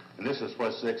going to, and this is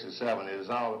what 6 and 7 is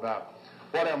all about.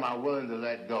 What am I willing to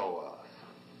let go of?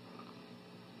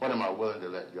 What am I willing to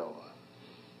let go of?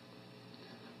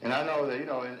 And I know that,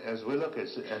 as we look at,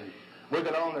 and we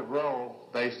can only grow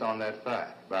based on that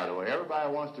fact, by the way.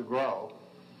 Everybody wants to grow.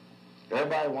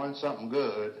 Everybody wants something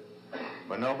good,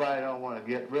 but nobody don't want to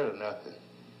get rid of nothing.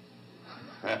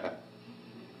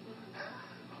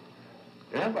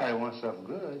 Everybody wants something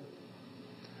good.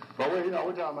 But we're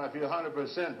talking about if you're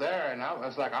 100% there, and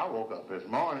it's like I woke up this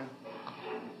morning.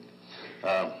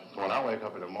 When I wake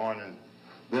up in the morning,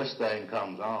 this thing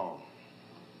comes on.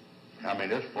 I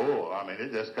mean, it's full. I mean,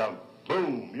 it just comes,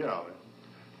 boom,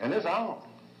 and it's on.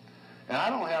 And I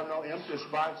don't have no empty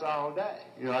spots all day.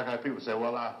 Like how people say,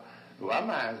 well, my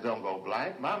minds don't go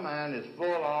blank. My mind is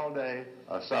full all day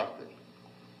of something,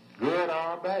 good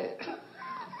or bad.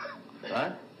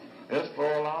 Right? It's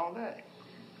full all day.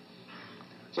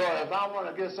 So if I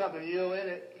want to get something new in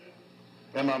it,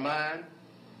 in my mind,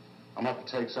 I'm going to have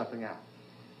to take something out.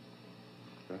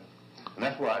 Okay? And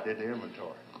that's why I did the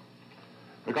inventory.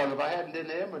 Because if I hadn't done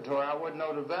the inventory, I wouldn't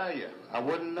know the value. I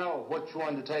wouldn't know which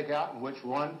one to take out and which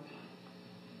one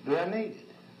do I need.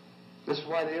 This is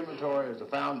why the inventory is the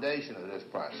foundation of this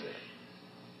process.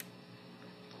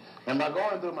 And by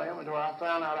going through my inventory, I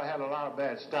found out I had a lot of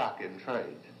bad stock in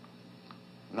trade.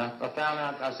 And I found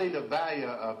out, I see the value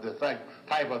of the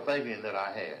type of thinking that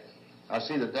I had. I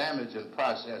see the damage and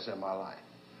process in my life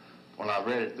when I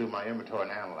read it through my inventory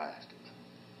and analyzed it.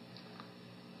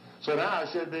 So now I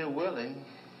should be willing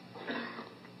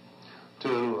to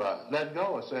let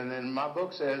go. And then my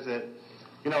book says that,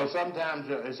 sometimes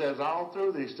it says all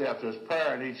through these steps, there's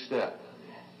prayer in each step.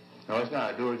 No, it's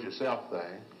not a do-it-yourself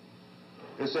thing.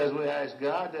 It says we ask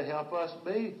God to help us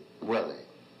be willing.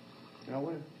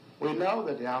 We know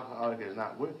that the alcoholic is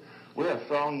not. We're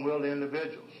strong-willed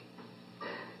individuals.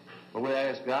 But we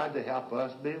ask God to help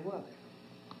us be willing.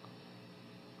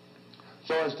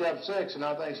 So in step 6, and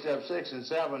I think step 6 and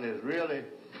 7 is really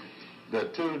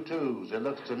the 2 twos. It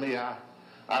looks to me, I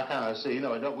kind of see,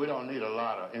 we don't need a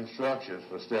lot of instructions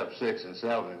for step 6 and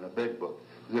 7 in the big book.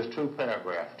 There's 2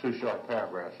 short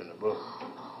paragraphs in the book.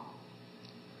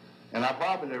 And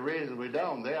probably the reason we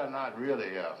don't, they are not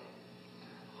really,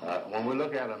 when we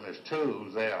look at them as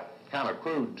tools, they are kind of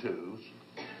crude tools.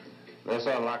 They're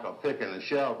sort of like a pick and a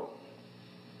shovel.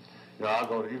 You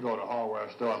go to a hardware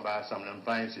store and buy some of them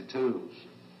fancy tools.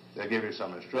 They'll give you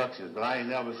some instructions, but I ain't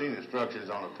never seen instructions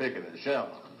on a pick and a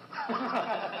shovel.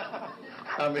 I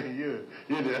mean,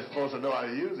 you're just supposed to know how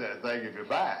to use that thing if you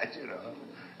buy it,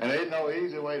 And there ain't no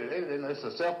easy way to do it. It's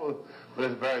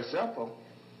it's very simple,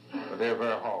 but they're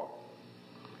very hard.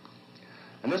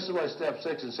 And this is what step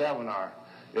 6 and 7 are.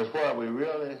 Is where we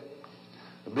really,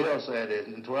 Bill said it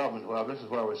in 12 and 12, this is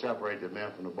where we separate the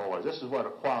men from the boys. This is what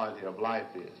the quality of life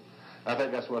is. I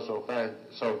think that's what's so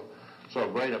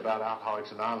great about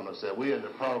Alcoholics Anonymous, that we in the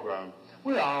program,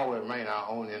 we all remain our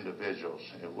own individuals.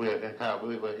 We're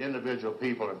individual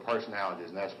people and personalities,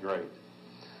 and that's great.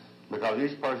 Because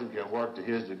each person can work to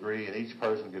his degree, and each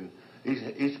person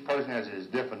has his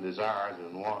different desires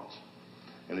and wants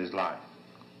in his life.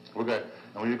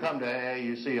 And when you come to AA,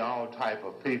 you see all type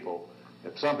of people.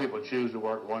 If some people choose to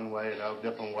work one way, another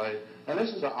different way, and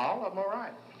all of them are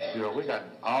right. We got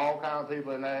all kind of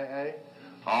people in AA,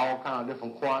 all kind of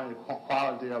different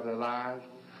quality of their lives,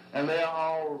 and they're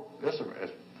all, there's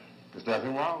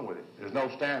nothing wrong with it. There's no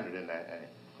standard in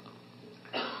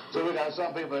AA. So we got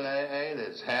some people in AA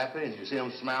that's happy, and you see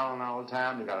them smiling all the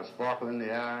time. They got a sparkle in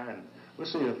the eye, and we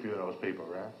see a few of those people,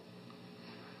 right?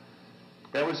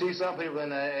 Then we see some people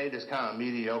in AA that's kind of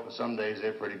mediocre. Some days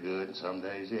they're pretty good, and some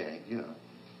days they ain't,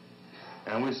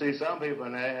 And we see some people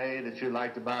in AA that you'd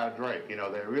like to buy a drink. They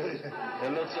really,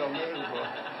 it looks so miserable.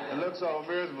 It looks so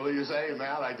miserable. You say, hey, man,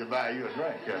 I'd like to buy you a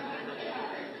drink.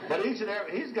 But he's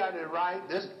got his right.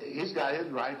 He's got his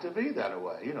right to be that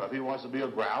way. If he wants to be a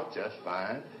grouch, that's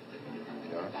fine.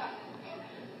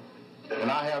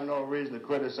 And I have no reason to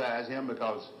criticize him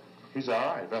because he's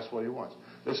all right. That's what he wants.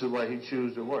 This is the way he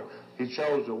chose to work. He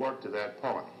chose to work to that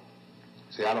point.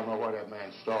 See, I don't know where that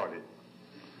man started.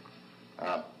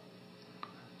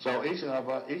 So each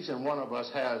and one of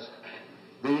us has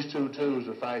these 2 tools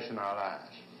to fashion our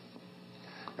lives.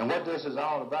 And what this is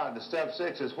all about, the step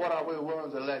 6 is what are we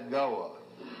willing to let go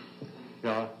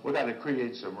of? We got to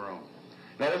create some room.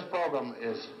 Now this program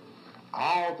is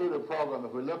all through the program.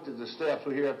 If we looked at the steps,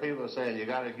 we hear people saying, you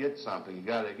got to get something, you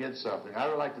got to get something. I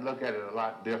would like to look at it a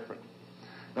lot different.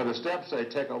 Now the steps say,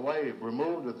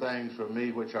 remove the things from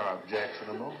me which are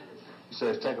objectionable. It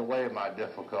says, take away my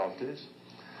difficulties.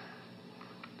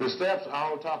 The steps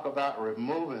all talk about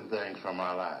removing things from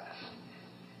our lives.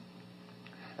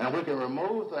 And if we can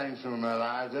remove things from our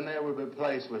lives, then they will be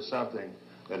replaced with something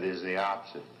that is the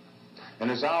opposite. And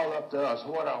it's all up to us.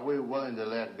 What are we willing to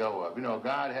let go of? You know,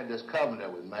 God had this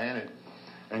covenant with man,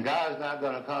 and God's not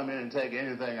going to come in and take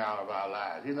anything out of our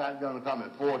lives. He's not going to come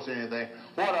and force anything.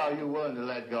 What are you willing to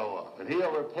let go of? And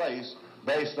he'll replace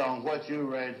based on what you're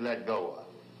ready to let go of.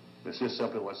 This is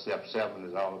simply what step 7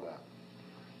 is all about.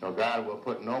 You know, God will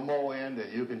put no more in than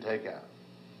you can take out.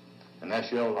 And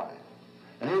that's your life.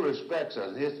 And he respects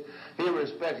us. He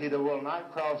will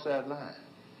not cross that line.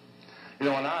 You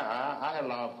know, and I had a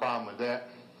lot of problem with that.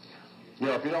 You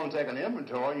know, if you don't take an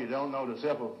inventory, you don't know the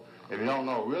simple, if you don't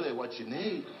know really what you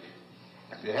need,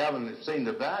 if you haven't seen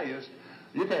the values,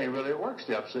 you can't really work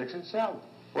step 6 and 7.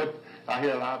 What I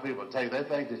hear a lot of people take, they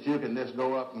think that you can just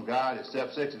go up and God at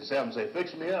step 6 and 7 and say,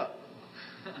 fix me up.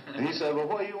 And he said, well,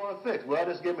 what do you want to fix? Well,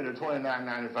 just give me the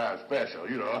 $29.95 special,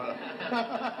 you know.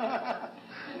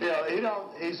 You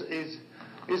know, he's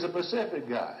a Pacific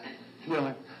guy. You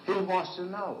know, he wants to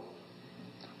know.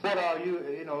 What are you,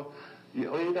 you know, he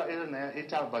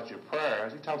talks about your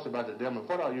prayers. He talks about the devil.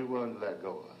 What are you willing to let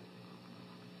go of?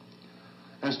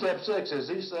 And step 6 is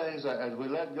these things, as we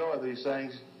let go of these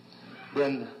things,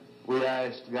 then we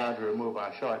ask God to remove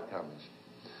our shortcomings.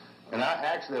 And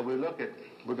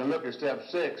we can look at step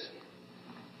 6.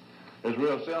 It's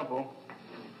real simple.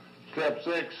 Step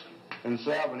 6 and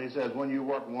 7, he says, when you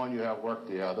work one, you have worked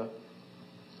the other.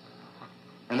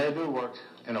 And they do work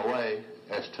in a way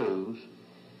as twos.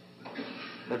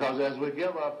 Because as we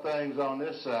give up things on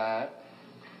this side,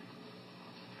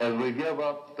 we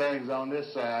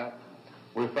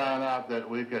find out that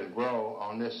we can grow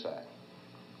on this side.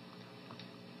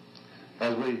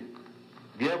 As we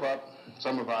give up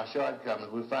some of our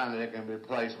shortcomings, we find that it can be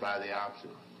replaced by the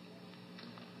opposite.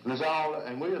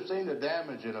 And we have seen the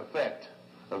damage and effect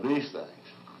of these things.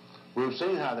 We've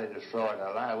seen how they destroyed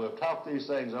our lives. We've talked these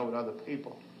things over to other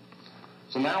people.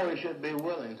 So now we should be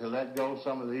willing to let go of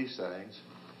some of these things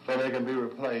so they can be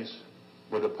replaced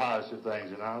with the positive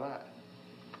things in our life.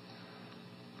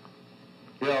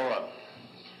 You know,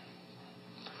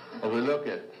 as we look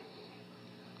at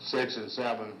 6 and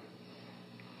 7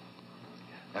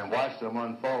 and watch them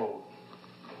unfold,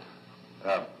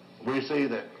 we see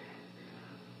that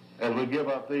as we give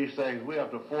up these things, we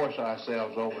have to force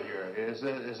ourselves over here. It's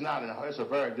a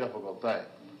very difficult thing.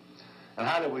 And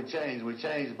how do we change? We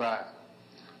change by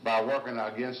working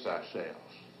against ourselves.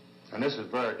 And this is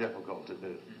very difficult to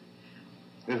do.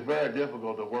 It's very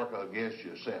difficult to work against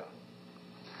yourself.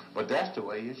 But that's the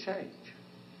way you change.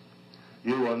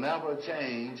 You will never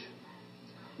change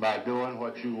by doing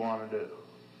what you want to do.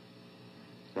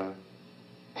 Okay?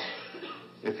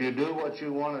 If you do what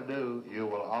you want to do, you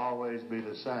will always be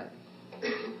the same.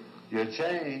 You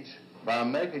change by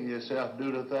making yourself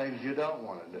do the things you don't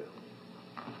want to do.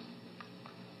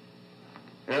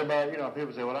 Everybody, you know,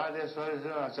 people say, well, I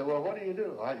say, well, what do you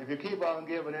do? If you keep on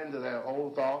giving in to their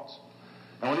old thoughts,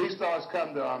 and when these thoughts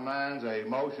come to our minds, our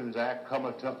emotions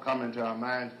come into our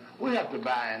minds, we have to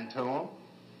buy into them.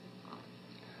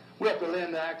 We have to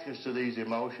lend actions to these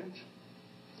emotions.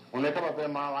 When they come up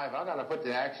in my life, I got to put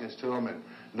the actions to them, and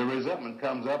the resentment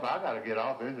comes up, I got to get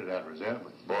off into that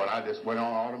resentment. Boy, and I just went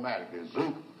on automatically,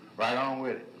 zoop, right on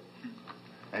with it.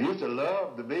 And used to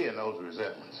love to be in those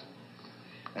resentments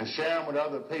and share them with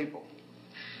other people.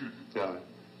 Tell me.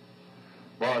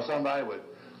 Boy,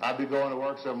 I'd be going to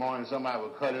work some morning, somebody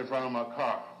would cut in front of my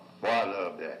car. Boy, I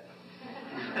love that.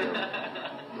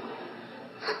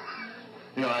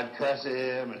 You know, I'd cuss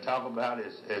him and talk about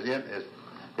his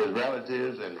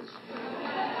relatives and his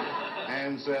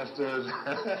ancestors,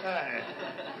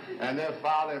 and then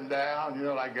file him down, you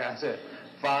know, like I said,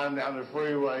 file him down the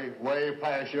freeway, way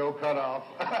past your cutoff.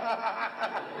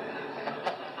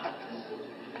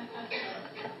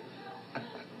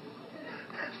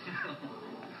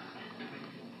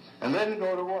 And then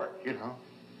go to work, you know.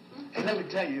 And let me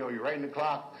tell you, you're writing the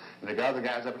clock, and the other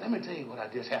guy's up, and let me tell you what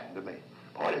just happened to me.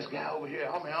 Boy, this guy over here,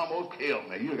 almost killed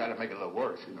me. You got to make it a little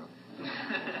worse, you know.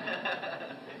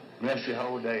 Mess your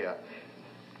whole day up.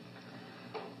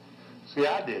 See,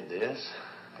 I did this,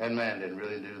 and man didn't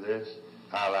really do this.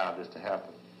 I allowed this to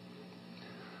happen.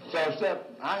 So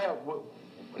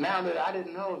now that I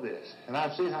didn't know this, and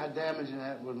I've seen how damaging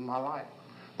that was in my life.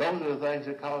 Those are the things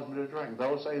that caused me to drink.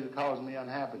 Those things that caused me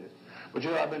unhappiness. But you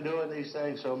know, I've been doing these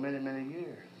things so many, many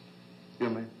years. You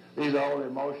know what I mean? These old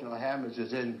emotional habits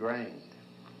is ingrained.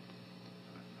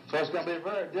 So it's going to be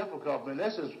very difficult. I mean,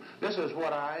 this is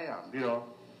what I am, you know.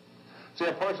 See,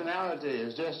 a personality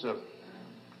is just a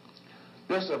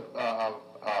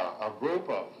group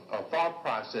of thought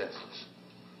processes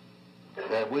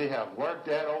that we have worked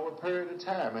at over a period of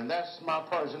time, and that's my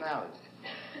personality.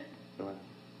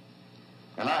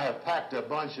 And I have packed a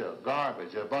bunch of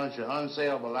garbage, a bunch of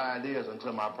unsaleable ideas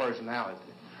into my personality.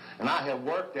 And I have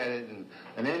worked at it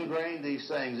and ingrained these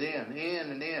things in,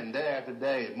 day after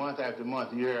day, month after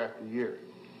month, year after year.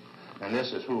 And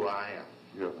this is who I am.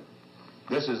 You know?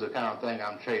 This is the kind of thing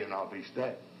I'm trading off each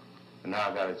day. And now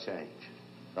I've got to change.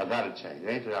 I've got to change.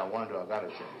 Anything I want to do, I've got to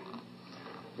change.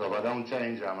 So if I don't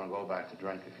change, I'm going to go back to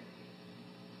drinking.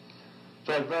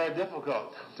 So it's very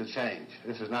difficult to change.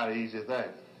 This is not an easy thing.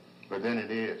 But then it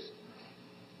is.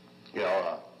 You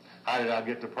know, how did I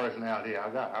get the personality I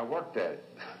got? I worked at it.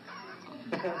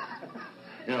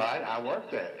 You know, I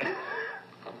worked at it.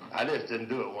 I just didn't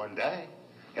do it one day.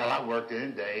 You know, I worked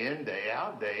in, day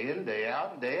out, day in, day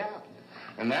out, day out.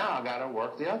 And now I got to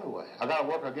work the other way. I got to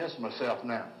work against myself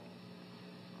now.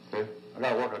 See? I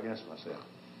got to work against myself.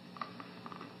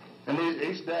 And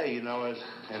each day, you know,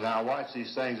 and I watch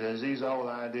these things, as these old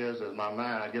ideas in my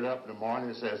mind, I get up in the morning,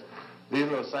 it says, these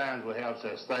little signs we have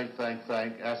says, think, think,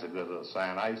 think. That's a good little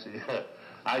sign. I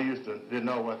used to didn't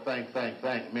know what think, think,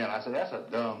 think meant. I said, that's a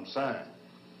dumb sign.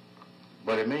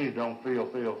 But it means don't feel,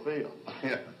 feel, feel.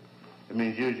 It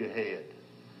means use your head.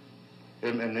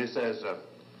 And it says,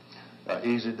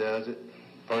 easy does it.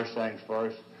 First things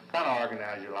first. Kind of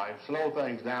organize your life. Slow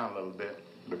things down a little bit,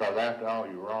 because after all,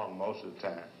 you're wrong most of the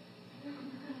time.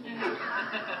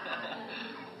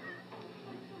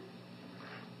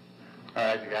 All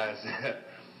right, you guys.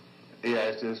 He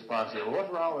asked his sponsor, well,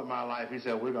 what's wrong with my life? He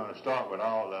said, we're going to start with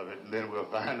all of it, and then we'll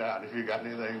find out if you got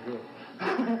anything good.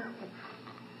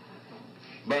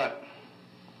 But,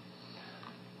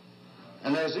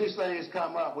 and as these things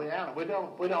come up, we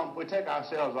take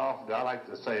ourselves off. I like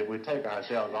to say we take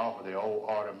ourselves off of the old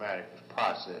automatic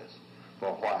process for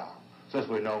a while, since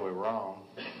we know we're wrong.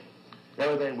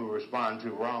 Everything we respond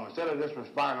to wrong. Instead of just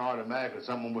responding automatically,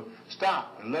 someone would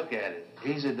stop and look at it.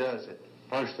 Easy does it.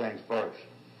 First things first.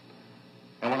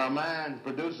 And when our mind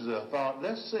produces a thought,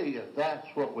 let's see if that's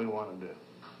what we want to do.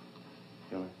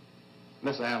 You know,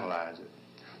 let's analyze it.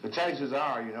 The chances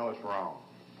are, you know, it's wrong.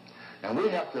 And we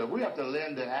have to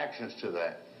lend the actions to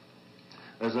that.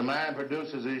 As the mind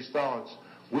produces these thoughts,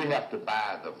 we have to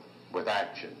buy them with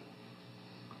action.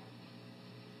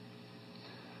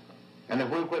 And if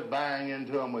we quit buying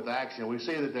into them with action, we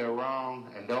see that they're wrong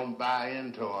and don't buy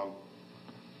into them,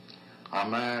 our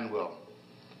mind will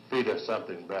feed us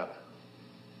something better.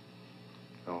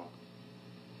 You know?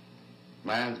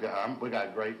 We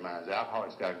got great minds. The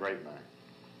alcoholics got a great mind.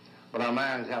 But our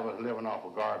minds have us living off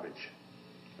of garbage.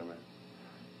 I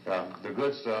mean, the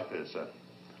good stuff is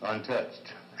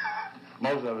untouched.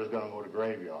 Most of it is going to go to the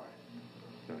graveyard.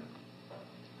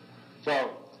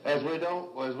 So, what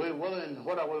are we willing?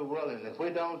 If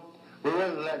we're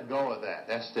willing to let go of that.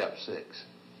 That's step 6.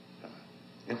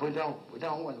 If we don't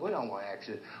want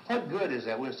action. What good is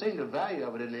that? We've seen the value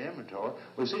of it in the inventory.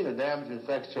 We've seen the damage it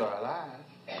affects to our lives.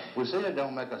 We've seen it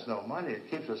don't make us no money. It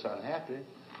keeps us unhappy.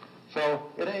 So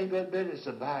it ain't good business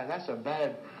to buy. That's a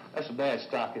bad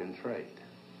stock in trade.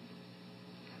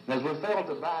 And as we fail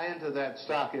to buy into that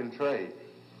stock in trade,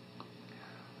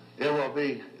 it will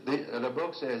be, the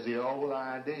book says the old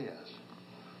ideas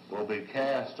will be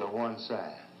cast to one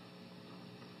side.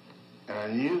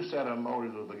 And a new set of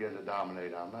motives will begin to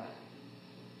dominate our mind.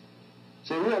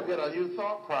 See, we'll get a new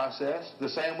thought process the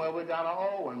same way we got our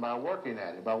old one, by working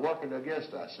at it, by working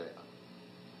against ourselves.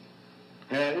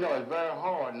 And, you know, it's very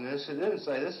hard, and this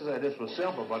was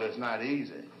simple, but it's not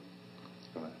easy.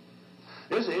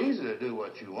 It's easy to do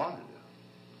what you want to do.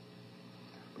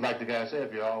 Like the guy said,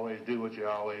 if you always do what you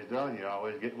always done, you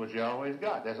always get what you always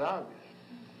got. That's obvious.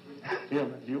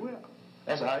 You will.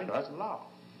 That's how, you know, that's the law.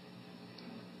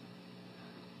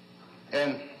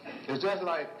 And it's just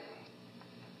like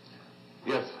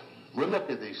if we look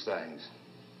at these things,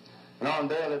 and on a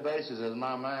daily basis, as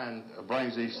my mind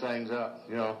brings these things up,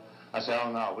 you know, I say,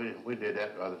 oh no, we did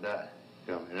that the other day.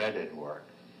 You know, and that didn't work.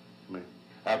 I mean,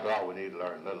 after all, we need to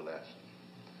learn a little lesson.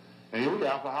 And we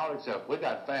alcoholics we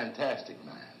got fantastic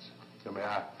minds. I mean,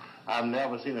 I've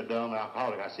never seen a dumb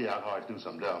alcoholic. I see alcoholics do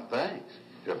some dumb things.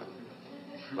 You know,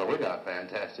 but we got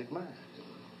fantastic minds.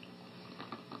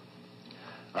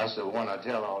 That's the one I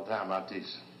tell all the time about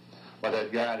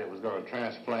that guy that was going to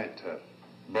transplant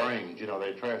brains. You know,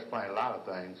 they transplant a lot of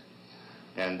things.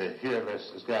 And here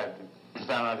this guy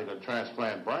found out he could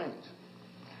transplant brains.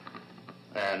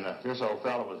 And this old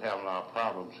fellow was having a lot of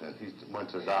problems, and he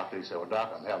went to the doctor. He said, well,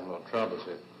 Doc, I'm having a little trouble. He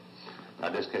said,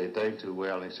 I just can't think too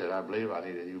well. And he said, I believe I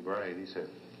need a new brain. He said,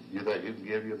 you think you can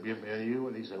give me a new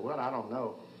one? He said, well, I don't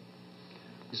know.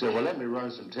 He said, well, let me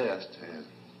run some tests,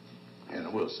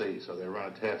 and we'll see. So they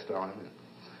run a test on him. And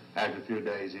after a few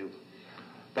days,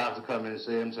 doctor come in and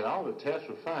see him and said, all the tests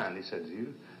were fine. He said,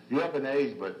 you you're up in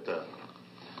age, but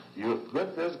you're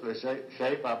good physical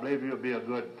shape. I believe you'll be a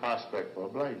good prospect for a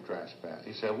brain transplant.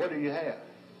 He said, what do you have?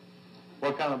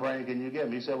 What kind of brain can you give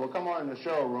me? He said, well, come on in the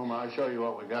showroom. I'll show you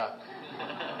what we got.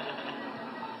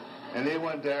 And he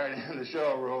went there in the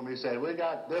showroom. He said, we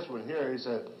got this one here. He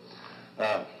said,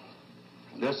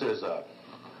 this is a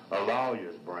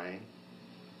lawyer's brain.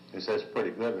 He said, it's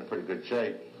pretty good, in pretty good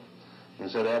shape. And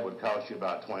he said, that would cost you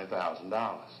about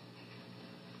 $20,000.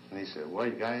 And he said, well,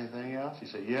 you got anything else? He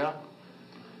said, yeah.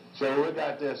 So we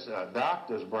got this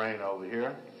doctor's brain over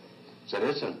here. He said,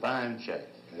 it's in fine shape.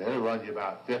 And it'll run you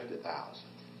about $50,000.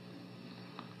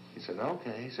 He said,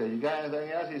 okay. He said, you got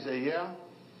anything else? He said, yeah.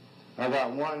 I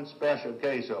got one special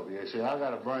case over here. He said, I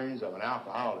got the brains of an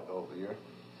alcoholic over here.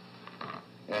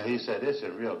 And he said, it's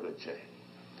in real good shape.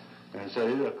 And he said,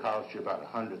 it'll cost you about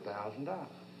 $100,000.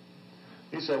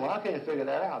 He said, well, I can't figure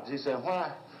that out. He said,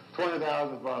 why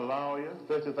 $20,000 for a lawyer,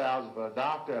 $50,000 for a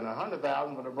doctor, and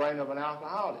 $100,000 for the brain of an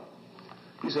alcoholic?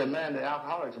 He said, man, the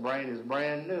alcoholic's brain is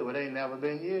brand new. It ain't never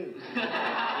been used.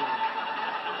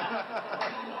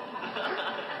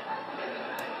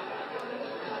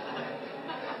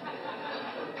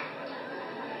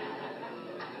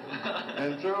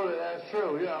 And truly, that's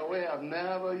true. You know, we have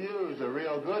never used the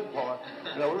real good part.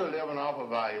 You know, we're living off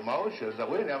of our emotions. That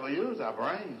we never use our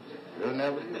brains. We'll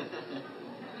never use it.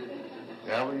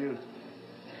 Never use it.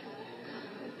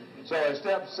 So at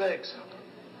step 6,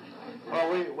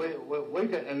 well, we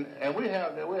can, and we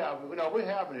have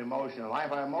an emotional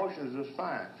life. Our emotions is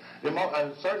fine.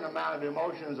 A certain amount of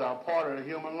emotions are part of the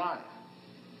human life.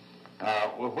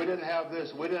 If we didn't have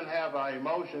this, we didn't have our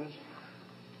emotions,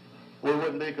 we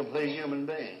wouldn't be complete human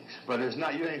beings. But it's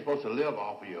not, you ain't supposed to live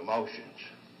off of your emotions.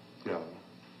 You know,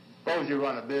 suppose you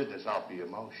run a business off of your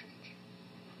emotions.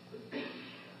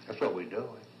 That's what we're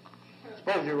doing.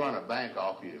 Suppose you run a bank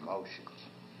off of your emotions.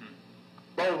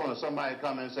 Suppose when somebody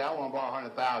come in and say, I want to borrow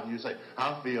 $100,000, you say,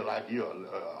 I feel like you're an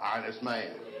honest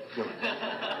man.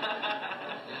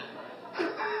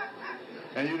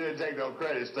 And you didn't take no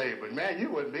credit statement. Man, you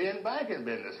wouldn't be in banking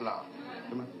business long.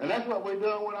 And that's what we're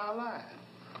doing with our lives.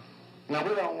 Now,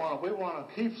 we want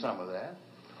to keep some of that,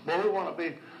 but we want to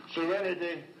be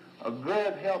serenity. A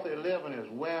good, healthy living is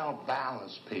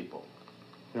well-balanced people.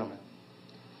 You know what I mean?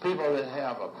 People that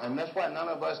have and that's why none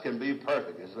of us can be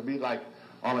perfect. It's to be like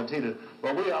on a teeter,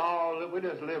 but we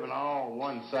just living all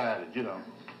one-sided, you know.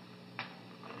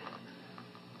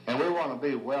 And we want to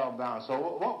be well-balanced.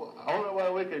 So only way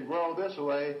we can grow this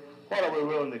way, what are we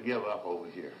willing to give up over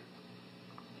here?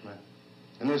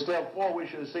 And in step 4, we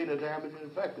should see the damage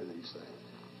and effect of these things.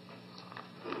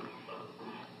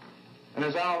 And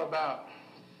it's all about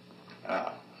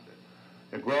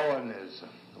the growing is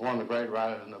one of the great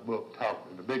writers in the book,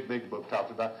 the big book talks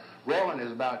about. Growing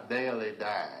is about daily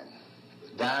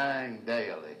dying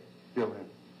daily. You know what I mean?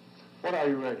 What are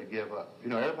you ready to give up? You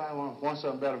know, everybody wants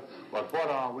something better, but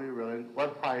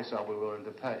what price are we willing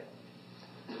to pay?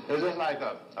 It's just like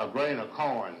a grain of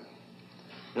corn.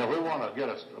 You know, we want to get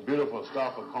a beautiful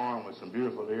stalk of corn with some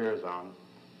beautiful ears on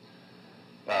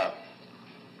it.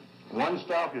 One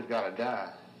stalk has got to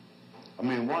die. I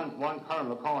mean, one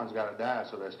kernel of corn's got to die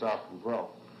so that stalk can grow.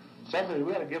 We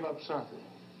got to give up something.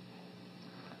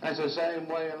 And it's the same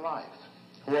way in life.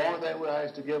 The only thing we're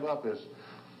asked to give up is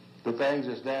the things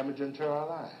that's damaging to our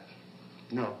lives.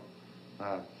 You know,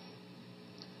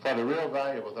 for the real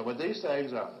valuable. But these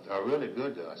things are really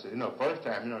good to us. You know, first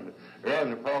time, you know, early in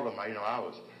the program,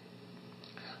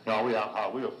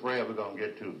 we were afraid we were going to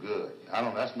get too good. I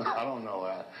don't know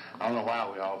why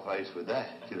we all faced with that.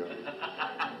 You know,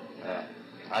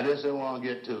 I just didn't want to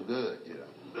get too good. You know,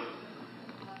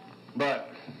 but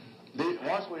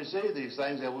once we see these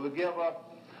things, that we give up.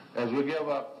 As we give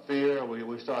up fear,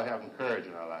 we start having courage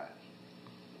in our lives.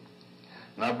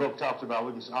 And our book talks about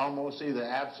we can almost see the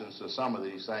absence of some of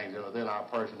these things within our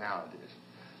personalities,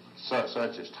 such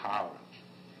as tolerance.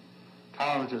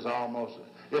 Tolerance is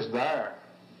it's there,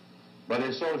 but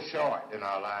it's so short in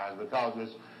our lives because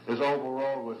it's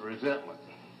overrun with resentment.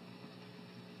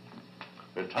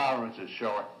 The tolerance is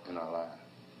short in our lives.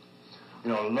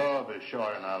 You know, love is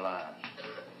short in our lives.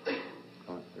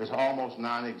 It's almost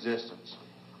non-existence.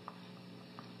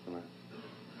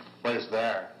 But it's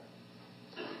there.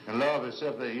 And love is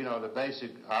simply, you know,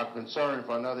 our concern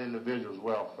for another individual's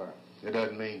welfare. It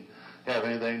doesn't mean have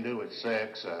anything to do with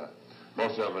sex,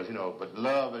 most of us, you know, but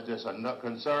love is just a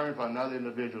concern for another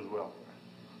individual's welfare.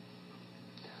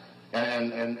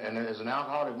 And as an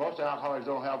alcoholic, most alcoholics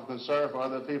don't have a concern for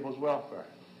other people's welfare.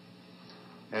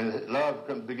 And love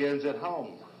begins at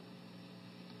home.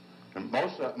 And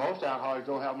most alcoholics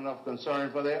don't have enough concern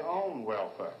for their own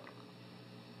welfare.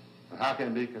 How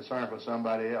can they be concerned for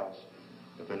somebody else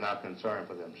if they're not concerned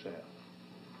for themselves?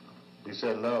 He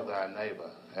said, love thy neighbor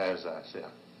as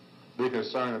thyself. Be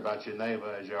concerned about your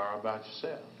neighbor as you are about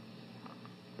yourself.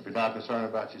 If you're not concerned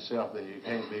about yourself, then you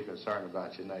can't be concerned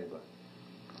about your neighbor.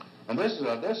 And this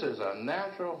is a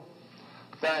natural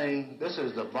thing. This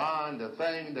is the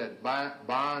thing that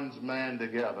bonds man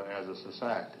together as a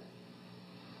society.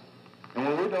 And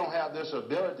when we don't have this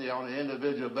ability on an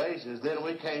individual basis, then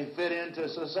we can't fit into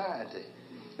society.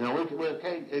 You know,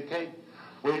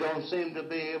 we don't seem to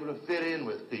be able to fit in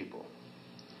with people.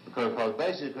 Because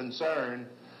basic concern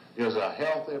is a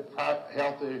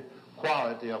healthy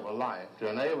quality of a life to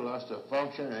enable us to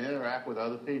function and interact with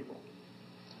other people.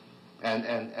 And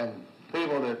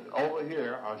people that over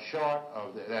here are short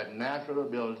of that natural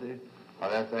ability or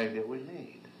that thing that we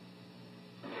need.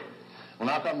 When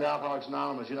I come to Alcoholics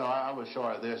Anonymous, you know, I was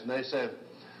short of this, and they said,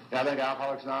 I think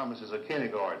Alcoholics Anonymous is a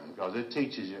kindergarten because it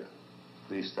teaches you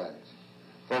these things.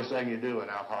 First thing you do in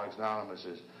Alcoholics Anonymous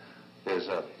is as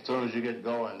soon as you get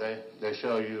going, they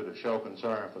show you to show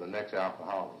concern for the next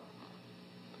alcoholic.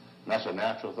 And that's a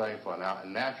natural thing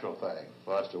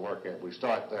for us to work at. We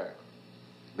start there,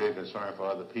 being concerned for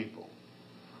other people.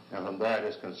 And from there,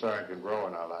 this concern can grow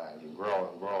in our lives and grow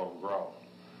and grow and grow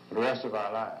for the rest of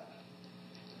our lives.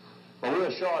 But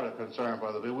we're short of concern for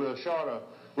other people. We're short of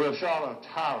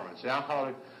tolerance. The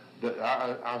alcoholic,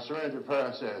 our serenity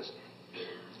prayer says,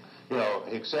 you know,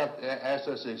 ask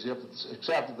us to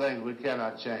accept the things we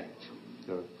cannot change.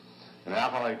 And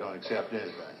alcoholics don't accept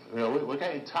anything. You know, we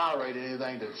can't tolerate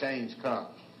anything till change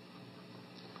comes.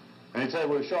 And he said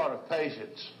we're short of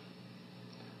patience.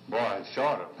 Boy,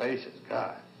 short of patience,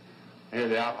 God. Here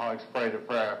the alcoholics pray the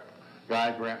prayer,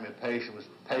 God grant me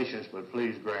patience, but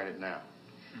please grant it now.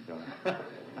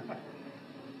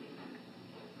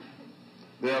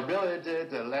 The ability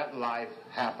to let life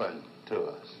happen to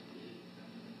us.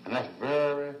 And that's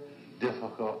very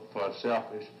difficult for a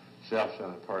selfish,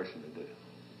 self-centered person to do.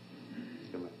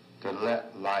 To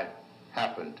let life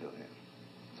happen to him.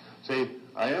 See,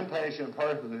 an impatient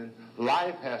person,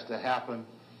 life has to happen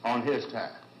on his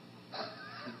time.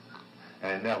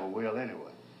 And it never will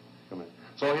anyway.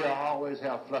 So he'll always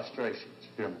have frustrations.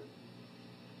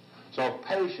 So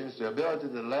patience, the ability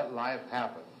to let life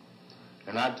happen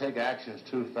and not take actions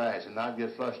too fast and not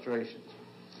get frustrations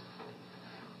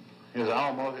is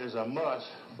a must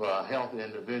for a healthy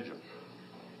individual.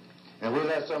 And we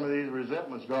let some of these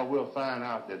resentments go, we'll find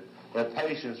out that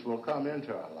patience will come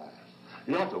into our lives.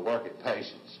 You don't have to work at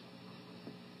patience.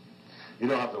 You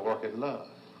don't have to work at love.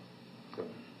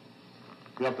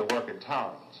 You have to work at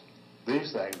tolerance.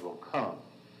 These things will come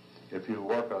if you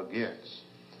work against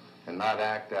and not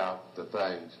act out the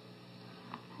things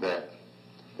that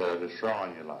are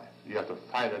destroying your life. You have to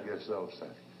fight against those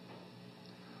things.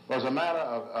 Well, it's a matter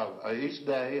of each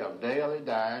day, of daily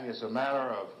dying. It's a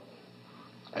matter of,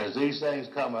 as these things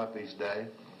come up each day,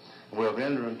 we've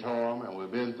entered into them and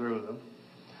we've been through them,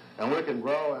 and we can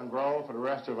grow and grow for the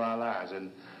rest of our lives.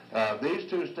 And these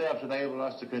two steps enable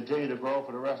us to continue to grow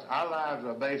for the rest. Our lives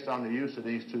are based on the use of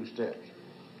these two steps.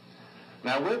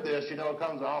 Now, with this, you know,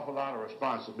 comes an awful lot of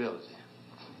responsibility.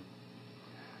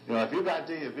 You know, if you've got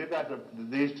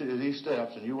these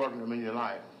steps and you're working them in your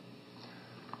life,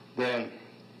 then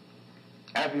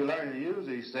after you learn to use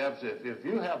these steps, if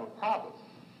you have a problem,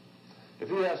 if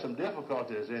you have some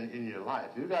difficulties in your life,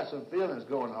 you've got some feelings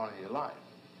going on in your life,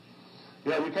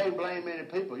 you know, you can't blame any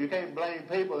people. You can't blame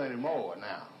people anymore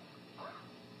now.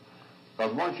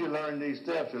 Because once you learn these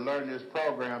steps, you learn this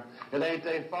program, it ain't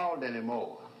their fault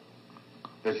anymore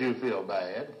that you feel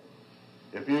bad.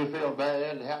 If you feel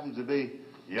bad, it happens to be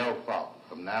your fault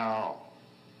from now on.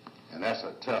 And that's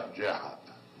a tough job.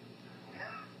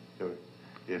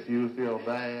 If you feel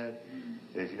bad,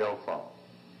 it's your fault.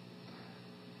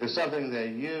 It's something that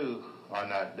you are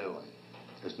not doing.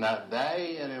 It's not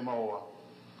they anymore,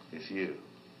 it's you.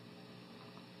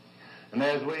 And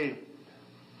as we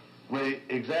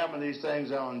examine these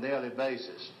things on a daily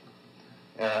basis,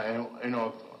 and you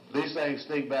know, these things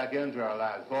sneak back into our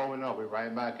lives. Before we know, we're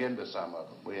right back into some of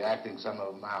them. We're acting some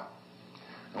of them out.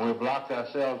 And we blocked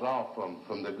ourselves off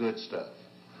from the good stuff.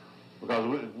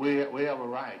 Because we have a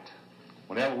right.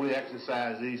 Whenever we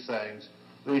exercise these things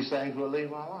will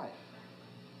leave our life.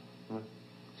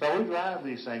 So we drive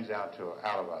these things out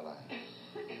of our life.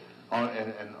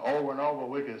 And over,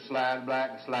 we can slide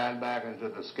back into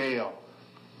the scale,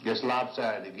 gets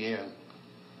lopsided again.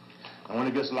 And when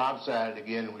it gets lopsided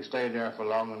again, and we stay there for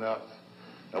long enough,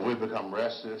 we become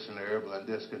restless and irritable and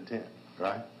discontent,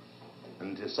 right?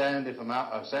 And the sanity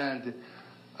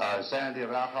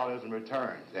of alcoholism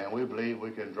returns, and we believe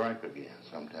we can drink again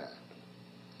sometime.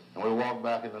 and we walk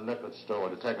back in the liquor store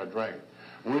to take a drink.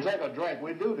 When we take a drink,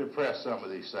 we do depress some of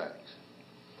these things.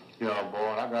 You know,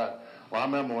 boy, I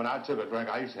remember when I took a drink,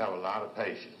 I used to have a lot of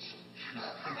patience,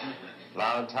 a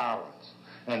lot of tolerance,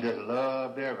 and just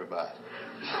loved everybody.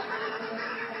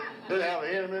 Didn't have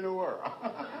an enemy in the world.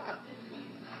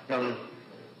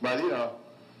 But, you know,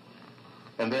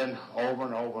 and then over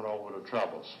and over and over the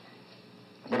troubles.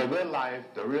 But a good life,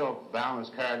 the real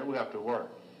balanced character, we have to work.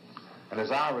 And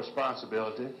it's our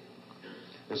responsibility.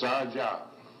 It's our job.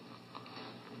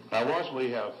 Now, once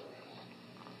we have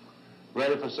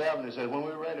ready for 7, he said, when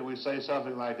we're ready, we say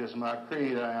something like this: my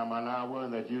creed, I am now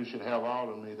willing that you should have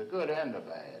all of me, the good and the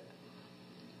bad.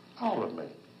 All of me.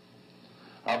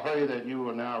 I pray that you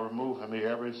will now remove from me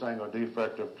every single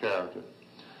defect of character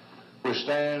which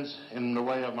stands in the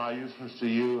way of my usefulness to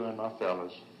you and my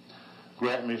fellows.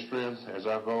 Grant me strength as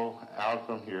I go out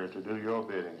from here to do your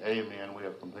bidding. Amen. We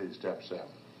have completed step 7.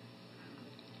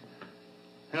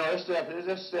 You know, this step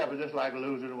is just like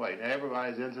losing weight.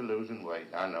 Everybody's into losing weight.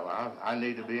 I know. I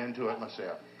need to be into it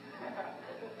myself.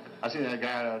 I seen that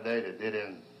guy the other day that did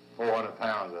in 400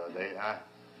 pounds the other day.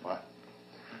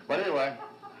 But anyway,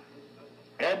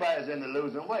 everybody's into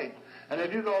losing weight. And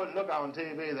if you go and look on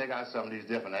TV, they got some of these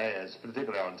different ads,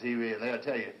 particularly on TV, and they'll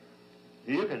tell you,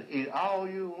 you can eat all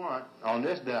you want on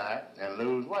this diet and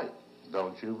lose weight.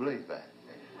 Don't you believe that?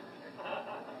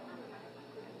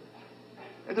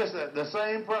 It's just the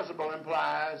same principle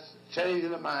implies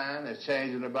changing the mind as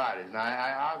changing the body.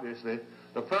 Now, obviously,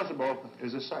 the principle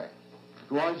is the same.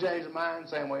 If you want to change the mind,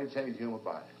 same way you change the human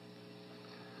body.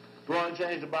 If you want to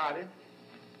change the body,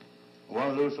 you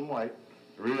want to lose some weight,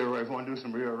 if you want to do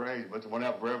some rearrangements, you want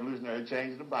to have revolutionary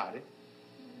change the body,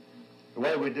 the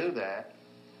way we do that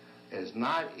is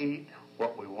not eat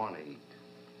what we want to eat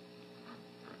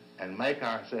and make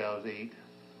ourselves eat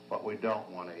what we don't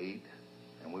want to eat,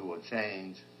 and we will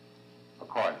change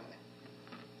accordingly.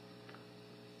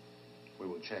 We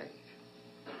will change.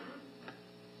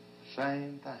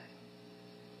 Same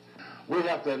thing. We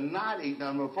have to not eat,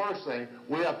 now the first thing,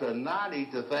 we have to not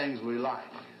eat the things we like.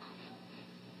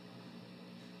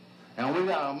 And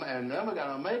then we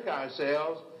got to make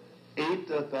ourselves eat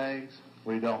the things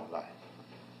we don't like.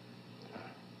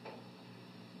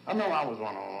 I know I was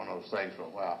one of those things for a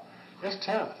while. It's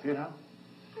tough, you know.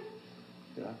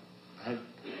 You know, I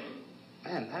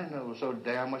didn't know there was so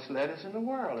damn much lettuce in the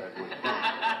world that week.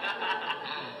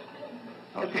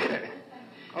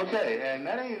 Okay, and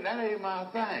that ain't my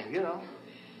thing, you know.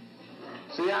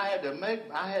 See, I had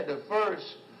to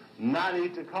first not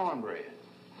eat the cornbread.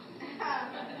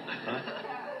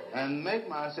 And make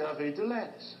myself eat the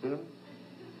lettuce. You know?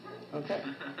 Okay.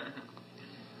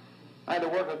 I had to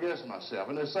work against myself.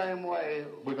 In the same way,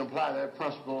 we can apply that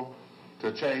principle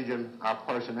to changing our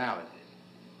personality.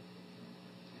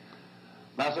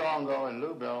 Not so long ago in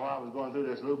Louisville, while I was going through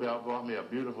this, Louisville bought me a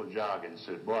beautiful jogging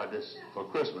suit. Boy, this for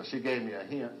Christmas. She gave me a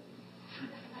hint.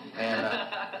 And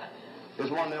it's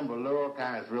one of them velour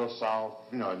kind. It's real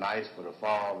soft, you know, nice for the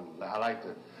fall. And I liked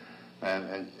it.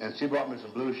 And she bought me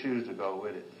some blue shoes to go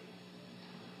with it.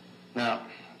 Now,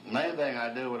 the main thing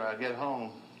I do when I get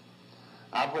home,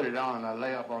 I put it on and I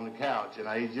lay up on the couch and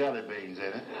I eat jelly beans in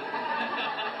it.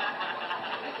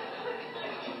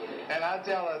 And I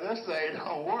tell her, this thing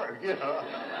don't work, you know.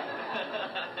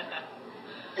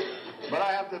 But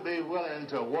I have to be willing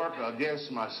to work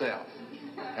against myself.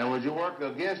 And when you work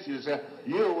against yourself,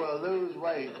 you will lose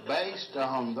weight based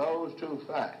on those two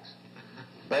facts.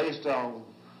 Based on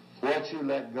what you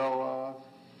let go of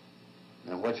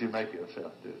and what you make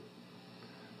yourself do.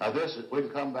 Now we can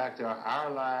come back to our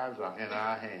lives are in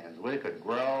our hands. We could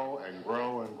grow and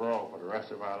grow and grow for the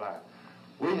rest of our life.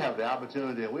 We have the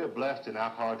opportunity, and we're blessed in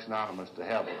Alcoholics Anonymous to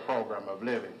have a program of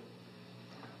living.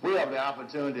 We have the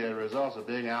opportunity, as a result of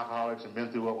being alcoholics and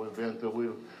been through what we've been through,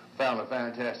 we've found a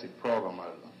fantastic program,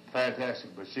 a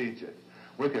fantastic procedure.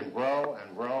 We can grow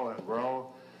and grow and grow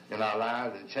in our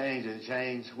lives and change.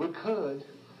 We could,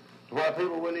 where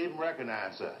people wouldn't even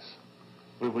recognize us.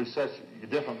 We're such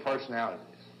different personalities.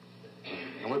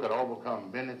 And we could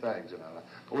overcome many things in our life.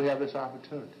 But we have this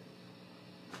opportunity.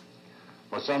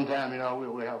 But sometimes, you know,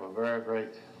 we have a very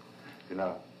great, you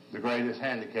know, the greatest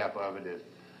handicap of it is,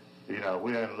 you know,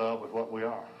 we're in love with what we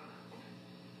are.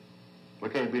 We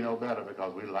can't be no better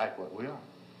because we like what we are.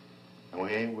 And we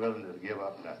ain't willing to give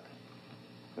up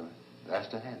nothing. That's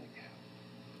the handicap.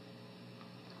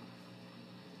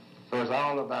 So it's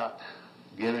all about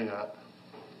giving up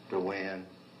to win.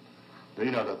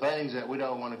 You know, the things that we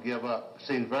don't want to give up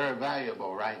seem very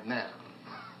valuable right now.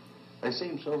 They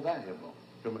seem so valuable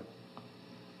to me.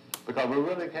 Because we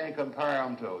really can't compare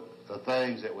them to the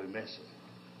things that we're missing.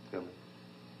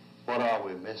 what are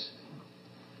we missing?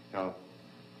 You know,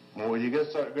 when you get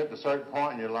to a certain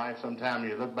point in your life, sometimes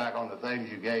you look back on the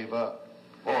things you gave up.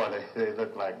 Boy, they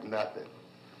look like nothing.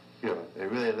 You know, they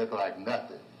really look like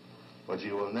nothing. But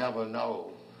you will never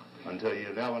know until you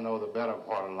never know the better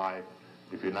part of life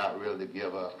if you're not really to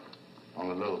give up on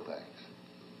the little things,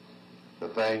 the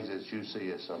things that you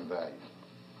see as some value.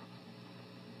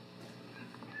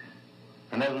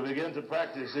 And as we begin to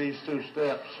practice these two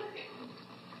steps,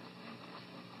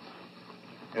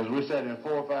 as we said in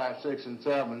 4, 5, 6, and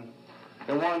 7,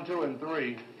 in 1, 2, and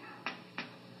 3,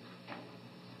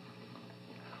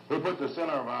 we put the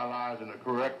center of our lives in the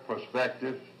correct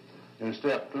perspective. In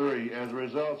step 3, as a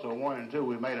result of 1 and 2,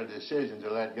 we made a decision to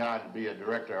let God be a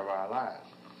director of our lives.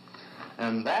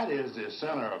 And that is the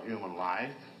center of human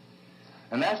life.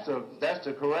 And that's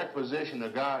the correct position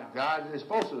that God is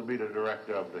supposed to be the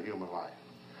director of the human life.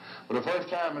 For the first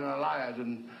time in our lives,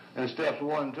 in steps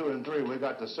 1, 2, and 3, we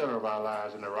got the center of our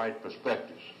lives in the right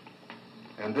perspectives.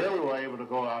 And then we were able to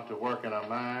go out to work in our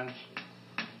minds.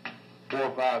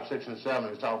 4, 5, 6, and 7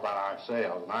 is talk about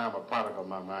ourselves, and I am a product of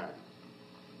my mind.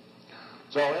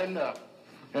 So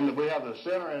we have the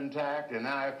center intact, and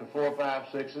now after 4, 5,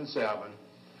 6, and 7,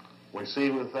 we see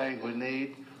the things we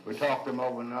need. We talk them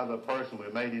over with another person.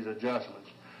 We made these adjustments.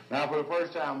 Now, for the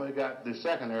first time, we got the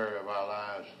second area of our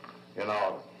lives in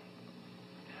order.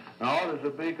 In order to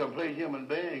be complete human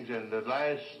beings, and the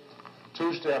last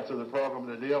 2 steps of the program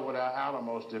to deal with our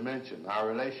outermost dimension, our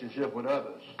relationship with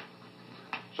others.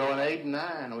 So in 8 and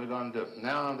 9, we're going to,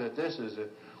 now that this is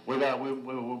it,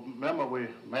 remember we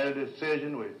made a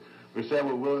decision, we said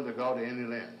we're willing to go to any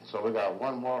length. So we got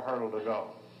one more hurdle to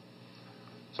go.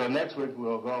 So next week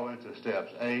we'll go into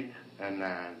steps 8 and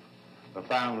 9, the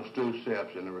final 2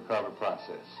 steps in the recovery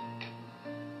process.